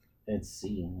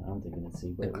C. I'm thinking it's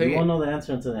C. But Click we it. won't know the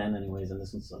answer until the end anyways, and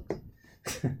this one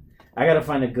sucks. I gotta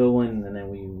find a good one, and then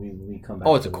we come back.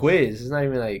 Oh, it's a to this. quiz. It's not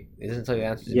even like... It doesn't tell you the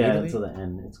answers Yeah, immediately? until the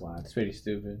end. It's wild. It's pretty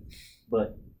stupid.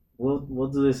 But we'll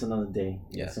do this another day.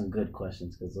 Yeah. With some good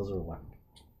questions, because those are wild.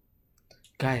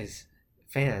 Guys,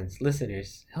 fans,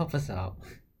 listeners, help us out.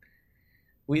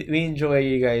 We enjoy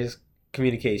you guys'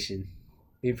 communication.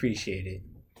 We appreciate it.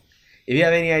 If you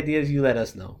have any ideas, you let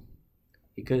us know.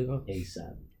 You could go.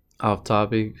 ASAP. Off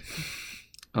topic.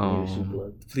 Leadership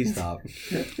blood. Please stop.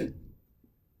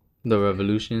 The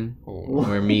revolution. Oh,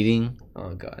 We're meeting.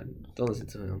 oh God! Don't listen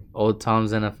to him. Old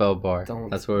Tom's NFL bar.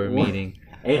 Don't. That's where we're What? meeting.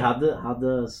 Hey, how'd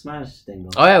the Smash thing go?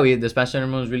 Oh yeah, the Smash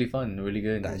Tournament was really fun, really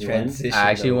good. That you win? transition.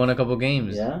 I actually though. won a couple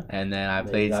games. Yeah? And then I They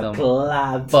played got some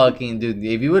collabed. fucking dude.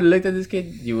 If you would have looked at this kid,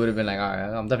 you would have been like, all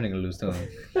right, I'm definitely gonna lose to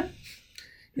him.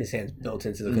 His hands built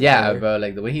into the Yeah, controller. bro.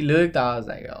 Like the way he looked, I was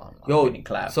like, oh, Yo, I'm getting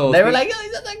clapped. so They were speak- like, yo,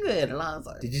 he's not that good. And I was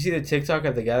like, Did you see the TikTok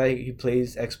of the guy that he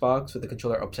plays Xbox with the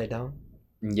controller upside down?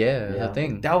 yeah, that's Yeah. a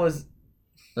thing. That was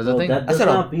That's a Well, thing. that That's does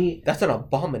an not beat. that's an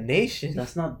abomination.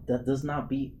 That does not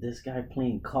beat this guy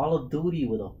playing Call of Duty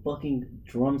with a fucking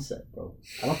drum set, bro.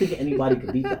 I don't think anybody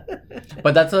could beat that.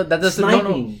 But that's a no.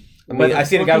 Sniping. I mean, I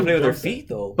seen a guy play with their feet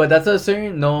though. But that's a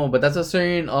certain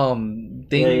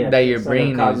thing that your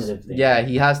brain is. Yeah,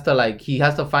 he has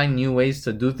to find new ways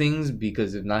to do things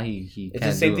because if not, he can't. It's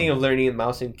the same thing of learning a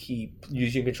mouse and key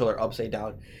using controller upside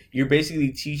down. You're basically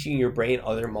teaching your brain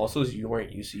other muscles you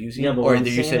weren't used to using, or they're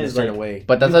used in a certain way.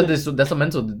 But that's a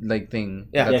mental thing.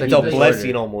 Yeah, it's a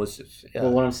blessing almost. Yeah.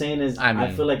 But what I'm saying is,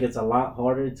 I feel like it's a lot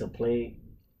harder to play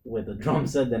with a drum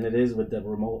set than it is with the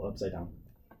remote upside down.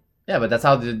 Yeah, but that's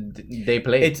how they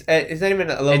play. It's not even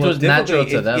a level. It was natural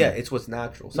to them. Yeah, it's what's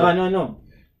natural. So. No, I know.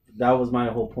 That was my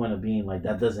whole point of being like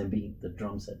that doesn't beat the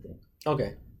drum set thing.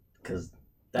 Okay. Because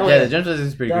the drum set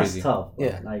is pretty crazy. That's tough.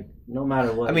 Yeah. Like no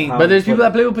matter what. I mean, but there's people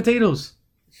that play with potatoes.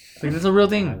 Like that's a real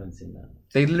thing. I haven't seen that.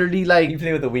 They literally like you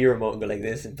play with the Wii remote and go like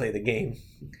this and play the game.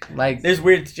 Like there's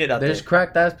weird shit out there. There's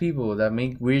cracked ass people that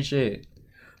make weird shit.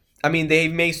 I mean, they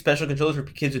make special controllers for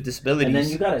kids with disabilities. And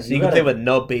then you can play with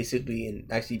nub basically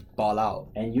and actually ball out.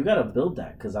 And you gotta build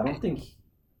that because I don't think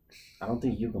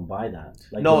you can buy that.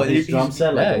 Like no, his drum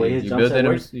set, like the way his drum set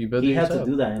works, he had to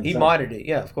do that himself. He modded it,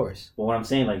 yeah, of course. But what I'm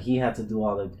saying, like he had to do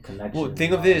all the connections. Well,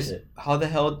 think of this: how the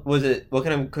hell was it? What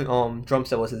kind of drum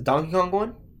set was it? The Donkey Kong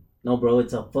one? No, bro,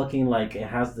 it's a fucking like it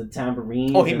has the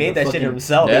tambourine. Oh, he made that shit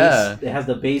himself. Yeah, it has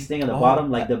the bass thing on the bottom.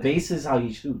 Like the bass is how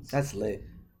he shoots. That's lit.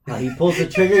 He pulls the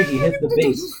trigger, he hits the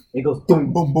bass. It goes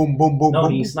boom, boom, boom, boom, boom. No,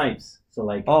 he snipes. So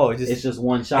like, it's just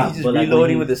one shot. He's just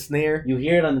reloading with a snare. You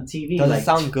hear it on the TV. Does it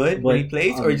sound good when he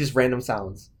plays, or just random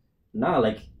sounds? Nah,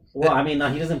 like, well, I mean,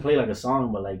 he doesn't play like a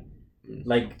song, but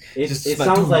like it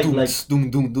sounds like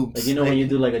doom doom doom. Like you know when you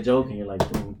do like a joke and you're like,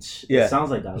 boom, it sounds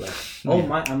like that.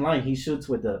 Like, I'm lying. He shoots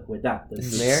with the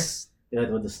snare. Yeah,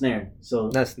 with the snare. So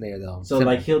not snare though. So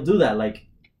like he'll do that like.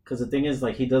 Because the thing is,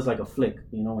 like, he does like a flick.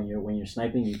 You know, when you're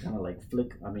sniping, you kind of like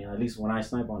flick. I mean, at least when I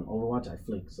snipe on Overwatch, I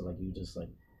flick. So like you just like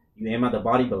you aim at the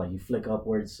body, but like you flick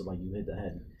upwards, so like you hit the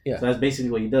head. Yeah. So that's basically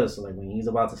what he does. So like when he's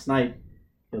about to snipe,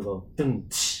 he'll go boom,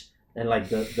 and like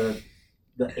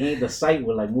the sight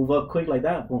will like move up quick like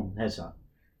that. Boom, headshot.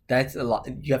 That's a lot.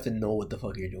 You have to know what the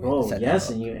fuck you're doing. Oh yes,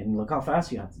 and look how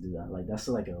fast you have to do that. Like that's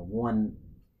like a one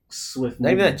swift.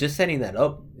 Not even that, just setting that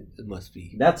up. It must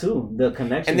be that too. The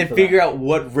connection, and then figure out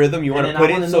what rhythm you want to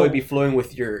put in, so it'd be flowing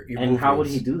with your. And movements. How would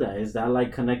he do that? Is that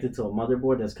like connected to a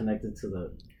motherboard that's connected to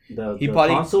the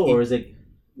console, or is it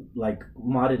like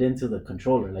modded into the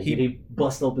controller? Like did he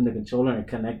bust open the controller and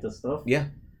connect the stuff? Yeah,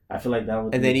 I feel like that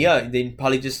would. And then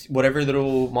probably just whatever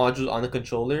little modules on the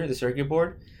controller, the circuit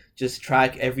board, just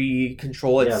track every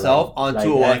control itself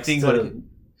onto a thing.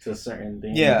 To a certain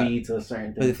thing, B to a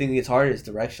certain thing. But the thing that gets hard is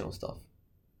directional stuff.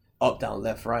 Up, down,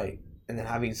 left, right. And then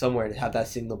having somewhere to have that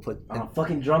signal put... On a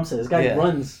fucking drum set. This guy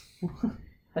runs.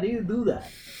 How do you do that?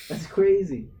 That's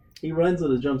crazy. He runs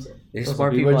with a drum set. There's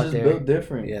smart people out there. Built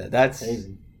different. Yeah, that's...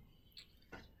 crazy.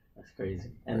 That's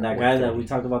crazy. And that guy that we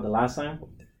talked about the last time,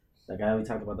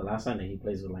 that he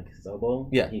plays with like his elbow,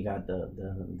 he got the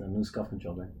new Scuff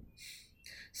controller.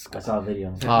 I saw a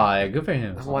video. Oh, yeah, good for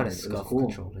him. I want a Scuff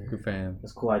controller. Good for him.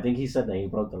 It's cool. I think he said that he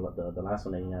broke the last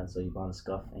one that he had, so he bought a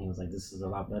Scuff, and he was like, "This is a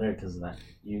lot better because that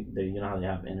you know how they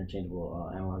have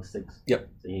interchangeable analog sticks. Yep.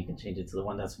 So you can change it to the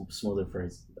one that's smoother for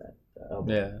his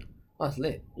elbow. Yeah. Oh, it's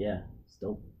lit. Yeah, it's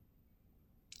dope.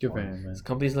 Good for him, man. This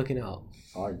company's looking out.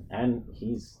 It's hard, and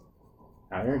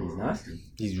I heard he's nasty.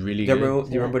 He's really good. Do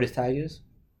you remember what his tag is?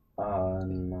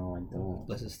 No, I don't.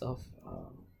 Bless his stuff.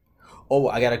 Oh,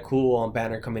 I got a cool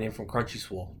banner coming in from Crunchy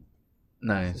Swole.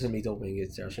 Nice. It's gonna be dope when it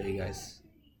gets there. I'll show you guys.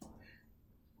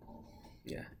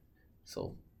 Yeah.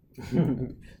 So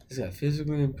this guy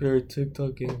physically impaired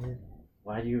TikTok gamer.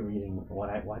 Why do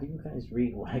you guys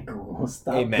read why Google?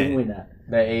 Stop doing that.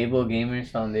 The Able Gamers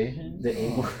Foundation? The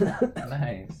Able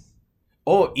Nice.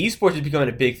 Oh, esports is becoming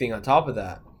a big thing on top of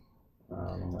that. I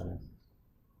don't know what that is.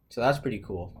 So that's pretty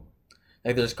cool.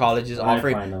 Like there's colleges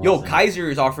offering. Yo, Kaiser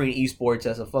is offering esports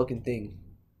as a fucking thing.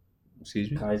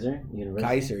 Excuse me. Kaiser University.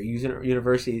 Kaiser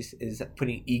Universities is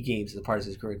putting e-games as a part of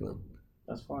his curriculum.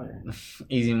 That's fire.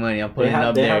 Easy money. I'm putting it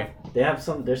up there.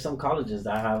 There's some colleges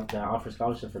that offer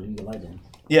scholarship for League of Legends.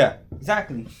 Yeah,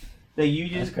 exactly.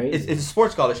 That's crazy. It's a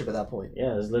sports scholarship at that point.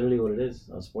 Yeah, it's literally what it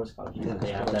is. A sports scholarship. Yeah,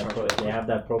 they have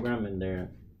that program in their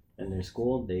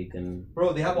school. They can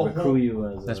they have recruit you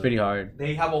as. That's pretty hard.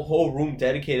 They have a whole room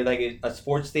dedicated, like a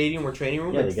sports stadium or training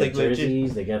room. Yeah, they get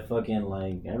jerseys. They get fucking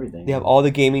like everything. They have all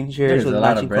the gaming chairs with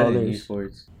matching colors.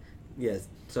 Esports. Yes.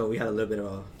 So we had a little bit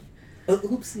of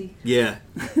oopsie. Yeah.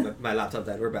 my laptop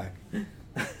died. We're back.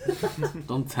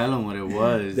 Don't tell him what it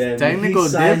was. Damn, technical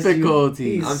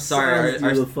difficulties. I'm sorry.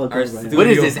 What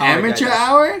is this, amateur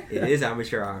hour? It is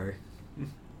amateur hour.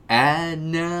 At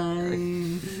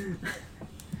night.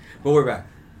 But we're back.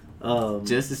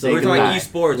 Just to So say we're talking goodbye.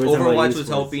 esports. We're talking about Overwatch was esports.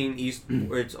 helping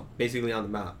where it's basically on the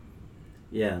map.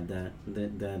 Yeah, that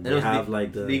And they have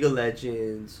like the League of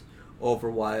Legends,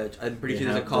 Overwatch. I'm pretty they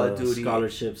sure there's a have Call the of Duty.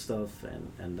 scholarship stuff,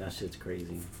 and that shit's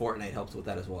crazy. Fortnite helps with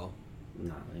that as well.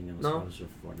 Nah, I ain't got no No? scholarship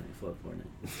for Fortnite. Fuck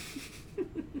Fortnite.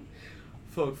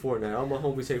 Fuck Fortnite. All my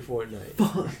homies say Fortnite.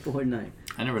 Fuck Fortnite.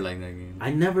 I never liked that game.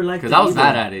 I never liked it Because I was either.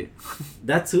 bad at it.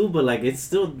 That too, but like it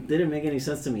still didn't make any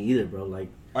sense to me either, bro. Like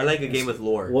I like a game with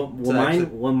lore. what So actually-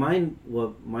 what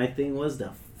my thing was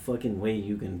the fucking way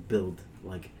you can build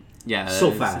like Yeah. So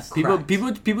it's- fast. People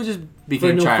just for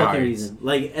became no fucking tryhards. reason.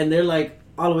 Like and they're like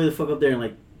all the way the fuck up there in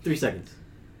like 3 seconds.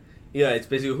 Yeah, it's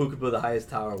basically who can build the highest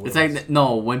tower. It's like,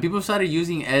 no, when people started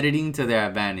using editing to their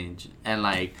advantage and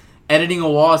like editing a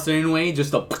wall a certain way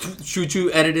just to shoot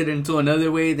you, edit it into another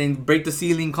way, then break the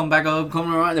ceiling, come back up,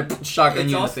 come around, then shotgun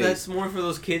it's you in the also, face. that's more for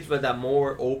those kids with that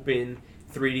more open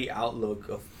 3D outlook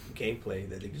of gameplay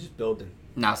that they can just build in.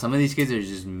 Nah, some of these kids are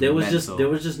just There was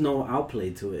mental. just no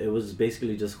outplay to it. It was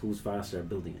basically just who's faster at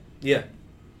building it. Yeah.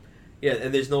 Yeah,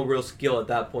 and there's no real skill at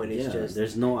that point. It's just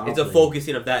there's no outplay. it's a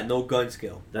focusing of that, no gun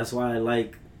skill. That's why I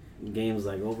like games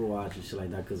like Overwatch and shit like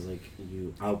that, because like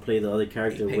you outplay the other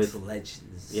character Apex with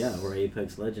Legends. or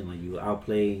Apex Legend, like you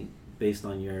outplay based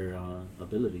on your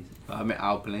abilities. I mean,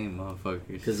 outplaying motherfuckers.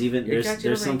 Because even You're there's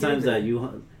catching up sometimes right that here,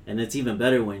 and it's even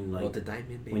better when like the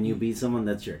diamond, baby. when you beat someone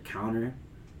that's your counter.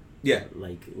 Yeah.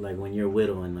 Like when you're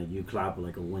Widow and like you clap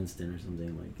like a Winston or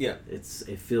something like. Yeah. It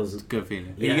feels It's a good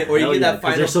feeling. You get- or you hell get that 'cause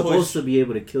final they're supposed push. to be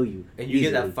able to kill you. And you get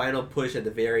easily. that final push at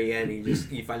the very end.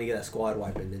 You finally get that squad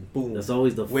wipe, and then boom. That's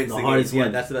always the wins the hardest game. Yeah,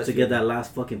 one that's the best to get that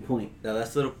last fucking point. Now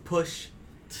that's a little push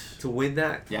to win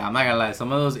that. Yeah, I'm not gonna lie.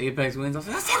 Some of those Apex wins, I was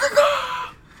like, let's fucking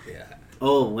go! Yeah.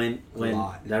 Oh, when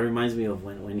lot. that reminds me of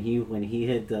when he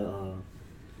hit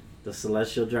the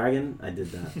celestial dragon. I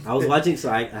did that. I was watching, so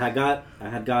I had got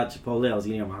Chipotle. I was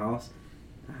eating at my house.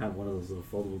 I have one of those little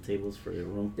foldable tables for your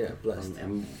room. Yeah, blessed.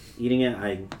 I'm eating it.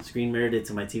 I screen mirrored it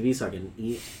to my TV so I can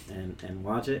eat and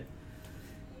watch it.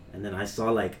 And then I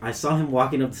saw him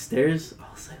walking up the stairs.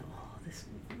 I was like, oh, this.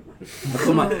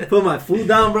 I put my food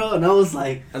down, bro, and I was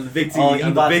like, I'm the big TV. oh, you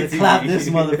I'm about the to big TV. clap this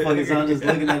motherfucker. So I'm just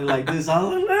looking at it like this. I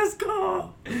was like, let's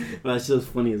go. But that shit was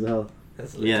funny as hell.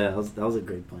 That's Yeah, that was a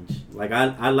great punch. Like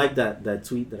I like that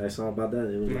tweet that I saw about that.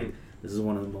 It was like, Mhm. this is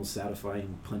one of the most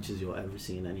satisfying punches you'll ever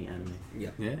see in any anime. Yeah.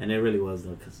 And it really was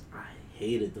though, because I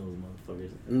hated those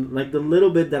motherfuckers. And like the little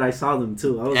bit that I saw them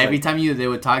too, I was Every like, time they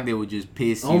would talk, they would just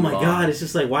piss you oh my off. god, it's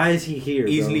just like, why is he here?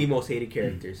 Easily bro? most hated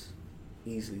characters.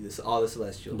 Easily, this all the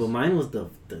Celestials. But mine was the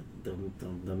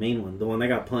main one, the one that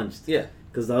got punched. Yeah.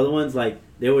 Because the other ones, like,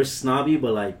 they were snobby,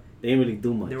 but like they didn't really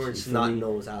do much. They were you feel snot me?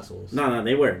 nosed assholes. No,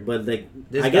 they were. But like,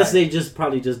 This I guess guy- they just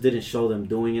probably just didn't show them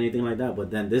doing anything like that. But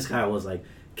then this guy was like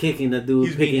kicking the dude, He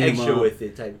was being picking him extra up. with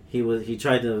it. Type. He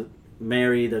tried to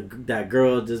marry that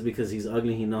girl just because he's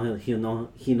ugly. He knows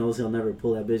he'll never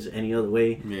pull that bitch any other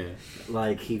way. Yeah.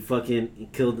 Like he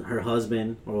killed her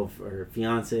husband or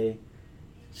fiance,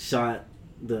 shot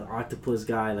the octopus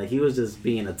guy. Like he was just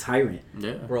being a tyrant.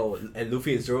 Yeah. Bro, and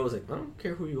Luffy and Zoro was like, I don't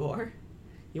care who you are.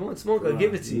 You want smoke? I'll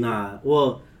give it to you. Nah,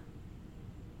 well,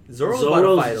 Zoro's about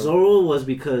to fight him. Zoro was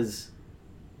because,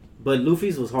 but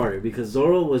Luffy's was harder because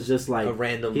Zoro was just like A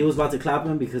random. he was about to clap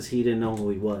him because he didn't know who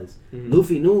he was. Mhm.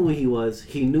 Luffy knew who he was.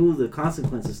 He knew the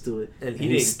consequences to it, And and he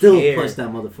he didn't still care. punched that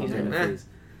He's motherfucker like, in the "Eh." face.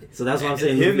 So that's what I'm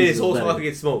saying. Him and Luffy's his was whole better. squad could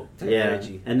get smoked. Type Yeah,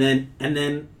 energy. and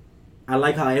then I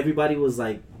like how everybody was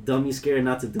like dummy scared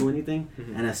not to do anything,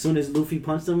 Mhm. and as soon as Luffy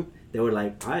punched him, they were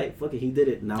like, "All right, fuck it, he did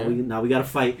it. Now Yeah. we gotta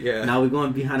fight. Yeah. Now we're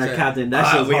going behind our So, captain.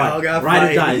 That shit's we all hard. gotta Ride or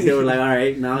fight. dies. They were like, all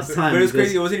right, now it's time. But it was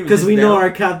crazy. It wasn't even because just we know them. our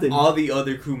captain. All the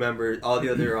other crew members, all the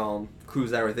other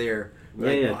crews that were there. were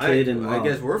Yeah, like, yeah, Kid and I Law.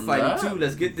 guess we're fighting Yeah. too.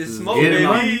 Let's get this Let's smoke, get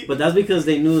 'em baby. But that's because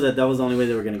they knew that was the only way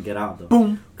they were gonna get out, though.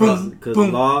 Boom, boom, Because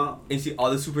boom. Law, And you see all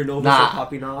the supernovas Nah. are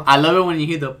popping off. I love it when you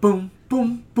hear the boom,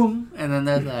 boom, boom, and then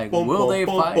there's like, Boom, will boom, they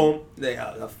boom, fight? boom. They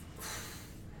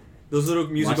those little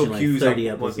musical watching, like, cues 30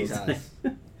 that One Piece episodes.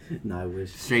 has. Nah, I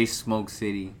wish. Straight Smoke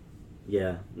City.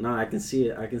 Yeah, no, I can see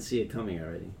it. I can see it coming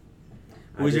already.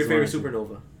 Who's your favorite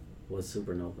supernova? What's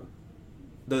supernova?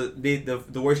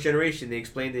 The worst generation. They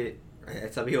explained it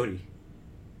at Sabiori.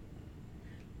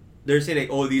 They're saying like,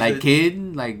 oh, these Like are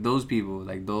Kid, like those people,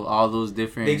 like all those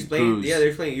different they explained. crews. Yeah, they're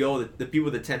explaining. Yo, the people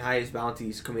with the 10 highest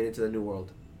bounties coming into the new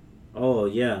world. Oh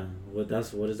yeah, what is The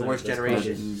that? worst That's called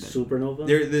generation. Supernova.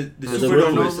 They're the The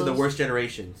supernovas rookies. are the worst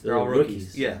generations. They're The all rookies.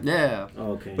 rookies. Yeah. Yeah.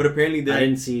 Oh, okay. But apparently I they're.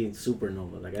 didn't see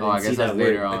supernova. Like I didn't Oh, I see guess that that's word.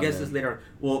 later on. I guess then. it's later on.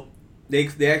 Well,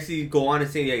 They actually go on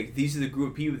and say like these are the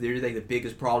group of people. They're like the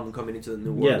biggest problem coming into the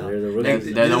new world. Yeah,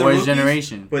 they're the worst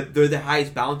generation. But they're the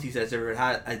highest bounties that's ever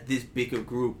had at this big a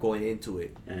group going into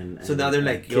it. And so now they're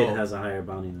like, Kid has a higher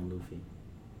bounty than Luffy.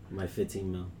 My 15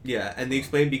 mil. Yeah, and they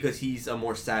explain because he's a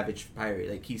more savage pirate.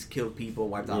 Like he's killed people,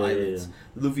 wiped out islands.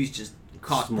 Yeah. Luffy's just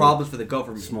caused problems for the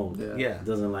government. Smoke. Yeah.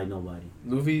 Doesn't like nobody.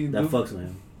 Luffy fucks with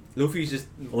him. Luffy's just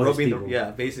rubbing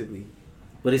basically.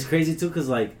 But it's crazy too, cause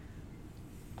like,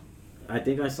 I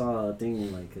think I saw a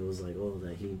thing like it was like, oh,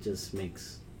 that he just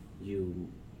makes you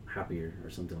happier or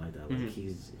something like that. Like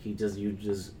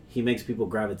he makes people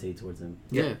gravitate towards him.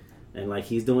 Yeah. And like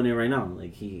he's doing it right now.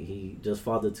 Like he just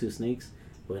fought the 2 snakes,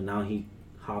 but now he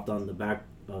hopped on the back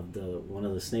of one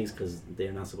of the snakes because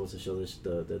they're not supposed to show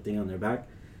the thing on their back,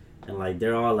 and like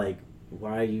they're all like,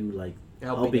 why are you like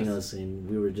helping us? And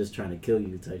we were just trying to kill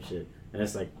you type shit. And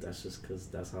it's like that's just because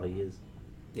that's how he is.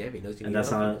 Yeah, he knows. And that's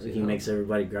how he makes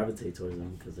everybody gravitate towards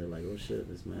him because they're like, oh shit,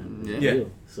 this man,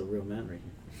 it's a real man right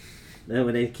here. Then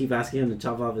when they keep asking him to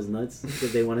chop off his nuts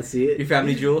because they want to see it, your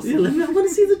family jewels. Yeah, I want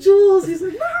to see the jewels. He's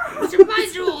like, no, those are my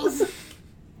jewels.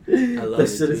 I love that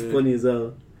shit is funny as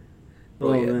hell.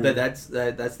 Oh yeah, man. But that's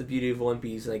the beauty of One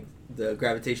Piece, like the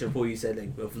gravitational pull you said, like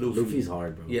of Luffy. Luffy's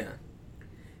hard, bro. Yeah,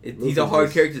 he's a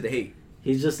hard character to hate.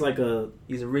 He's just like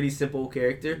he's a really simple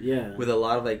character. Yeah, with a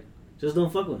lot of like. Just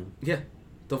don't fuck with him. Yeah,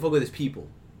 don't fuck with his people.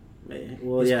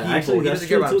 Well, yeah, actually that's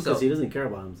true too because he doesn't care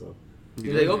about himself.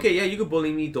 He's like, okay, yeah, you can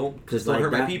bully me, don't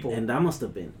hurt my people. And that must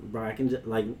have been, bro. I can just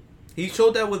like. He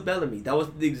showed that with Bellamy. That was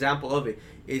the example of it.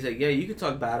 He's like, yeah, you can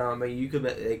talk bad on me, you could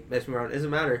like mess me around. It doesn't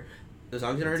matter as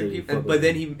long as you're not hurting people. But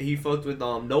then he fucked with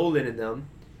Nolan and them,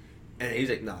 and he's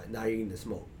like, nah, now you're getting the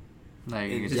smoke. And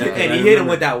he hit him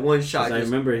with that one shot. I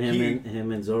remember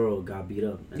him and Zoro got beat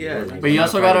up. Yeah, like, but you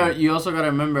also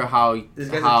gotta remember how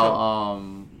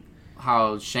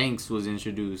Shanks was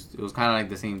introduced. It was kind of like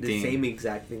the same thing. The same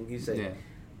exact thing. He said,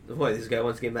 "What? This guy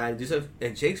wants to get mad and do stuff."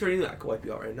 And Shanks already knew, I could wipe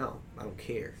you out right now. I don't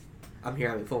care. I'm here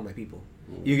having fun with my people.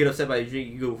 You get upset by your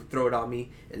drink, you go throw it on me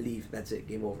and leave. That's it.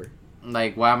 Game over.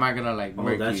 Like, why am I gonna like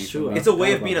murk that's you? True. It's a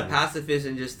way of being a pacifist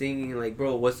and just thinking like,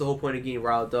 bro, what's the whole point of getting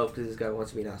riled up because this guy wants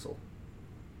to be an asshole?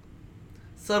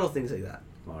 Subtle things like that.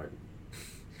 Hard.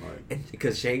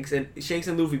 Because Shanks and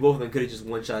Luffy, both of them could have just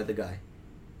one-shotted the guy.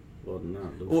 Well,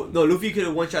 no, Luffy could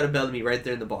have one-shotted Bellamy right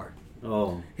there in the bar.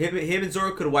 Oh. Him and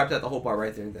Zoro could have wiped out the whole bar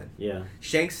right there and then. Yeah.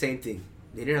 Shanks, same thing.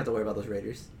 They didn't have to worry about those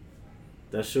raiders.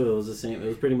 That's true. It was the same. It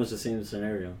was pretty much the same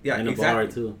scenario. Yeah, in a bar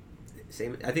too.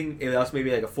 Same. I think it was maybe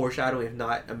like a foreshadowing, if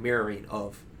not a mirroring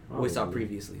of what we saw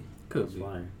previously. Could be.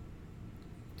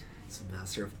 It's a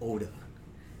master of Oda.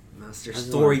 Master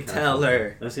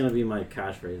storyteller. That's gonna be my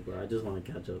catchphrase, bro. I just want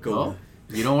to catch up. Go.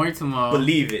 You don't work tomorrow.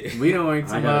 Believe it. We don't work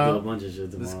tomorrow. I gotta do a bunch of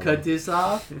shit tomorrow. Let's cut this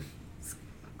off.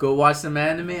 Go watch some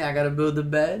anime. I gotta build a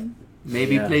bed.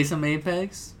 Maybe play some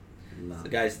Apex. So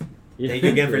guys, thank you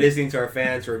again for listening to our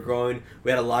fans. We're growing.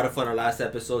 We had a lot of fun our last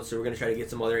episode, so we're gonna try to get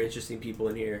some other interesting people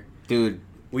in here. Dude,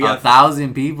 we have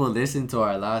 1,000 people listen to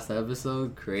our last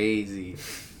episode. Crazy.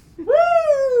 Woo!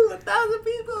 1,000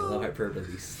 people. I love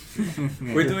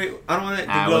hyperboles. We're doing. I don't want to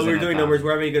glow. We're doing numbers.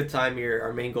 We're having a good time here.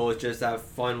 Our main goal is just to have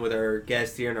fun with our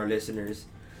guests here and our listeners.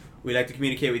 We like to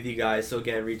communicate with you guys. So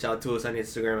again, reach out to us on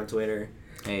Instagram and Twitter.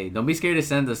 Hey, don't be scared to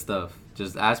send us stuff.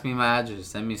 Just ask me my address.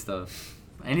 Send me stuff.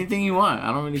 Anything you want.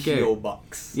 I don't really care. P.O.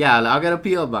 box. Yeah, I'll get a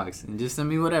P.O. box and just send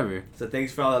me whatever. So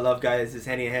thanks for all the love, guys. This is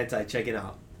Henny and Hentai. Check it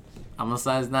out. I'm a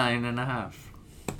size 9.5.